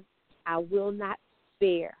again, I will not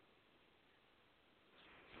spare.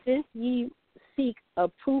 Since ye seek a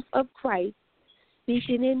proof of Christ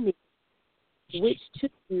speaking in me, which to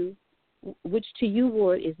you,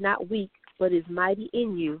 Lord, is not weak, but is mighty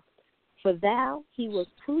in you. For thou he was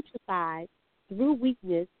crucified through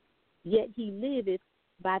weakness, yet he liveth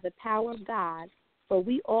by the power of God. For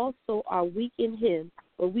we also are weak in him,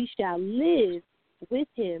 but we shall live with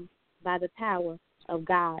him by the power of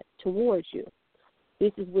God towards you."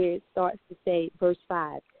 This is where it starts to say, verse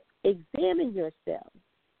 5, "Examine yourselves,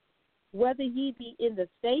 whether ye be in the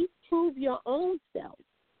faith, prove your own selves.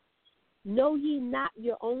 Know ye not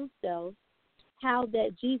your own selves, how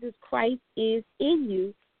that Jesus Christ is in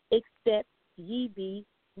you, except ye be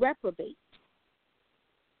reprobates.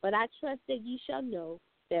 But I trust that ye shall know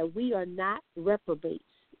that we are not reprobates,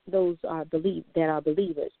 those are that are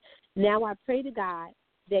believers. Now I pray to God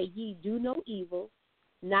that ye do no evil,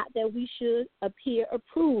 not that we should appear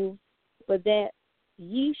approved, but that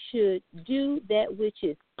ye should do that which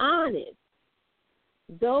is honest,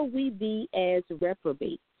 though we be as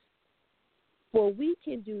reprobates. For we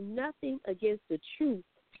can do nothing against the truth,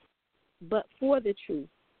 but for the truth.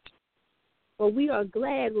 For we are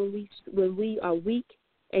glad when we are weak,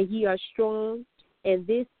 and ye are strong, and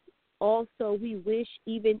this also we wish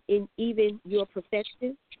even in your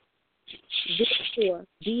perfection. Therefore,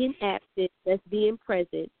 being absent, lest being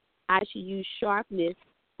present, I should use sharpness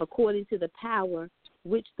according to the power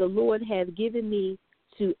which the Lord has given me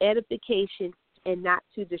to edification and not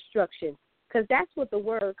to destruction." Because that's what the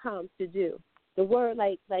word comes to do. The word,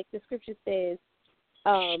 like the scripture says,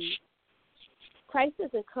 Christ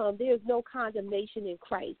doesn't come. There is no condemnation in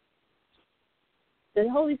Christ. The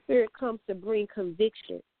Holy Spirit comes to bring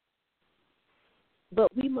conviction.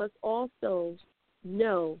 But we must also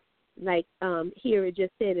know, like here it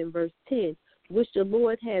just said in verse 10, which the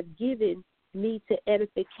Lord has given me to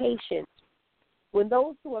edification. When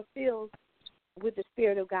those who are filled with the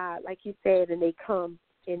Spirit of God, like you said, and they come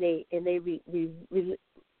and they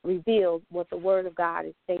reveal what the Word of God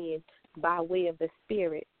is saying by way of the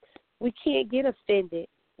Spirit, we can't get offended.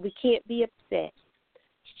 We can't be upset,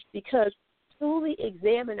 because truly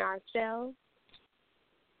examine ourselves.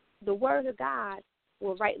 The Word of God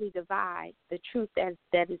will rightly divide the truth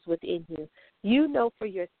that is within you. You know for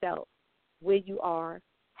yourself where you are,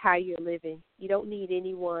 how you're living. You don't need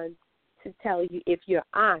anyone to tell you if you're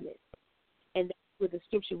honest. And that's what the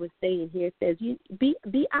scripture was saying here. It says, you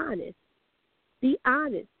be honest. Be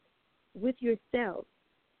honest with yourselves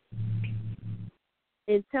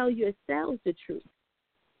and tell yourselves the truth.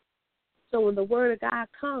 So when the word of God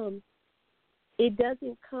comes, it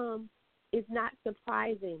doesn't come, it's not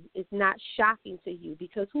surprising, it's not shocking to you,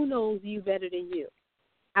 because who knows you better than you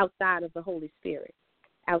outside of the Holy Spirit,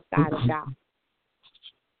 outside of God?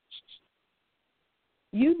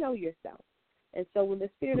 You know yourself. And so when the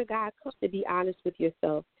Spirit of God comes, to be honest with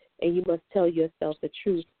yourself, and you must tell yourself the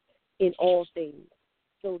truth in all things,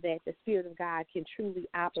 so that the Spirit of God can truly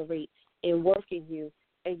operate and work in you,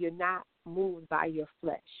 and you're not moved by your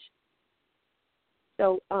flesh.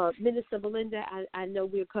 So, Minister Belinda, I know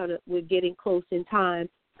we're getting close in time,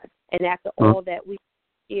 and after all that we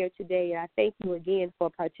shared today, I thank you again for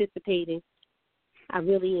participating. I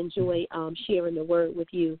really enjoy sharing the word with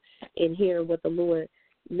you and hearing what the Lord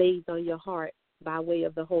lays on your heart by way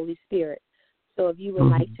of the Holy Spirit. So if you would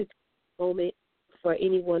like to take a moment for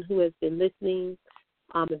anyone who has been listening,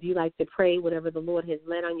 if you like to pray, whatever the Lord has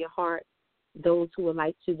laid on your heart, those who would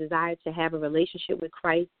like to desire to have a relationship with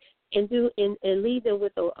Christ, and lead them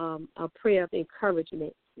with a prayer of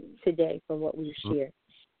encouragement today from what we've shared.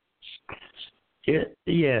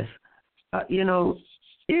 Yes.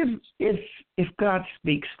 If God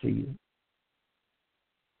speaks to you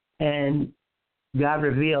and God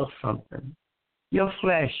reveals something, your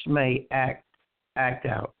flesh may act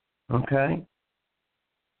out, okay?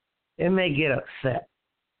 It may get upset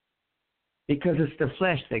because it's the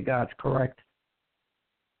flesh that God's correcting.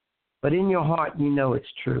 But in your heart, you know it's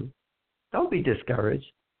true. Don't be discouraged.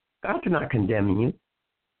 God's not condemning you.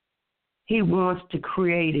 He wants to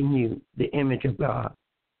create in you the image of God.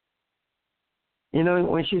 You know,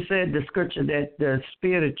 when she said the scripture that the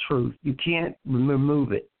spirit of truth, you can't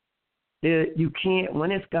remove it. You can't,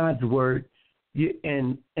 when it's God's word,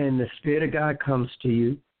 and the Spirit of God comes to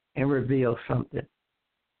you and reveals something.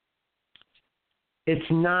 It's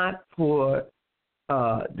not for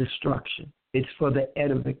destruction. It's for the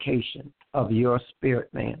edification of your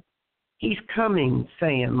spirit, man. He's coming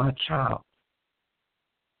saying, my child,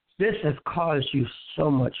 this has caused you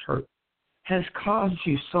so much hurt, has caused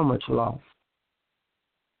you so much loss.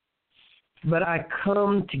 But I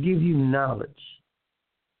come to give you knowledge,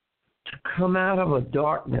 to come out of a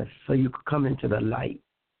darkness so you can come into the light.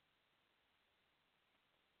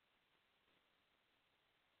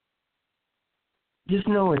 Just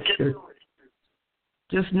know it's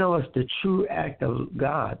the true act of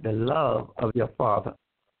God, the love of your Father.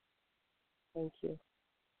 Thank you.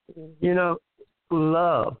 Mm-hmm. You know,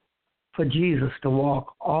 love for Jesus to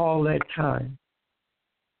walk all that time,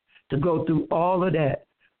 to go through all of that.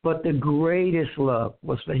 But the greatest love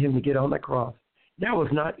was for him to get on the cross. That was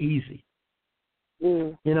not easy.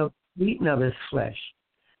 You know, eating of his flesh,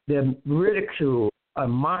 the ridicule of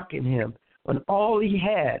mocking him, when all he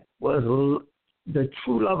had was the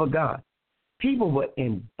true love of God. People were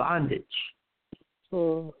in bondage.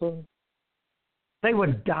 Mm-hmm. They were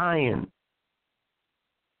dying.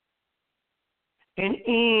 And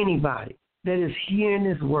anybody that is hearing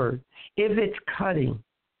this word, if it's cutting,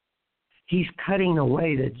 he's cutting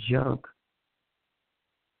away the junk.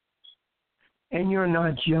 And you're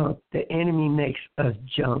not junk. The enemy makes us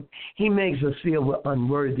junk. He makes us feel we're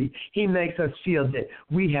unworthy. He makes us feel that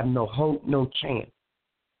we have no hope, no chance.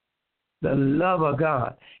 The love of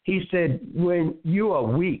God. He said, when you are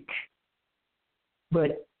weak,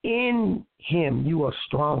 but in him you are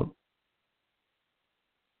strong.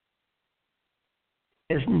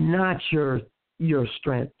 It's not your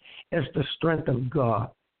strength. It's the strength of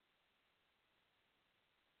God.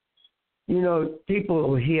 You know, people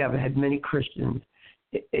over here have had many Christians,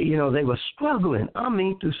 you know, they were struggling,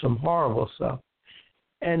 through some horrible stuff.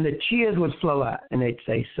 And the tears would flow out, and they'd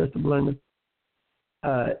say, Sister Belinda,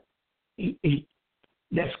 that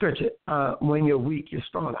scripture, when you're weak, you're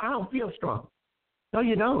strong. I don't feel strong. No,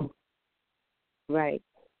 you don't. Right.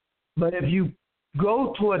 But if you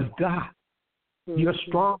go towards God, you're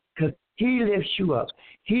strong because he lifts you up.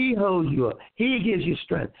 He holds you up. He gives you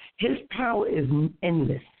strength. His power is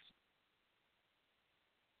endless.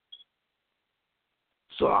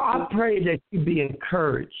 So I pray that you be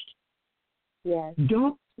encouraged. Yes.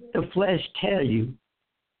 Don't let the flesh tell you,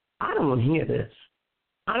 I don't want to hear this.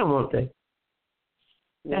 I don't want that.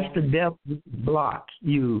 Yes. That's the devil block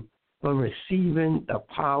you from receiving the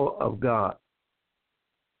power of God.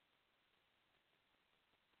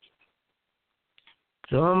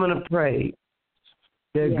 So I'm going to pray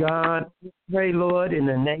that God, pray, Lord, in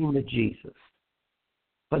the name of Jesus.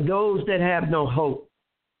 For those that have no hope,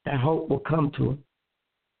 that hope will come to them.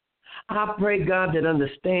 I pray, God, that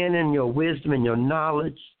understanding, your wisdom, and your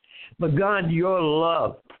knowledge, but God, your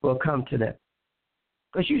love will come to them.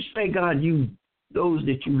 Because you say, God, you those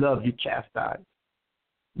that you love, you chastise.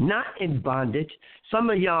 Not in bondage. Some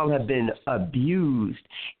of y'all have been abused,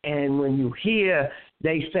 and when you hear,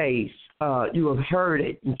 they say, you have heard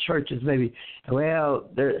it in churches maybe, well,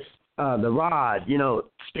 there's the rod,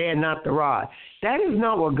 spare not the rod. That is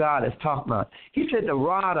not what God is talking about. He said the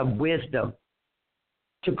rod of wisdom,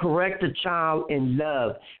 to correct a child in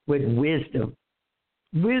love with wisdom.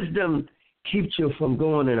 Wisdom keeps you from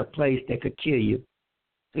going in a place that could kill you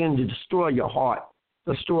and to destroy your heart,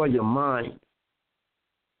 destroy your mind.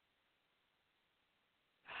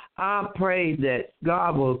 I pray that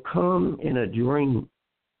God will come in a dream,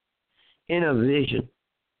 in a vision.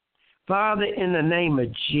 Father, in the name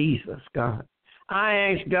of Jesus, God, I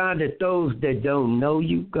ask, God, that those that don't know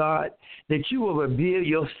you, God, that you will reveal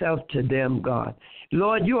yourself to them, God.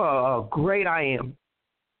 Lord, you are a great I am.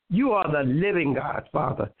 You are the living God,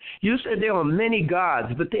 Father. You said there are many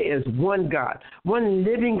gods, but there is one God, one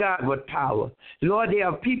living God with power. Lord, there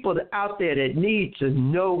are people out there that need to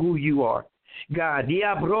know who you are. God,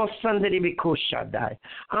 I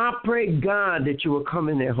pray, God, that you will come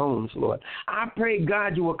in their homes, Lord. I pray,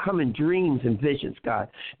 God, you will come in dreams and visions, God,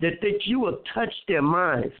 that you will touch their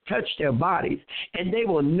minds, touch their bodies, and they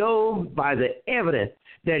will know by the evidence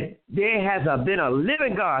that there has been a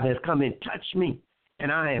living God has come and touched me,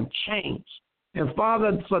 and I am changed. And,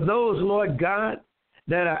 Father, for those, Lord God,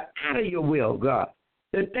 that are out of your will, God,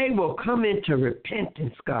 that they will come into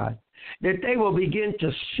repentance, God, that they will begin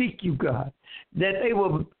to seek you, God, that they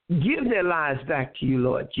will give their lives back to you,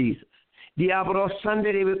 Lord Jesus.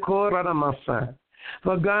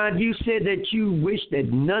 For, God, you said that you wish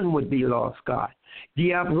that none would be lost, God.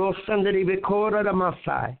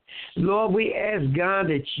 Lord, we ask, God,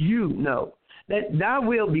 that you know that thy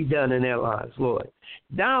will be done in their lives, Lord.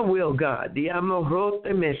 Thy will, God.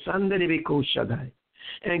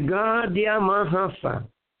 And God,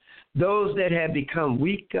 those that have become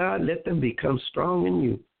weak, God, let them become strong in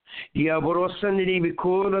you. Lord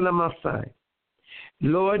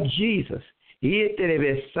Jesus,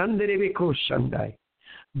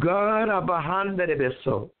 God,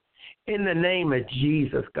 in the name of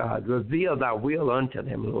Jesus, God, reveal thy will unto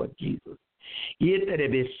them, Lord Jesus.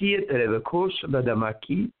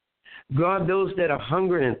 God, those that are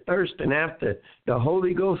hungry and thirsting after the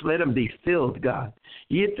Holy Ghost, let them be filled, God.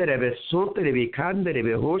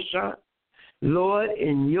 Lord,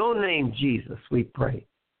 in your name, Jesus, we pray.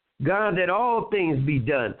 God, that all things be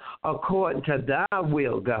done according to thy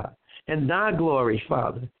will, God, and thy glory,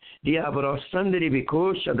 Father.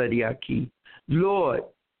 Lord,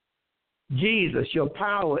 Jesus, your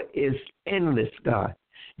power is endless, God.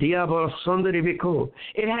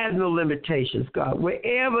 It has no limitations, God.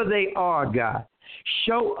 Wherever they are, God,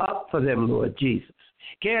 show up for them, Lord Jesus.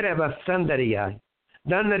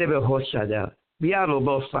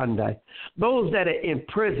 Those that are in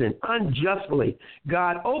prison unjustly,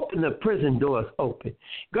 God, open the prison doors open.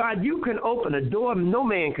 God, you can open a door no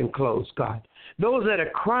man can close, God. Those that are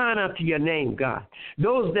crying out to your name, God.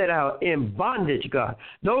 Those that are in bondage, God.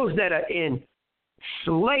 Those that are in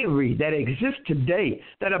slavery that exists today,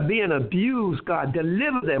 that are being abused, God,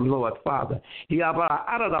 deliver them, Lord Father,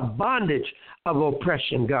 out of the bondage of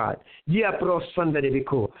oppression, God. Those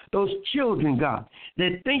children, God,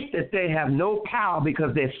 that think that they have no power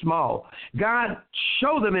because they're small, God,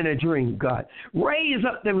 show them in a dream, God. Raise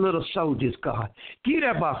up them little soldiers, God. Send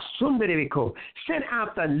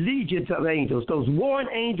out the legions of angels, those warring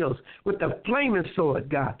angels with the flaming sword,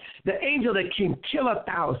 God, the angel that can kill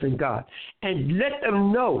 1,000, God, and let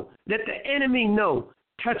them know, let the enemy know,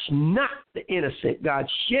 touch not the innocent, God,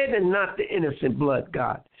 shedding not the innocent blood,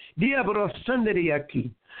 God. There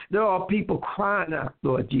are people crying out,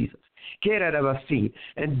 Lord Jesus.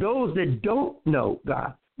 And those that don't know,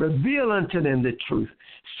 God, reveal unto them the truth.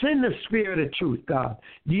 Send the spirit of truth, God.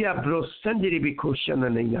 In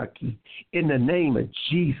the name of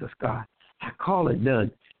Jesus, God, I call it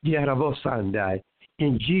done.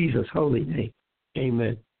 In Jesus' holy name,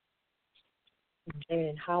 amen.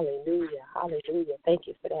 Amen. Hallelujah. Hallelujah. Thank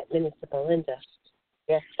you for that, Minister Belinda.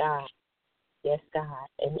 Yes, God. Yes, God.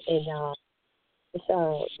 And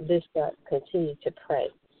let's continue to pray.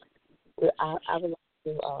 I would like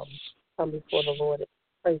to come before the Lord and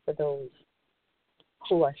pray for those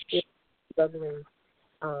who are still struggling,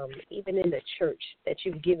 even in the church, that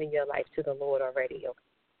you've given your life to the Lord already. Okay?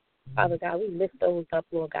 Father God, we lift those up,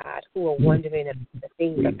 Lord God, who are wondering about the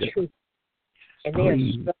things of truth. And they are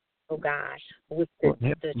struggling, oh God, with the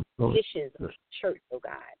traditions of the church, oh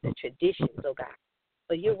God, the traditions, oh God.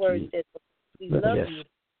 But your word says, we love you.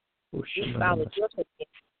 We follow your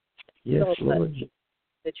commandments. Yes, Lord.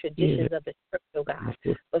 The traditions of the church, oh God.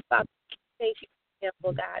 But Father, thank you,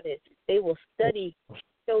 oh God, that they will study,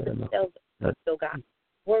 show themselves, oh God,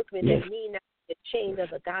 workmen that need not be ashamed of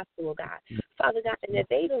the gospel, oh God. Father God, and that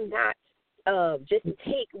they do not just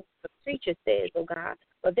take what the preacher says, oh God,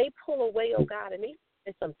 but they pull away, oh God, and they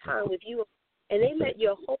spend some time with you, and they let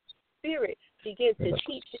your Holy Spirit begin to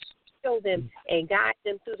teach them, show them, and guide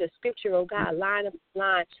them through the scripture, oh God, line up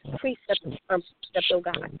line, precept upon precept, oh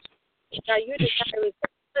God. God, your desire is that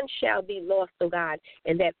none shall be lost, oh God,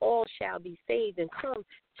 and that all shall be saved and come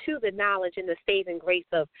to the knowledge and the saving grace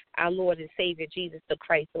of our Lord and Savior Jesus the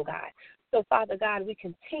Christ, oh God. So, Father God, we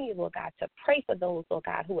continue, Lord God, to pray for those, Lord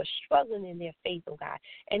God, who are struggling in their faith, oh God,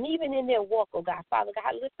 and even in their walk, oh God. Father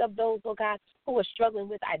God, lift up those, Lord God, who are struggling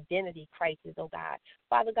with identity crisis, oh God.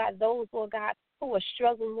 Father God, those, Lord God, who are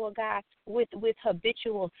struggling, Lord God, with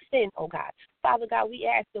habitual sin, oh God. Father God, we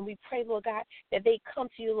ask and we pray, Lord God, that they come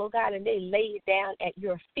to you, Lord God, and they lay it down at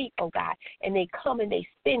your feet, oh God, and they come and they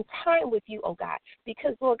spend time with you, oh God,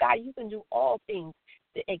 because, Lord God, you can do all things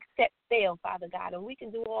except fail, Father God, and we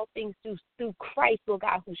can do all things through Christ, Lord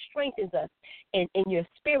God, who strengthens us in your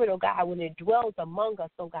spirit, oh God, when it dwells among us,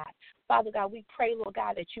 oh God. Father God, we pray, Lord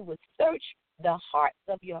God, that you would search the hearts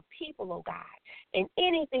of your people, oh God, and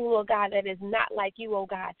anything, Lord God, that is not like you, oh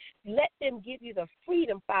God, let them give you the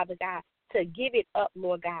freedom, Father God, to give it up,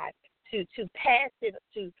 Lord God, to pass it,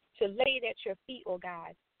 to lay it at your feet, oh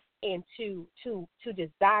God, and to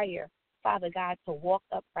desire, Father God, to walk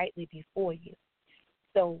uprightly before you.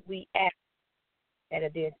 So we ask that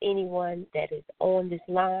if there's anyone that is on this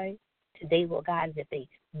line today, Lord God, that they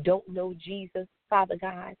don't know Jesus, Father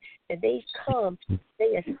God, that they come,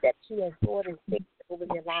 they accept you as Lord and Savior over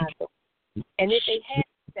their lives. And if they have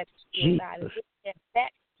accepted you, God, and if that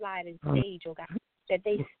backsliding stage, oh God, that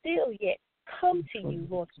they still yet come to you,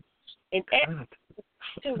 Lord, and ask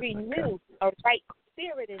to renew a right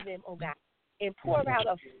spirit in them, oh God, and pour out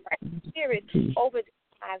a fresh spirit over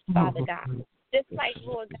their lives, Father God. Just like,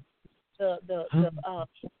 Lord God,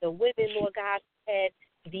 the women, Lord God, had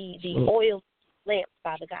the oil lamps,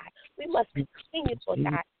 Father God. We must continue, Lord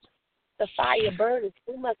God, the fire burns.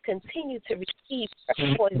 We must continue to receive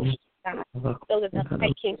fresh oil, God, so that the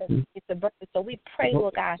light can continue to burn. So we pray,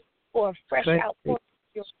 Lord God, for a fresh outpouring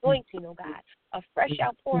of your anointing, oh God, a fresh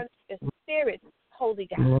outpouring of your spirit, Holy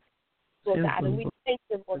God, Lord God. And we thank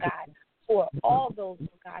you, Lord God, for all those, Lord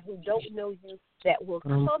God, who don't know you, that will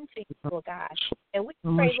come to you, Lord God. And we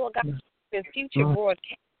pray, Lord God, in future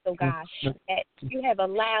broadcasts, oh God, that you have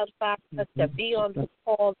allowed, Father, us to be on the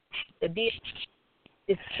call, to be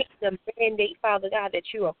this kingdom mandate, Father God, that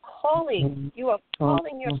you are calling your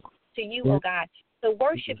to you, oh God, to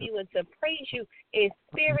worship you and to praise you in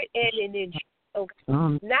spirit and in truth, oh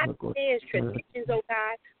God. Not in traditions, oh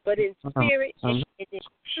God, but in spirit and in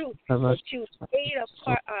truth, that you laid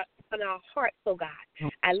apart on our hearts, oh God.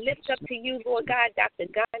 I lift up to you, Lord God, Dr.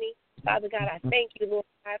 Ghani. Father God, I thank you, Lord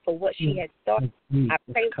God, for what she has started. I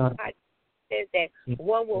pray, Lord God, says that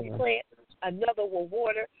one will plant, another will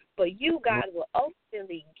water, but you, God, will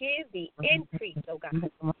ultimately give the increase, oh God.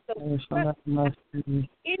 So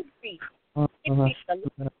increase the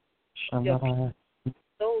love of your people,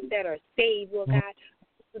 those that are saved, Lord God,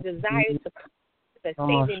 who desire to come to the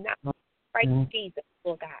saving knowledge of Christ Jesus,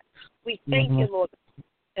 Lord God. We thank you, Lord,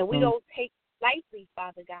 and we don't take lightly,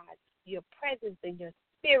 Father God, your presence and your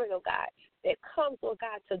spirit, oh God, that comes, oh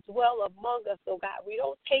God, to dwell among us, oh God. We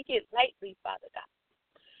don't take it lightly, Father God.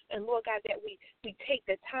 And, Lord God, that we take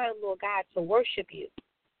the time, Lord God, to worship you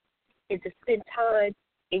and to spend time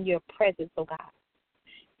in your presence, oh God.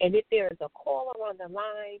 And if there is a caller on the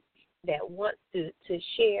line that wants to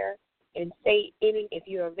share and say if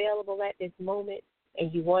you're available at this moment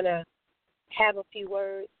and you want to have a few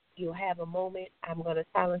words, you'll have a moment. I'm going to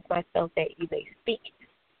silence myself that you may speak,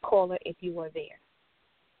 caller, if you are there.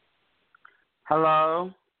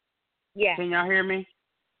 Hello? Yes. Can y'all hear me?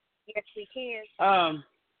 Yes, we can.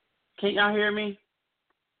 Can y'all hear me?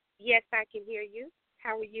 Yes, I can hear you.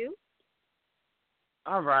 How are you?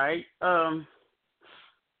 All right.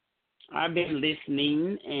 I've been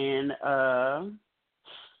listening, and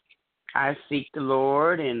I seek the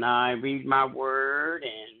Lord, and I read my word,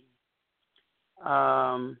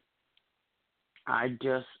 and I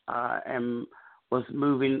just was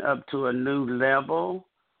moving up to a new level,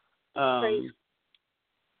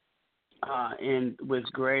 and with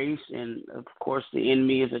grace, and of course the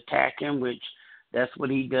enemy is attacking, which that's what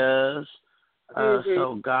he does.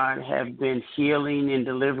 So God has been healing and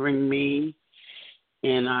delivering me,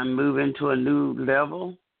 and I'm moving to a new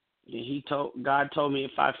level. God told me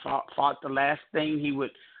if I fought the last thing, he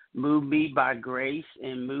would move me by grace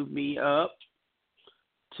and move me up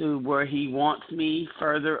to where he wants me,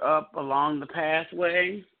 further up along the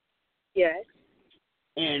pathway. Yes.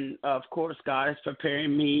 and of course, God is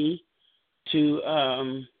preparing me to.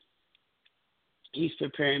 He's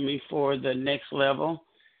preparing me for the next level,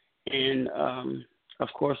 and of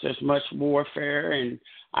course, there's much warfare, and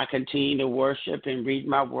I continue to worship and read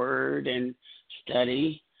my word and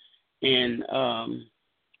study. And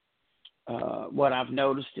what I've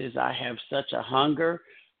noticed is I have such a hunger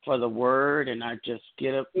for the word, and I just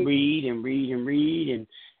get up, read and read and read, and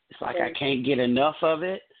it's like I can't get enough of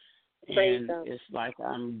it. And it's like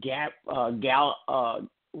I'm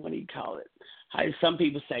what do you call it? Some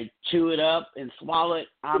people say chew it up and swallow it.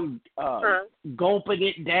 I'm gulping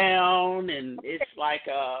it down, and it's like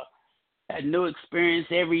a new experience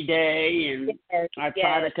every day. And I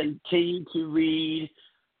try to continue to read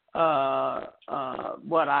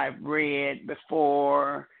what I've read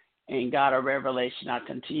before and got a revelation. I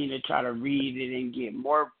continue to try to read it and get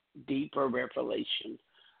more deeper revelation.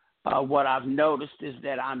 What I've noticed is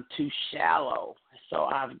that I'm too shallow, so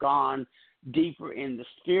I've gone deeper in the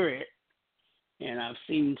spirit, and I've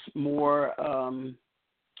seen more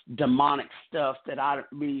demonic stuff that I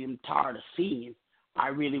really am tired of seeing. I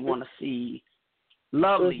really want to see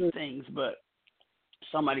lovely things, but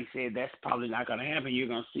somebody said that's probably not going to happen. You're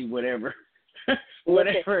going to see whatever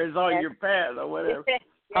is on your path or whatever.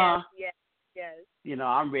 Yes. You know,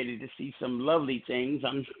 I'm ready to see some lovely things.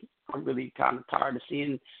 I'm really kind of tired of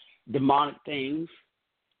seeing demonic things.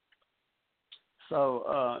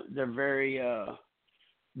 So they're very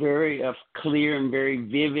clear and very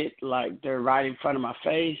vivid, like they're right in front of my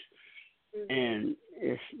face, and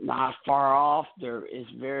it's not far off. It's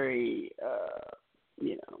very,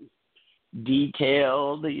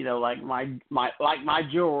 detailed. You know, like my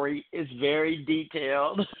jewelry is very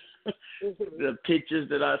detailed. The pictures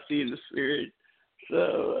that I see in the spirit.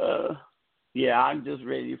 So I'm just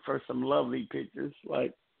ready for some lovely pictures,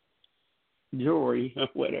 like jewelry or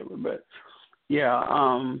whatever. But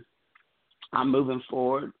I'm moving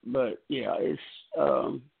forward, but it's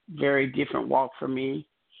very different walk for me.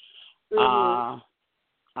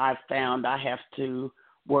 I found I have to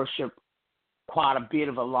worship quite a bit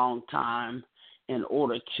of a long time in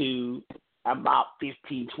order to, about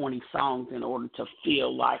 15, 20 songs in order to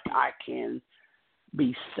feel like I can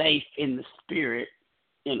be safe in the spirit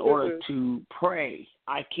in order to pray.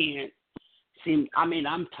 I can't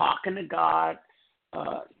I'm talking to God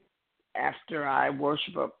after I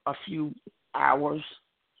worship a few hours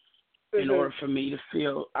in order for me to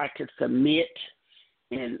feel I could submit,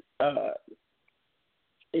 and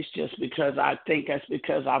it's just because I think that's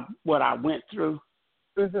because of what I went through,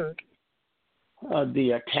 the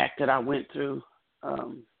attack that I went through,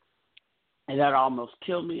 and that almost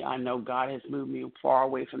killed me. I know God has moved me far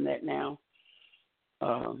away from that now,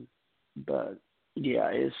 but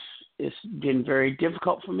it's been very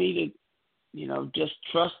difficult for me to, just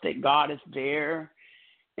trust that God is there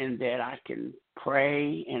and that I can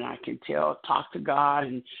pray and I can talk to God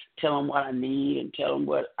and tell him what I need and tell him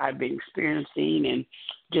what I've been experiencing, and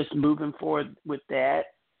just moving forward with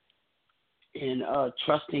that and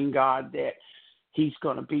trusting God that he's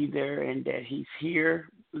going to be there and that he's here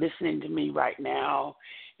listening to me right now,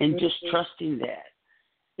 and just trusting that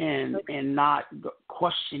and not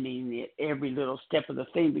questioning it every little step of the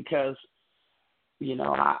thing, because,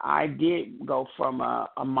 I did go from a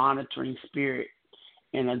monitoring spirit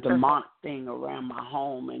and a demonic thing around my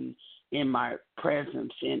home and in my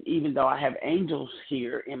presence. And even though I have angels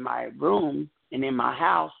here in my room and in my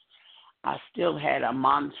house, I still had a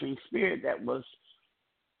monitoring spirit that was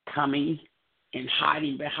coming and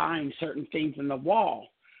hiding behind certain things in the wall.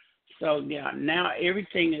 So, now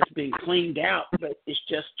everything has been cleaned out, but it's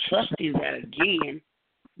just trusting that again,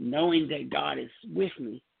 knowing that God is with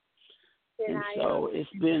me. And so it's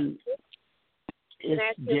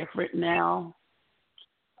different now.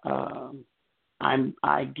 I'm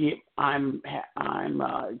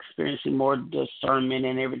experiencing more discernment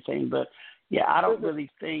and everything, but I don't really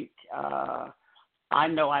think I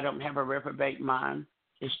know I don't have a reprobate mind.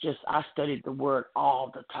 It's just I studied the word all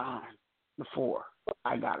the time before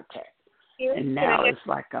I got attacked, and now it's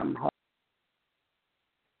like I'm home.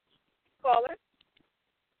 Caller.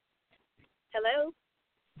 Hello.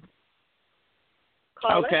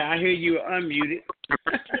 Caller? Okay, I hear you unmuted.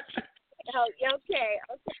 Okay.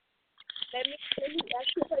 Let me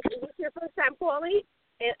ask you a question. Is this your first time calling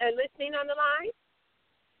and listening on the line?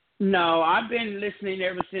 No, I've been listening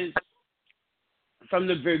ever since, from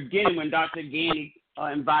the beginning when Dr. Ganny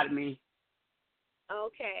invited me.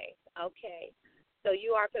 Okay. So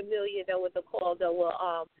you are familiar, though, with the call, though.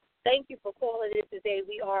 Well, thank you for calling in today.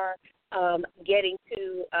 We are getting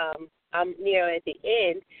to, I'm near at the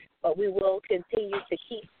end, but we will continue to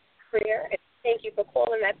keep prayer. And thank you for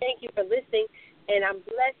calling. I thank you for listening And I'm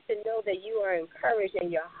blessed to know that you are encouraged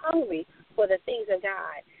and you're hungry for the things of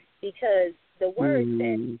God, because the word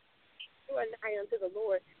says, draw nigh unto the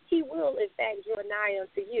Lord, he will, in fact, draw nigh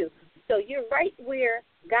unto you. So you're right where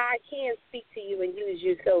God can speak to you and use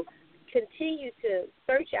you. So continue to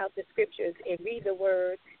search out the scriptures and read the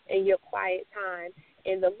word in your quiet time,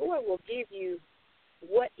 and the Lord will give you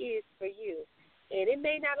what is for you. And it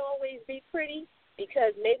may not always be pretty,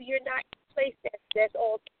 because maybe you're not in a place that's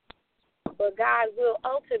all, but God will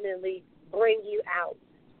ultimately bring you out.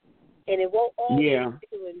 And it won't always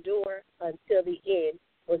be to endure until the end,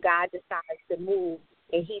 when God decides to move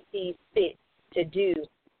and he sees fit to do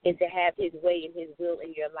and to have his way and his will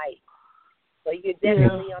in your life. So you're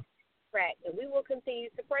definitely on track, and we will continue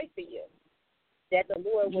to pray for you, that the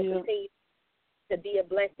Lord will continue to be a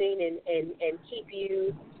blessing and keep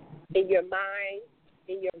you in your mind,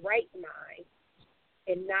 in your right mind,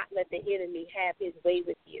 and not let the enemy have his way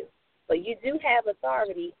with you. But you do have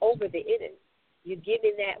authority over the enemy. You're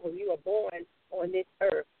given that when you were born on this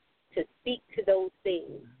earth, to speak to those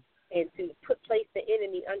things and to place the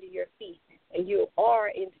enemy under your feet. And you are,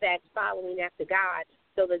 in fact, following after God.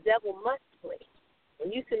 So the devil must flee.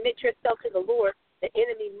 When you submit yourself to the Lord, the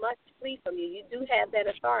enemy must flee from you. You do have that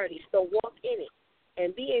authority. So walk in it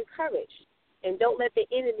and be encouraged. And don't let the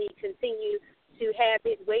enemy continue to have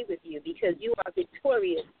his way with you, because you are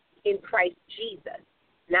victorious in Christ Jesus.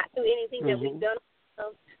 Not through anything that we've done,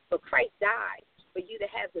 but Christ died for you to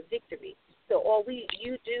have the victory. So all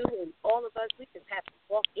you do, and all of us, we just have to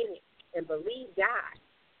walk in it and believe God,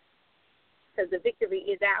 because the victory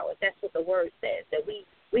is ours. That's what the word says, that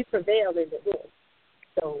we prevail in the Lord.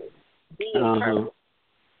 So be encouraged.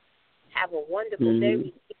 Have a wonderful day.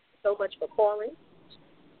 Thank you so much for calling.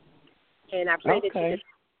 And I pray that you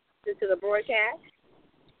listen to the broadcast.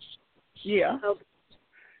 Yeah. Okay.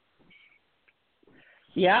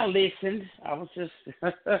 Yeah, I listened. I was just,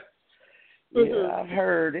 I've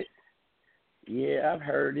heard it. Yeah, I've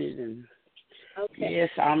heard it. And yes,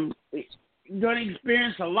 I'm going to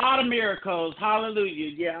experience a lot of miracles.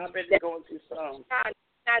 Hallelujah. Yeah, I've been going through some.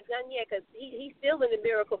 Not done yet, because he's still in the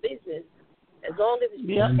miracle business. As long as he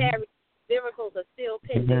carries, miracles are still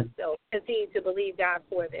pending. So continue to believe God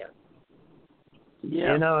for them.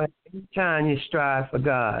 Yeah. You know, every time you strive for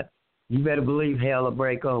God, you better believe hell will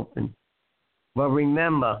break open. But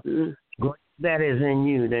remember, greater that is in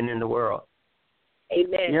you than in the world.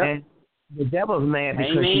 Amen. Yep. And the devil's mad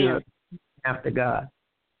because you're after God.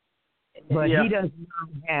 But he does not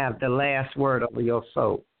have the last word over your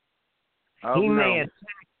soul. He may attack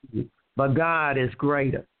you, but God is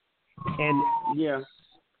greater. And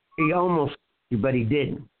he almost, but he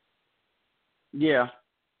didn't. Yeah.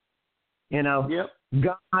 You know,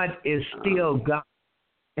 God is still God.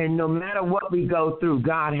 And no matter what we go through,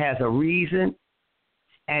 God has a reason.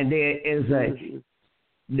 And there is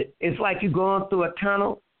it's like you're going through a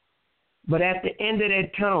tunnel, but at the end of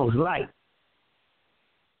that tunnel is light.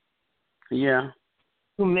 Yeah.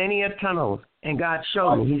 Too many tunnels. And God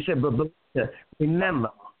showed me. He said, but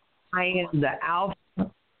remember, I am the Alpha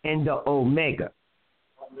and the Omega.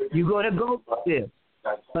 You're going to go through this,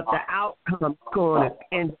 but the outcome is going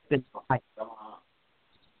to end in light.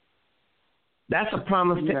 That's a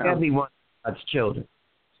promise to everyone of God's children.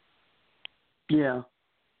 Yeah.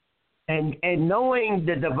 And knowing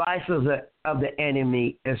the devices of the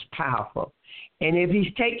enemy is powerful. And if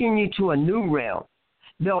he's taking you to a new realm,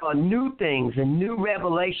 there are new things and new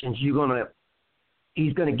revelations he's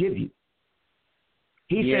gonna give you.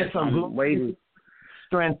 He says some waiting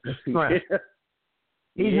strength to strength.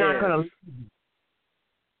 He's not gonna leave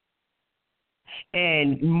you.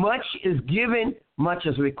 And much is given, much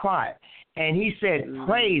is required. And he said,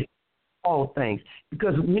 praise all things.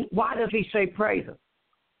 Because why does he say praise him?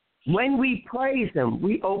 When we praise him,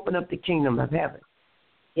 we open up the kingdom of heaven.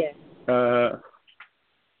 Yes.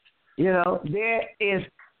 You know,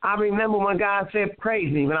 I remember when God said,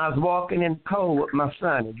 praise me, when I was walking in the cold with my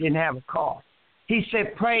son and didn't have a car. He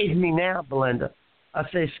said, praise me now, Belinda. I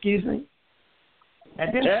said, excuse me?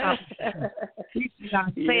 And then he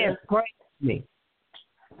said, praise me.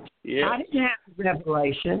 Yeah. I didn't have the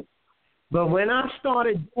revelation. But when I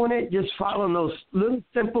started doing it, just following those little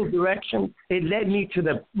simple directions, it led me to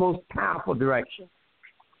the most powerful direction.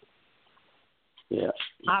 Yeah.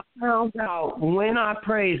 I found out when I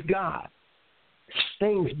praise God,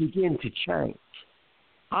 things begin to change.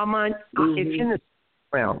 It's in the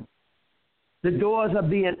realm. The doors are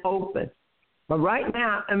being opened. But right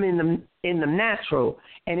now, I'm in the natural,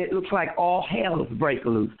 and it looks like all hell is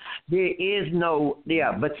breaking loose. There is no,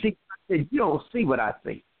 but see, you don't see what I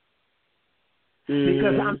see.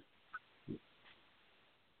 Because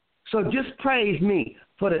so just praise me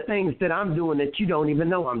for the things that I'm doing that you don't even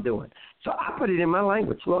know I'm doing. So I put it in my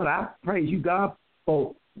language. Lord, I praise you, God,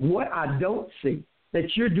 for what I don't see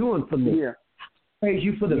that you're doing for me. Yeah. Praise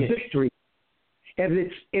you for the victory.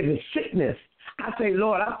 If it's sickness, I say,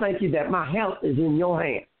 Lord, I thank you that my health is in your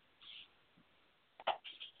hands.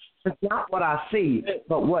 It's not what I see,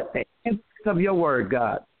 but what the essence of your word,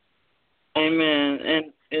 God. Amen.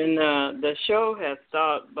 And the show has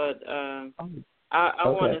stopped, but I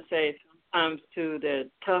want to say sometimes, too, that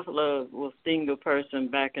tough love will sting a person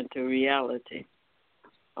back into reality.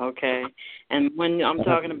 Okay? And when I'm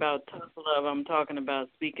talking about tough love, I'm talking about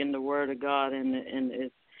speaking the word of God in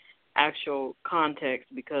its actual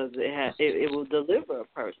context, because it will deliver a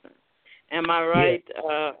person. Am I right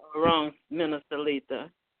or wrong, Minister Letha?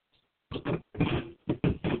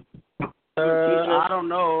 I don't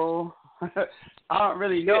know. I don't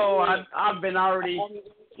really know. I've been already.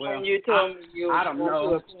 Well, you told me you I don't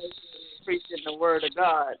know. Preaching the word of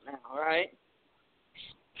God now, right?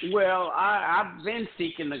 Well, I've been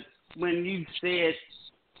seeking when you said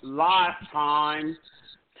last time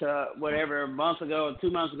to whatever, a month ago or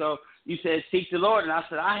 2 months ago, you said seek the Lord, and I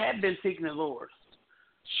said I had been seeking the Lord.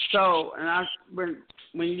 So, and when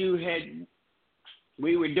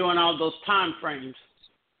we were doing all those time frames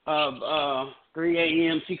of 3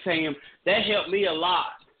 a.m., 6 a.m., that helped me a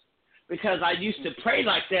lot, because I used to pray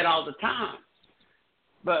like that all the time.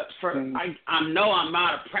 But I know I'm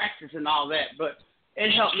out of practice and all that, but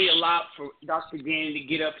it helped me a lot for Dr. Gandy to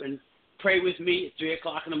get up and pray with me at 3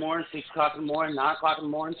 o'clock in the morning, 6 o'clock in the morning, 9 o'clock in the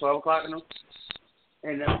morning, 12 o'clock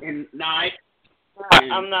in the night.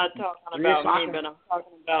 I'm not talking about me, but I'm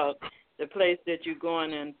talking about the place that you're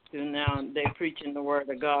going into now. They're preaching the word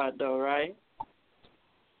of God, though, right?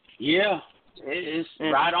 Yeah, it's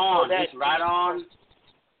right on. So it's right on.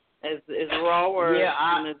 It's raw word, yeah,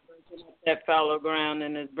 and it's breaking up that fallow ground,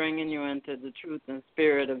 and it's bringing you into the truth and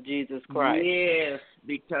spirit of Jesus Christ. Yes,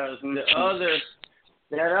 because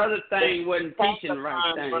that other thing wasn't teaching the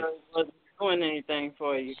right thing. Wasn't doing anything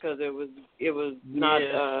for you, because it was not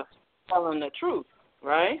telling the truth,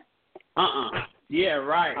 right? Yeah,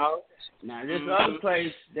 right. Oh. Now this other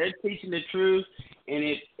place, they're teaching the truth, and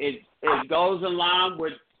it goes in line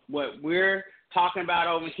with what we're talking about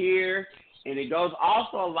over here, and it goes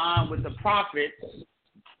also along with the prophet,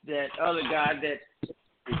 that other guy that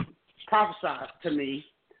prophesied to me.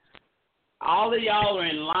 All of y'all are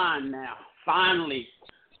in line now, finally.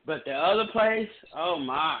 But the other place, oh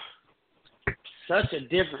my, such a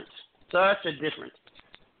difference.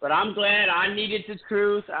 But I'm glad I needed the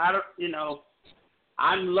truth.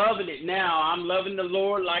 I'm loving it now. I'm loving the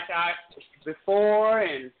Lord like I before,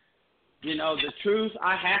 and the truth.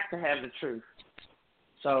 I have to have the truth.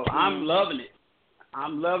 So I'm loving it.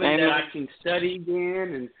 I'm loving that I can study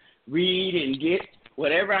again and read and get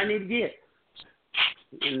whatever I need to get,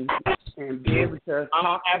 and be able to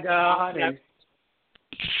talk to God, and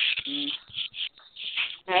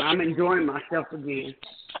I'm enjoying myself again.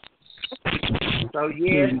 So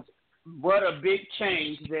yes, what a big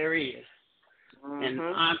change there is, and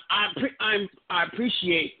I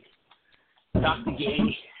appreciate Dr.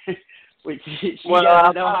 Gandy, which she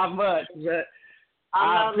doesn't know how much, but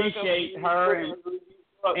I appreciate her and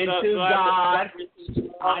to God.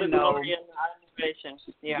 I know.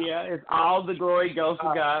 Yeah, it's all the glory goes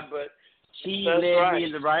to God, but she led me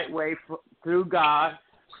in the right way through God.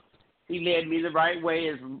 He led me the right way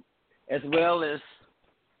as well as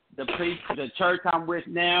the church I'm with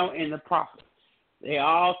now, and the prophet. They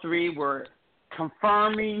all three were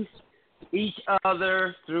confirming each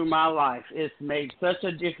other through my life. It's made such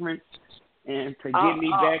a difference, and to get me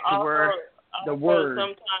back to where the word.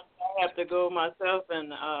 Sometimes I have to go myself, and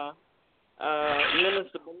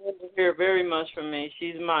Minister Belinda here very much for me.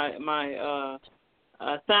 She's my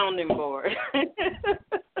sounding board.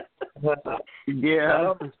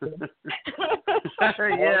 Yeah.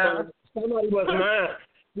 Yeah. Somebody was mine.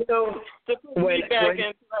 To put me back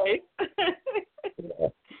in place.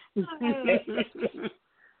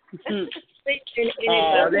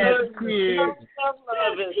 That's cute.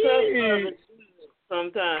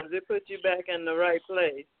 Sometimes it puts you back in the right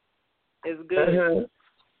place. It's good. Yeah.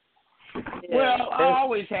 Well, I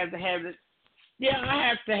always have to have it. Yeah, I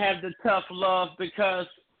have to have the tough love, because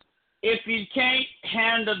if you can't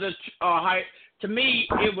handle to me,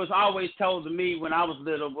 it was always told to me when I was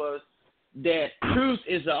little was that truth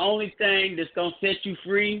is the only thing that's going to set you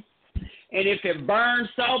free. And if it burns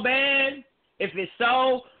so bad, if it's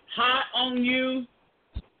so hot on you,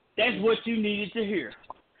 that's what you needed to hear.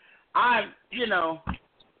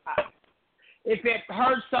 If it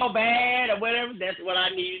hurts so bad or whatever, that's what I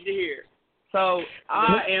needed to hear. So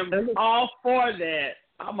I am all for that.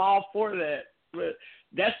 I'm all for that. But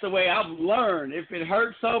that's the way I've learned. If it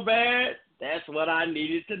hurts so bad, that's what I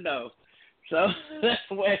needed to know. So that's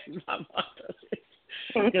the way my motto is.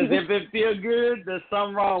 Because if it feels good, there's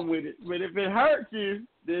something wrong with it. But if it hurts you,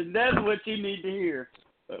 then that's what you need to hear.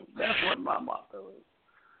 So that's what my motto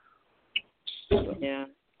is. Yeah.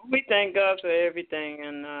 We thank God for everything,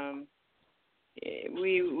 and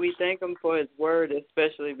we thank Him for His Word,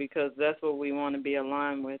 especially because that's what we want to be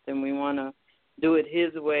aligned with, and we want to do it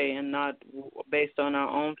His way and not based on our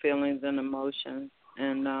own feelings and emotions.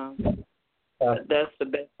 And that's the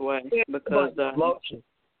best way, because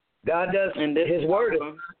God does His Word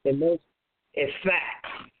is fact.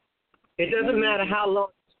 It doesn't matter how long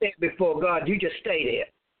you stay before God, you just stay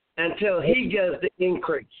there until He does the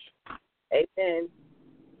increase. Amen.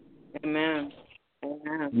 Amen.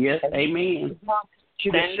 Amen. Yes, amen.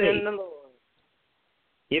 Stand in the Lord.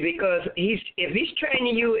 Yeah, because if He's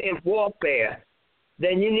training you in warfare,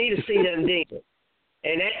 then you need to see them demons.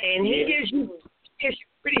 And He gives you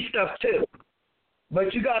pretty stuff too.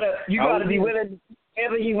 But you gotta be willing to do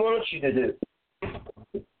whatever He wants you to do.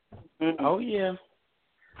 Oh yeah.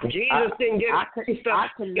 Jesus didn't give pretty stuff. I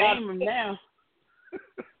can name them now.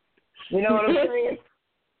 You know what I'm saying?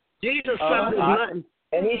 Jesus suffered nothing.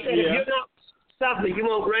 And He said, if you're not suffer, you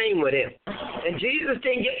won't reign with Him. And Jesus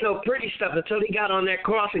didn't get no pretty stuff until He got on that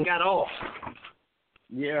cross and got off.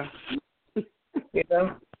 Yeah. You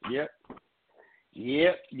know? Yep.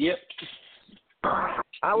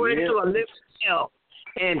 I went to a living hell,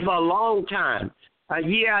 and for a long time, a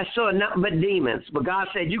year I saw nothing but demons. But God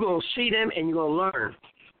said, you're going to see them and you're going to learn.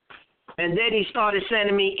 And then He started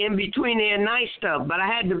sending me in between there nice stuff, but I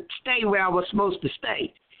had to stay where I was supposed to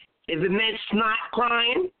stay. If it meant not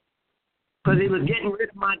crying, because He was getting rid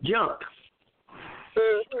of my junk.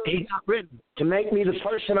 He got rid of it to make me the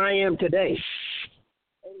person I am today.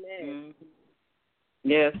 Amen.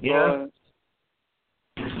 Yes, Lord.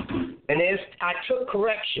 And I took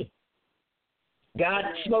correction. God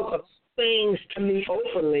spoke of things to me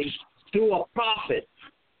openly through a prophet.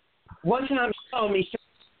 One time He told me,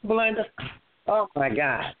 Belinda, oh my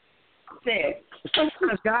God. He said,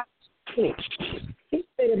 sometimes God, He said,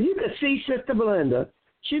 if you could see Sister Belinda,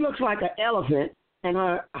 she looks like an elephant, and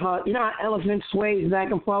her you know how elephant sways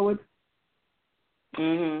back and forward?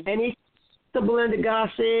 Mm-hmm. And Sister Belinda, God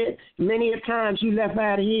said, many a times you left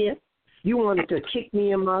out of here, you wanted to kick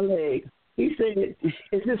me in my leg. He said,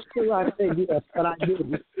 is this true? I said, yes, but I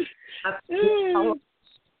didn't. I was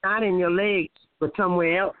not in your leg, but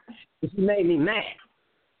somewhere else. You made me mad.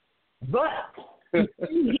 But it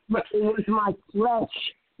was my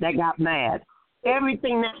flesh that got mad.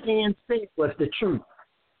 Everything that man said was the truth.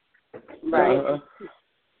 Right.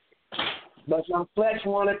 But my flesh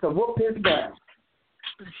wanted to whoop his butt.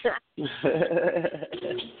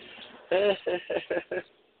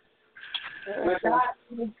 But God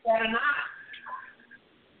didn't set an eye.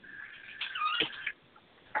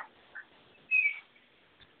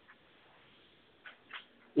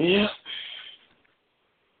 Yeah.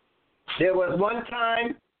 There was one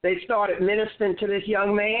time they started ministering to this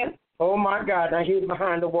young man. Oh, my God. Now, he was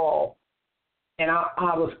behind the wall. And I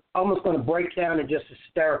was almost going to break down in just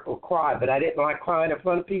hysterical cry, but I didn't like crying in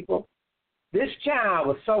front of people. This child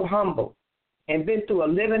was so humble and been through a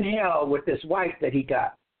living hell with this wife that he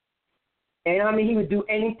got. And, I mean, he would do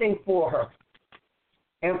anything for her.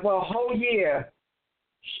 And for a whole year,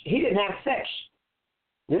 he didn't have sex.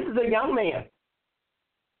 This is a young man,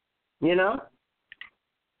 you know?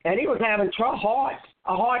 And he was having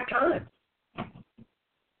a hard time.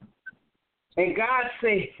 And God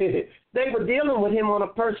said, they were dealing with him on a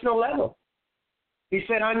personal level. He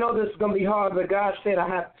said, I know this is going to be hard, but God said, I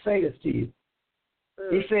have to say this to you.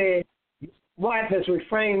 He said, your wife has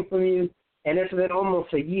refrained from you, and it's been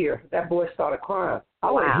almost a year. That boy started crying.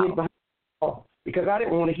 I went hid behind the wall because I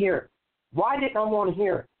didn't want to hear it. Why didn't I want to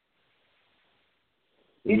hear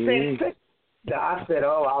it? He said, I said,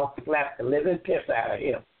 I'll slap the living piss out of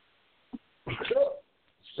him.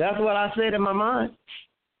 That's what I said in my mind.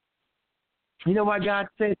 You know why God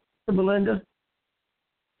said to Belinda?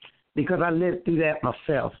 Because I lived through that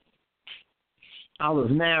myself. I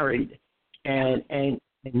was married, and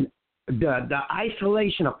the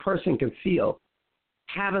isolation a person can feel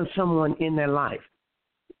having someone in their life.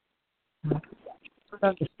 I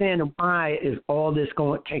understand why is all this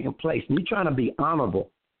taking place. And you're trying to be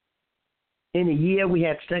honorable. In a year, we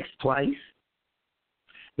had sex twice.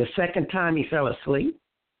 The second time, he fell asleep.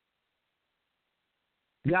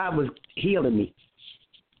 God was healing me.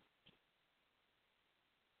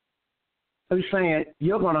 I was saying,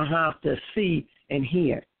 you're going to have to see and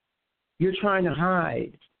hear. You're trying to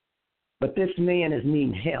hide, but this man is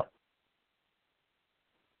needing help.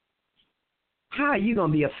 how are you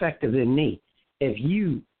going to be effective in me if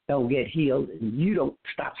you don't get healed and you don't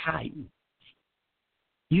stop hiding?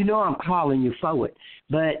 You know I'm calling you forward,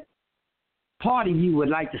 but part of you would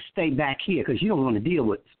like to stay back here because you don't want to deal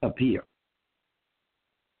with up here.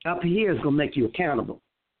 Up here is going to make you accountable.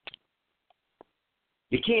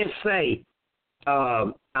 You can't say,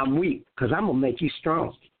 I'm weak, because I'm going to make you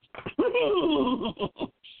strong.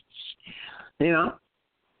 You know?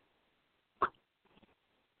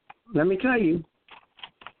 Let me tell you,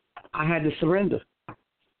 I had to surrender.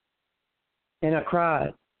 And I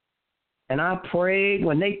cried. And I prayed.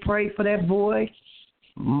 When they prayed for that boy,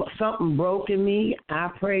 something broke in me. I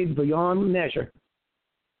prayed beyond measure.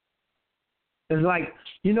 It's like,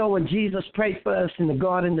 you know, when Jesus prayed for us in the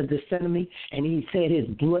Garden of Gethsemane, and he said his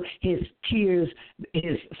blood, his tears,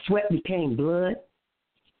 his sweat became blood.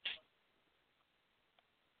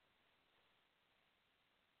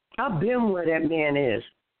 I've been where that man is,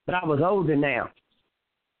 but I was older now.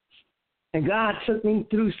 And God took me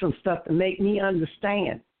through some stuff to make me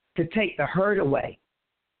understand, to take the hurt away.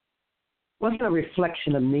 It wasn't a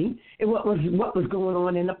reflection of me. It was what was going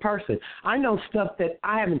on in the person. I know stuff that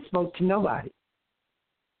I haven't spoke to nobody.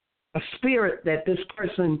 A spirit that this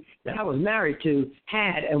person that I was married to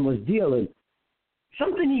had and was dealing.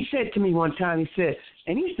 Something he said to me one time, he said,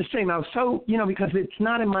 and he used to say, and I was so, you know, because it's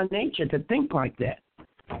not in my nature to think like that.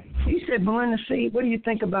 He said, Belinda, see, what do you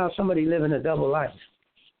think about somebody living a double life?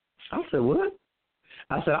 I said, what?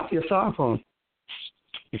 I said, I feel sorry for him.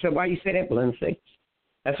 He said, why you say that, Belinda? See?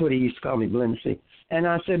 That's what he used to call me, Belinda. See? And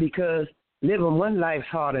I said, because living one life's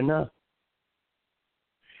hard enough.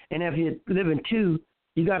 And if you're living two,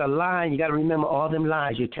 you got to lie, and you got to remember all them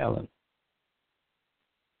lies you're telling.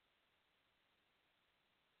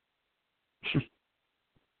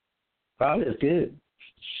 God is good.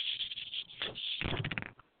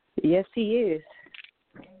 Yes, he is.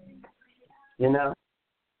 You know,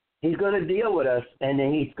 he's going to deal with us, and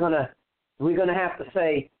then we're going to have to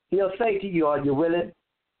say, he'll say to you, are you willing?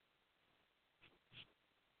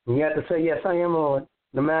 And you have to say, yes, I am, Lord,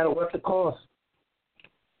 no matter what the cost.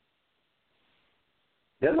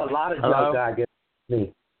 There's a lot of junk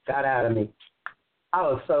got out of me. I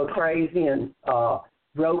was so crazy and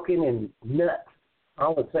broken and nuts. I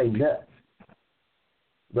would say nuts.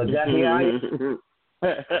 But that's the idea.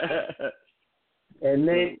 And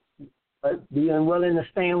then being willing to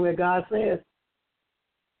stand where God says.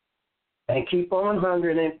 And keep on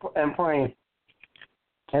hungering and praying.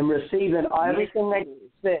 And receiving everything that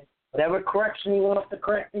He said. Whatever correction He wants to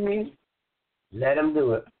correct in you, let Him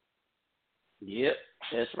do it. Yep,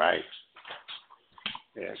 that's right.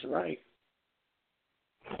 That's right.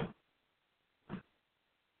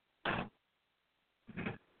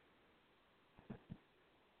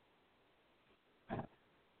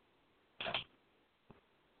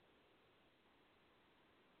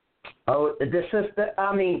 Oh, the sister,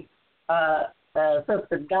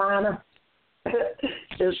 Sister Donna,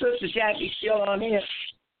 is Sister Jackie still on here?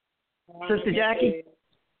 Sister Jackie?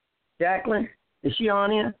 Jacqueline, is she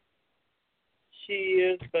on here? She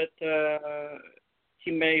is, but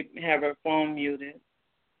she may have her phone muted.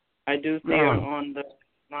 I do see her on the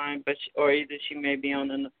line, but or either she may be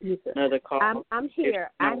on another call. I'm here.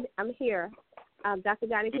 I'm here. Dr.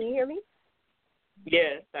 Donnie, can you hear me?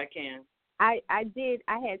 Yes, I can. I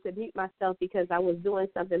had to mute myself because I was doing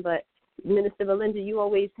something, but Minister Belinda, you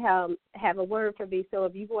always have a word for me, so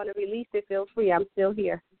if you want to release it, feel free. I'm still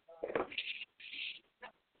here.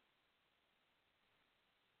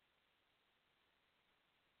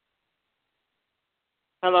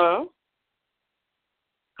 Hello?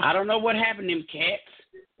 I don't know what happened to them cats.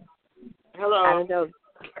 Hello? I don't know.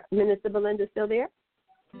 Minister Belinda still there?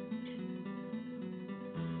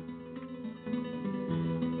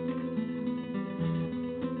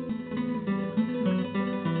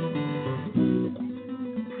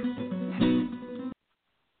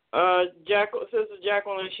 Sister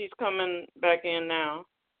Jacqueline, she's coming back in now.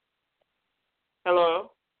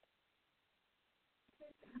 Hello?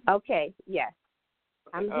 Okay, yes.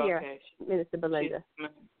 I'm here, okay. Minister Belinda.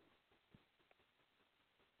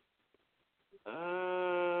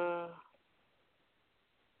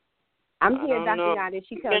 I'm here, Dr. Yada. If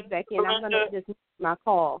she comes back in, I'm going to just mute my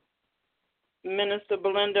call. Minister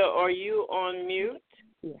Belinda, are you on mute?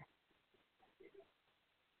 Yes.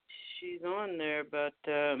 She's on there, but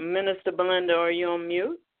Minister Belinda, are you on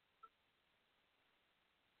mute?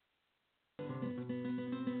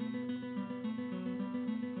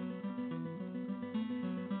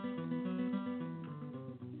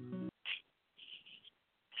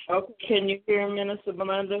 Okay, can you hear Minister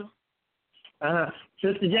Belinda?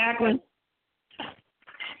 Sister Jacqueline,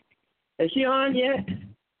 is she on yet?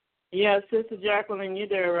 Yeah, Sister Jacqueline, you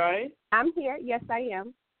there, right? I'm here. Yes, I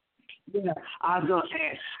am. Yeah, I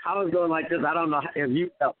was going like this. I don't know if you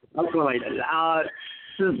felt. I was going like this.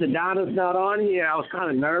 Sister Donna's not on here. I was kind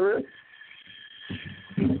of nervous.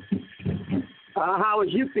 How was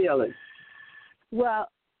you feeling? Well,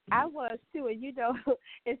 I was too, and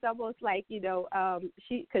it's almost like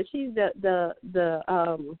because she's the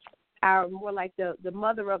our more like the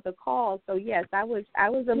mother of the call. So yes, I was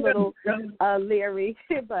a little leery,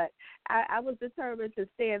 but I was determined to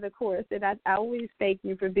stay in the course, and I always thank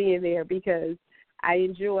you for being there because I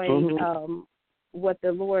enjoy what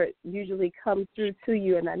the Lord usually comes through to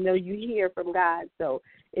you, and I know you hear from God. So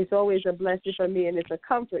it's always a blessing for me, and it's a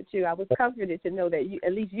comfort too. I was comforted to know that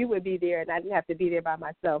at least you would be there, and I didn't have to be there by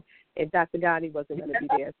myself if Dr. Ghani wasn't going to be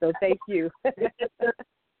there. So thank you.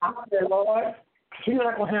 Lord, she's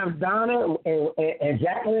not going to have Donna and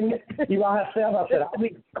Jacqueline. You by herself. I said, I'll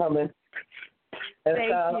be coming. And,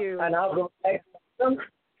 thank you. And I was going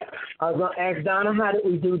to ask Donna, how did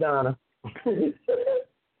we do, Donna?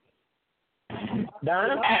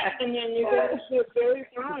 Donna? And you guys did very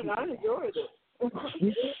fine. I enjoyed it.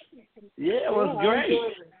 Yeah, it was great.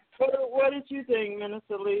 What did you think,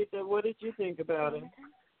 Minister Lisa? What did you think about it?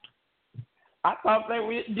 I thought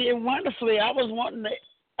they did wonderfully. I was wanting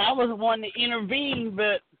to intervene,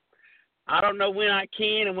 but I don't know when I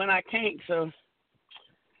can and when I can't. So,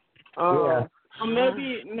 Well,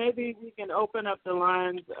 maybe we can open up the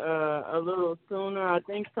lines a little sooner. I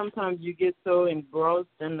think sometimes you get so engrossed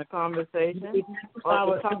in the conversation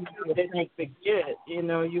or the topic that you forget.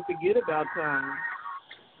 You forget about time.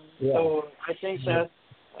 Yeah. So I think that's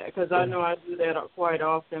because I know I do that quite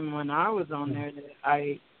often when I was on there.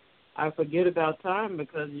 That I forget about time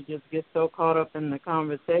because you just get so caught up in the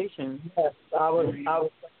conversation. Yes, Lord,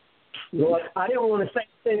 I didn't want to say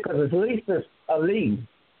anything because at least it's a lead,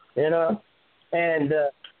 And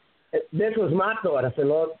this was my thought. I said,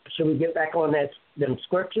 Lord, should we get back on them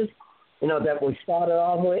scriptures, that we started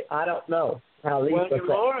off with? I don't know.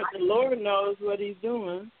 The Lord knows what He's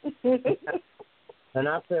doing. And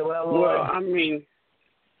I said, well, Lord, I mean,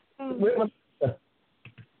 I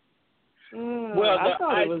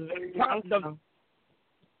thought it was very awesome.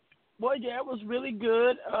 Well, yeah, it was really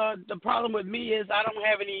good. The problem with me is I don't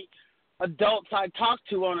have any adults I talk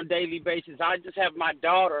to on a daily basis. I just have my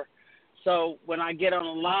daughter. So when I get on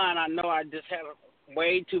the line, I know I just have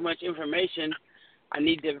way too much information. I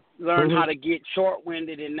need to learn how to get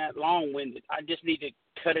short-winded and not long-winded. I just need to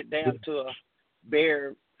cut it down to a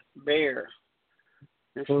bare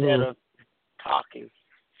instead of talking.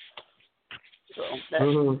 So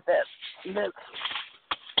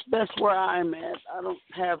that's where I'm at. I don't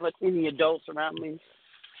have any adults around me.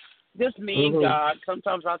 Just me and God.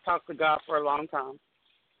 Sometimes I talk to God for a long time.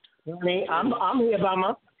 I'm here by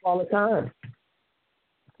myself all the time.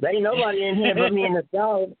 There ain't nobody in here but me and the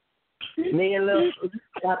dog. Me and Lil,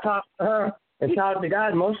 I talk to her and talk to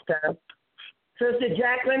God most of the time. Sister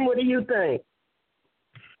Jacqueline, what do you think?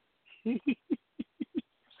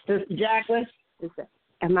 Sister Jacqueline?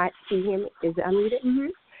 Can you hear me? Is it unmuted? Mm-hmm.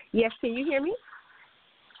 Yes, can you hear me?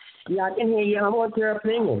 Yeah, I can hear you. I want your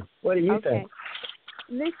opinion. What do you think?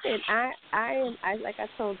 Listen, I am like I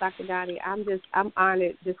told Dr. Ghani, I'm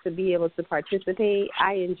honored just to be able to participate.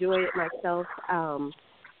 I enjoy it myself.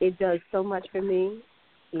 It does so much for me,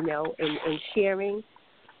 in sharing.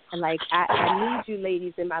 And like I need you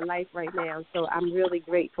ladies in my life right now, so I'm really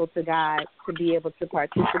grateful to God to be able to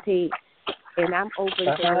participate. And I'm open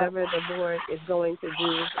to whatever the Lord is going to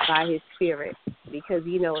do by His Spirit, because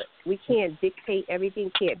we can't dictate.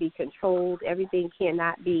 Everything can't be controlled. Everything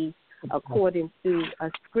cannot be according to a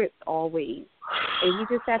script always. And you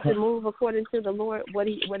just have to move according to the Lord, what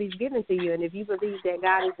He's given to you. And if you believe that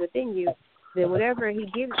God is within you, then whatever He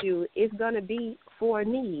gives you is going to be for a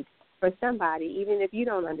need for somebody, even if you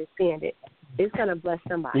don't understand it. It's going to bless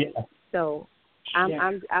somebody. Yeah. So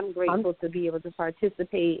I'm grateful to be able to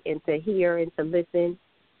participate and to hear and to listen.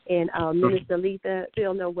 And Minister Letha,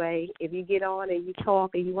 feel no way. If you get on and you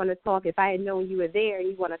talk and you want to talk, if I had known you were there and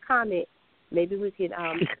you want to comment, maybe we could,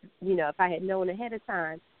 if I had known ahead of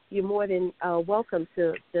time, you're more than welcome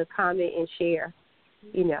to comment and share,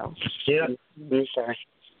 Yeah. Okay.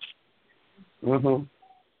 Mhm.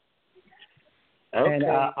 Okay. And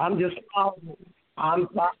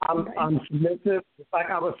I'm submissive, like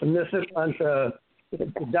I was submissive unto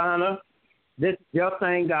Donna. This is your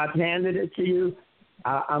thing. God handed it to you.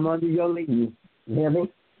 I'm under your lead. You hear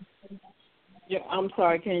me? Yeah. I'm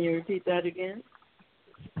sorry. Can you repeat that again?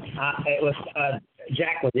 It was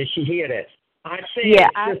Jacqueline. Did she hear this? I said,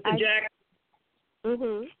 Sister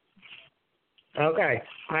Jacqueline. Okay.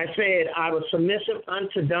 I said I was submissive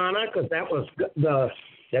unto Donna because that was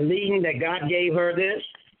the leading that God gave her this,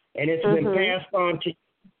 and it's been passed on to you.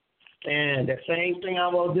 And the same thing I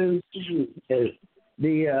will do to you is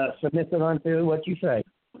be submissive unto what you say.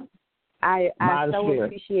 I so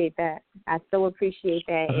appreciate that. I so appreciate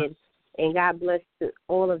that, and God bless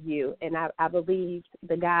all of you. And I believe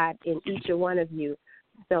the God in each and one of you.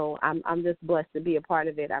 So I'm just blessed to be a part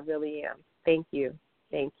of it. I really am. Thank you.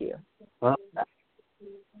 Thank you.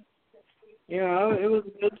 Yeah, it was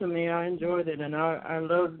good to me. I enjoyed it, and I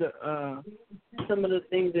loved some of the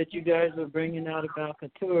things that you guys were bringing out about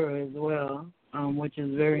KETURAH as well, which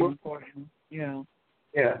is very important. Yeah.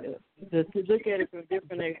 Yeah. To look at it from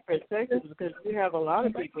different perspectives, because we have a lot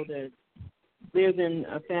of people that live in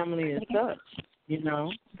a family as such,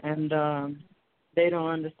 and they don't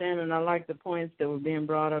understand. And I like the points that were being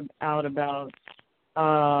brought out about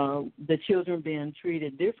the children being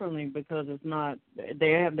treated differently because it's not,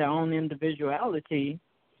 they have their own individuality.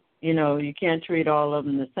 You can't treat all of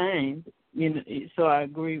them the same. So I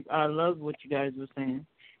agree. I love what you guys were saying.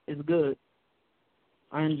 It's good.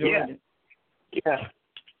 I enjoyed it. Yeah.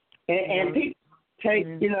 And people take,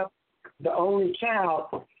 the only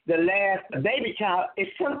child, the last baby child,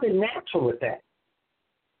 it's something natural with that.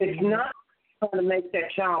 It's not trying to make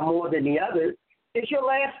that child more than the others. It's your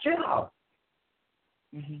last child.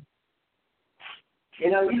 Mm-hmm.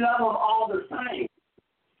 You love them all the same.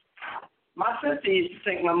 My sister used to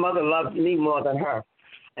think my mother loved me more than her.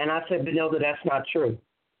 And I said, Benilda, that's not true.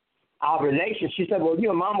 Our relationship, she said, well,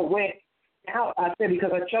 your mama went out. I said,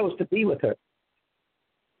 because I chose to be with her.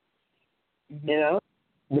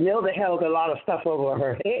 Benilda held a lot of stuff over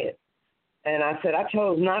her head. And I said, I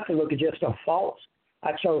chose not to look at just her faults.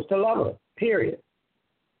 I chose to love her, period.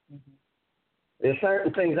 Mm-hmm. There's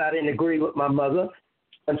certain things I didn't agree with my mother.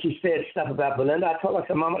 When she said stuff about Belinda, I told her, I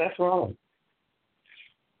said, Mama, that's wrong.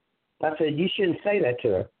 I said, you shouldn't say that to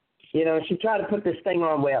her. She tried to put this thing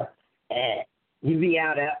on, you be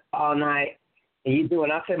out all night and you do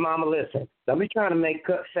it. I said, Mama, listen, don't be trying to make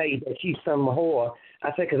Cook say that she's some whore. I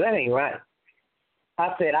said, because that ain't right.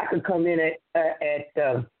 I said, I could come in at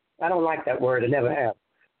I don't like that word, I never have.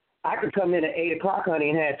 I could come in at 8 o'clock,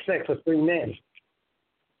 honey, and have sex with 3 men.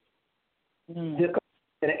 Just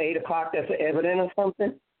at 8 o'clock, that's evident or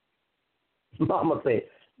something? Mama said,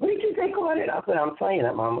 what did you think about it? I said, I'm saying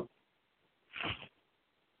it, Mama.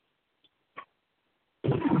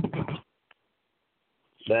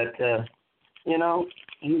 But,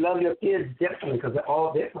 you love your kids differently because they're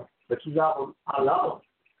all different. But you love them. I love them.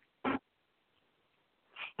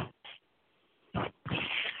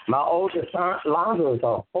 My oldest son, Lonzo, is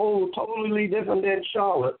a whole totally different than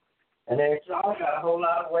Charlotte. And then Charlotte got a whole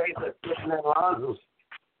lot of ways of different than Lonzo's.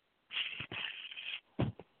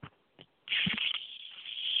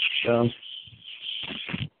 So,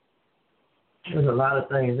 there's a lot of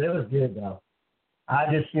things. It was good, though.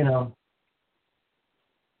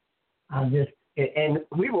 And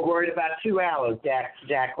we were worried about 2 hours,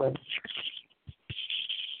 Jacqueline.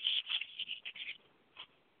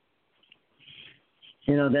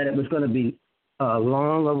 That it was going to be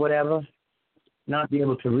long or whatever, not be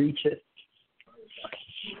able to reach it.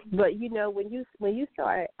 But when you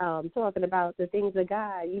start talking about the things of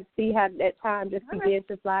God, you see how that time just began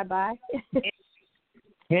to fly by.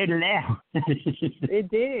 It left. It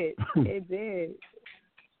did. It did.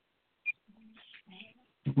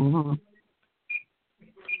 Mm-hmm.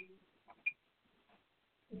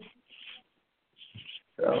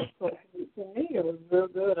 So for me, it was real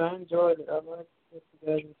good. I enjoyed it. I liked what you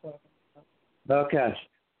guys were talking about. Okay.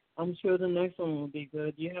 I'm sure the next one will be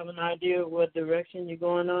good. Do you have an idea of what direction you're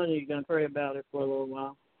going on, or are you going to pray about it for a little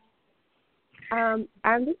while? I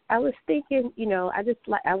was thinking,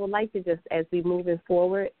 I would like to just, as we moving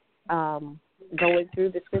forward, going through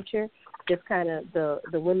the scripture, just kind of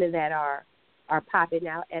the women that are popping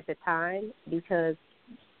out at the time, because,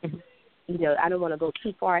 I don't want to go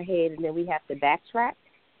too far ahead and then we have to backtrack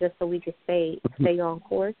just so we can stay on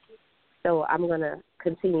course. So I'm going to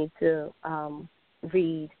continue to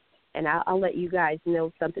read, and I'll let you guys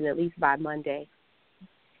know something at least by Monday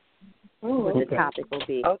what the topic will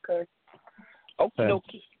be. Okay.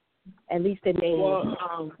 Okay. At least the name.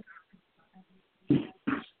 Well,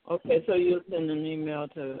 okay, so you'll send an email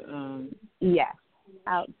to yes,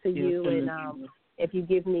 out to you, and if you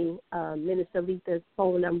give me Minister Letha's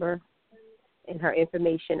phone number and her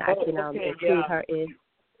information, I can include her in.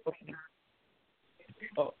 Okay.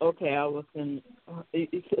 Okay, I will send.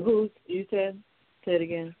 Who you said? Say it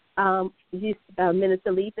again.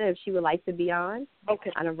 Minister Letha, if she would like to be on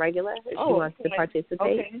a regular, if she wants to participate.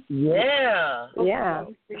 Okay. Yeah. Yeah.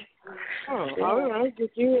 Oh, all right. Did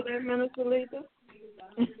you hear that, Minister Letha?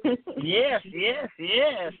 Yes. Yes.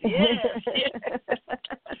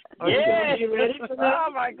 You ready for that? Oh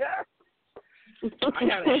my God. I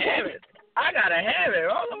gotta have it.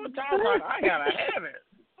 All the time I gotta have it.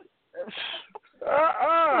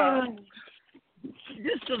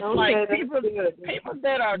 This is like people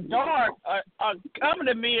that are dark are coming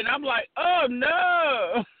to me, and I'm like, oh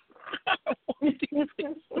no.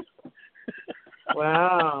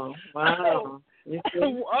 Wow. I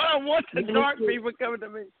don't want the dark people coming to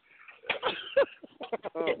me.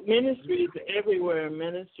 Ministries everywhere.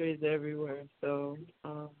 So,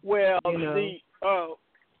 well, you know,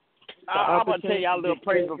 I'm gonna tell y'all a little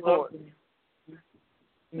praise report.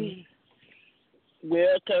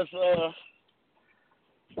 Well, because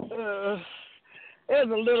there's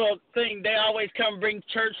a little thing. They always come bring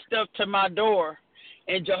church stuff to my door,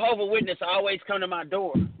 and Jehovah's Witness always come to my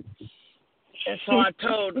door. And so I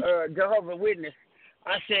told Jehovah's Witness,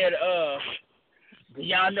 I said, do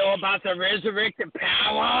y'all know about the resurrected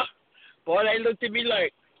power? Boy, they looked at me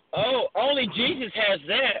like, oh, only Jesus has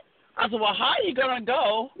that. I said, well, how are you going to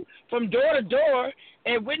go from door to door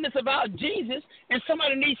and witness about Jesus and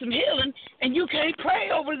somebody needs some healing and you can't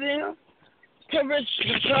pray over them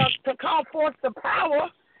to call forth the power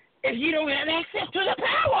if you don't have access to the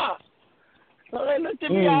power? So they looked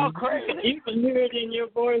at me all crazy. You can hear it in your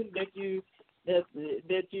voice that you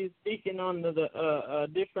speaking on a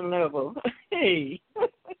different level. Hey.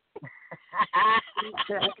 I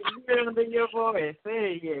can hear it in your voice.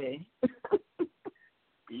 Hey,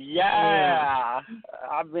 yeah.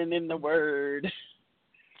 I've been in the Word.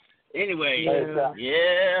 Anyway,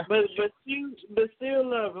 yeah. But still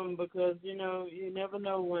love them, because you never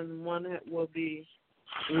know when one will be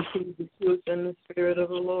receive the truth and the Spirit of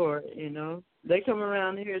the Lord. They come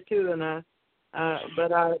around here too, and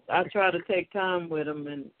but I try to take time with them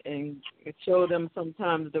and show them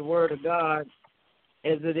sometimes the Word of God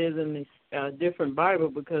as it is in the different Bible,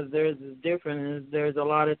 because theirs is different, and there's a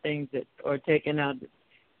lot of things that are taken out that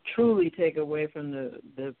truly take away from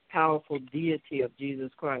the powerful deity of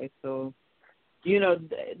Jesus Christ. So,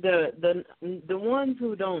 the ones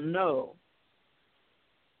who don't know,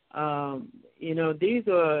 these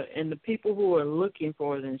are, and the people who are looking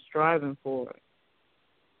for it and striving for it.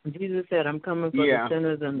 Jesus said, I'm coming for the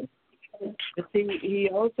sinners and but see,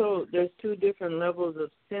 there's two different levels of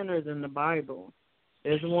sinners in the Bible.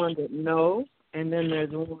 There's one that know, and then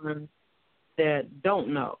there's one that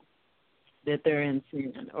don't know that they're in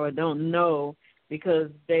sin, or don't know because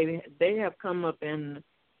they have come up in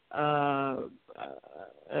a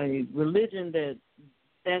religion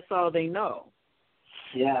that's all they know.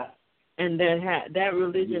 Yeah. And that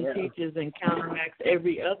religion teaches and counteracts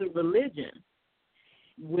every other religion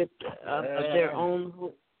with their own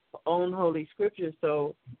Holy Scripture.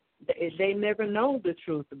 So they never know the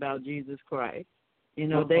truth about Jesus Christ.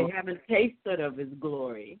 They haven't tasted of His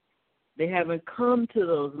glory. They haven't come to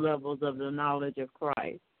those levels of the knowledge of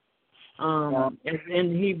Christ. As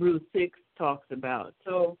in Hebrews 6 talks about.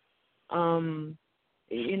 So,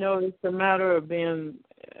 it's a matter of being,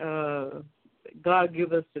 God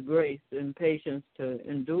give us the grace and patience to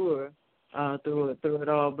endure through it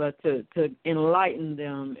all, but to enlighten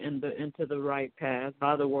them into the right path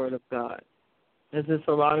by the Word of God. There's just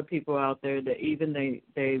a lot of people out there that even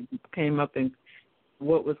they came up in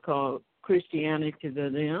what was called Christianity to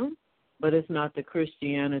them, but it's not the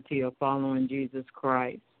Christianity of following Jesus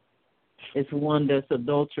Christ. It's one that's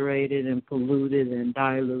adulterated and polluted and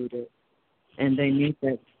diluted, and they need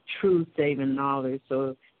that true saving knowledge.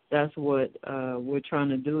 So that's what we're trying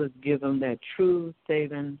to do, is give them that true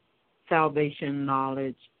saving salvation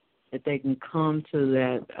knowledge, that they can come to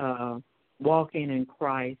that walking in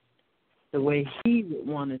Christ the way He would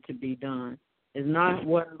want it to be done. It's not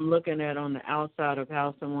what I'm looking at on the outside of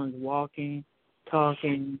how someone's walking,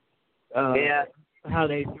 talking, how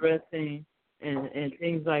they dressing, and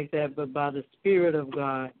things like that. But by the Spirit of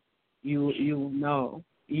God, you know.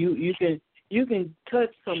 You can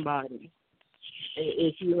touch somebody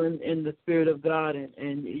if you're in the Spirit of God,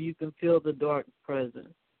 and you can feel the dark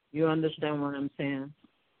presence. You understand what I'm saying?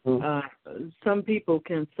 Mm-hmm. Some people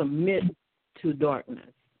can submit to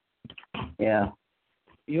darkness. Yeah.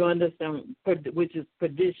 You understand, which is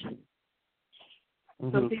perdition.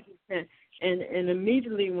 Mm-hmm. Some people can, and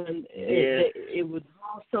immediately when it would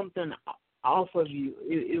draw something off of you,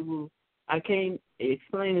 it will. I can't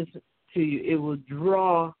explain this to you. It will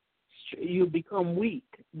draw. You become weak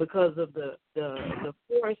because of the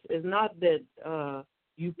force. Is not that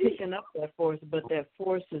you picking up that force, but that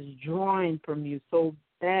force is drawing from you so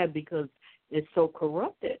bad because it's so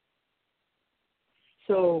corrupted.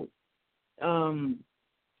 So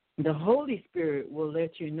the Holy Spirit will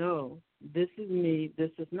let you know this is me,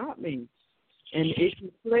 this is not me. And if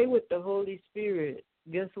you play with the Holy Spirit,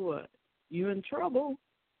 guess what? You're in trouble.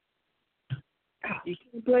 You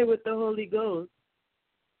can't play with the Holy Ghost.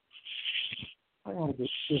 I want to get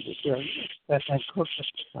this girl. That's that cook.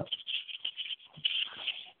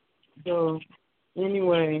 So,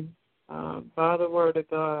 anyway, by the word of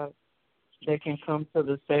God, they can come to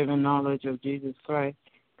the saving knowledge of Jesus Christ.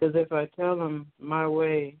 Because if I tell them my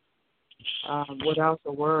way without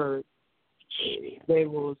the word, they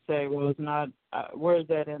will say, well, it's not, where's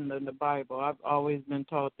that in the Bible? I've always been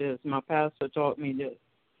taught this. My pastor taught me this.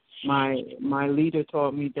 My leader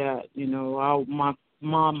taught me that.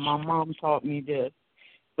 My mom taught me this.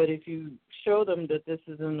 But if you show them that this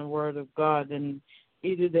is in the Word of God, then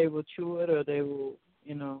either they will chew it or they will,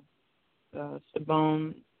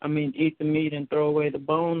 eat the meat and throw away the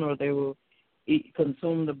bone, or they will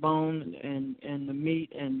consume the bone and the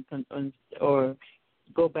meat or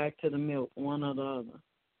go back to the milk, one or the other.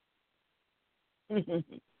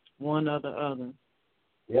 One or the other.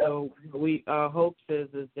 Yep. So our hopes is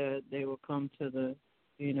that they will come to the,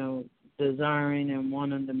 desiring and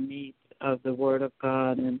wanting the meat of the Word of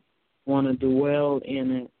God and want to dwell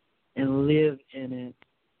in it and live in it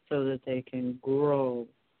so that they can grow.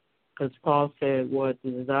 Because Paul said we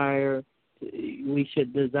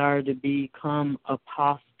should desire to become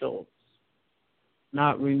apostles,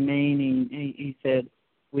 not remaining. He said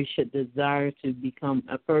we should desire to become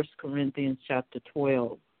 1 Corinthians chapter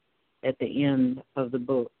 12 at the end of the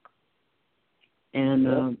book.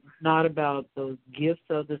 And not about those gifts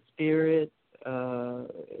of the Spirit.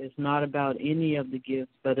 It's not about any of the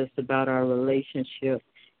gifts, but it's about our relationship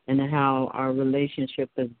and how our relationship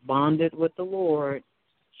is bonded with the Lord,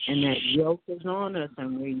 and that yoke is on us,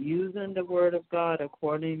 and we're using the Word of God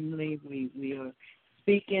accordingly. We are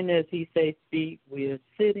speaking as He says speak. We are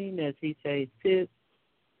sitting as He says sit.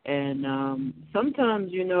 And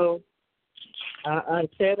sometimes, I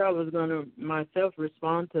said I was going to myself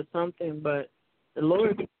respond to something, but the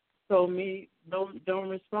Lord told me don't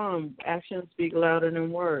respond. Actions speak louder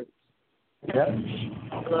than words. Yep.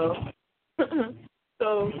 Hello.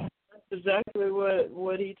 So that's exactly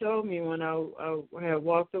what He told me when I had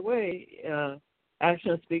walked away.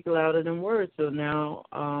 Actions speak louder than words. So now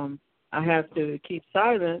I have to keep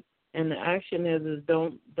silent. And the action is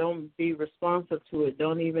don't be responsive to it.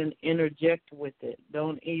 Don't even interject with it.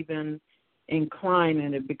 Don't even incline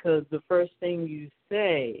in it, because the first thing you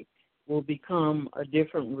say will become a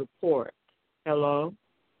different report. Hello?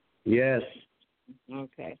 Yes.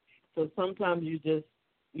 Okay. So sometimes you just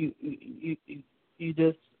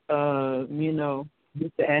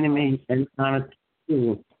the enemy and not a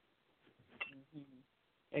tool.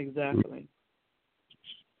 Exactly.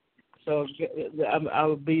 So I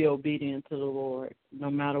will be obedient to the Lord, no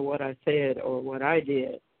matter what I said or what I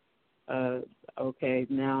did. Okay,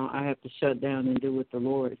 now I have to shut down and do what the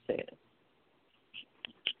Lord said.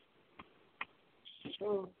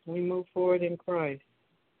 So we move forward in Christ,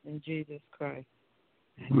 in Jesus Christ.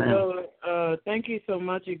 Amen. So thank you so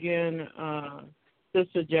much again,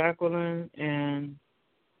 Sister Jacqueline, and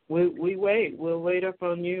we wait. We'll wait up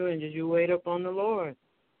on you, and you wait up on the Lord.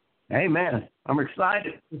 Amen. I'm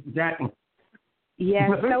excited, Jacqueline. Yes,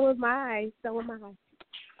 so am I.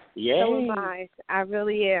 Yay. So am I. I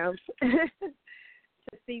really am.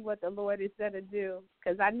 To see what the Lord is going to do,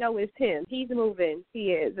 because I know it's Him. He's moving.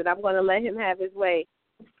 He is, and I'm going to let Him have His way.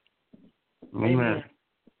 Amen.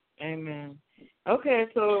 Amen. Okay,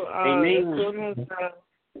 so Amen. as soon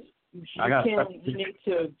as we need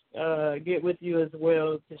to get with you as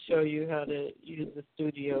well to show you how to use the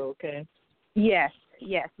studio. Okay. Yes.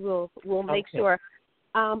 We'll make sure.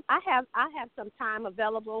 I have some time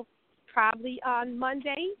available, probably on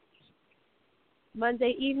Monday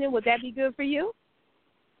evening. Would that be good for you?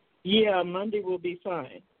 Yeah, Monday will be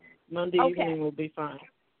fine. Monday evening will be fine.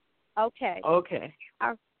 Okay.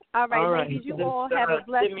 All right. Ladies, you all have a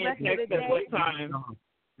blessed rest of the day.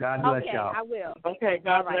 God bless y'all. I will. Okay,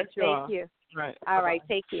 God bless you all. Thank you. Right. All right,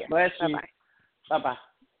 take care. Bless you. Bye-bye. Bye-bye.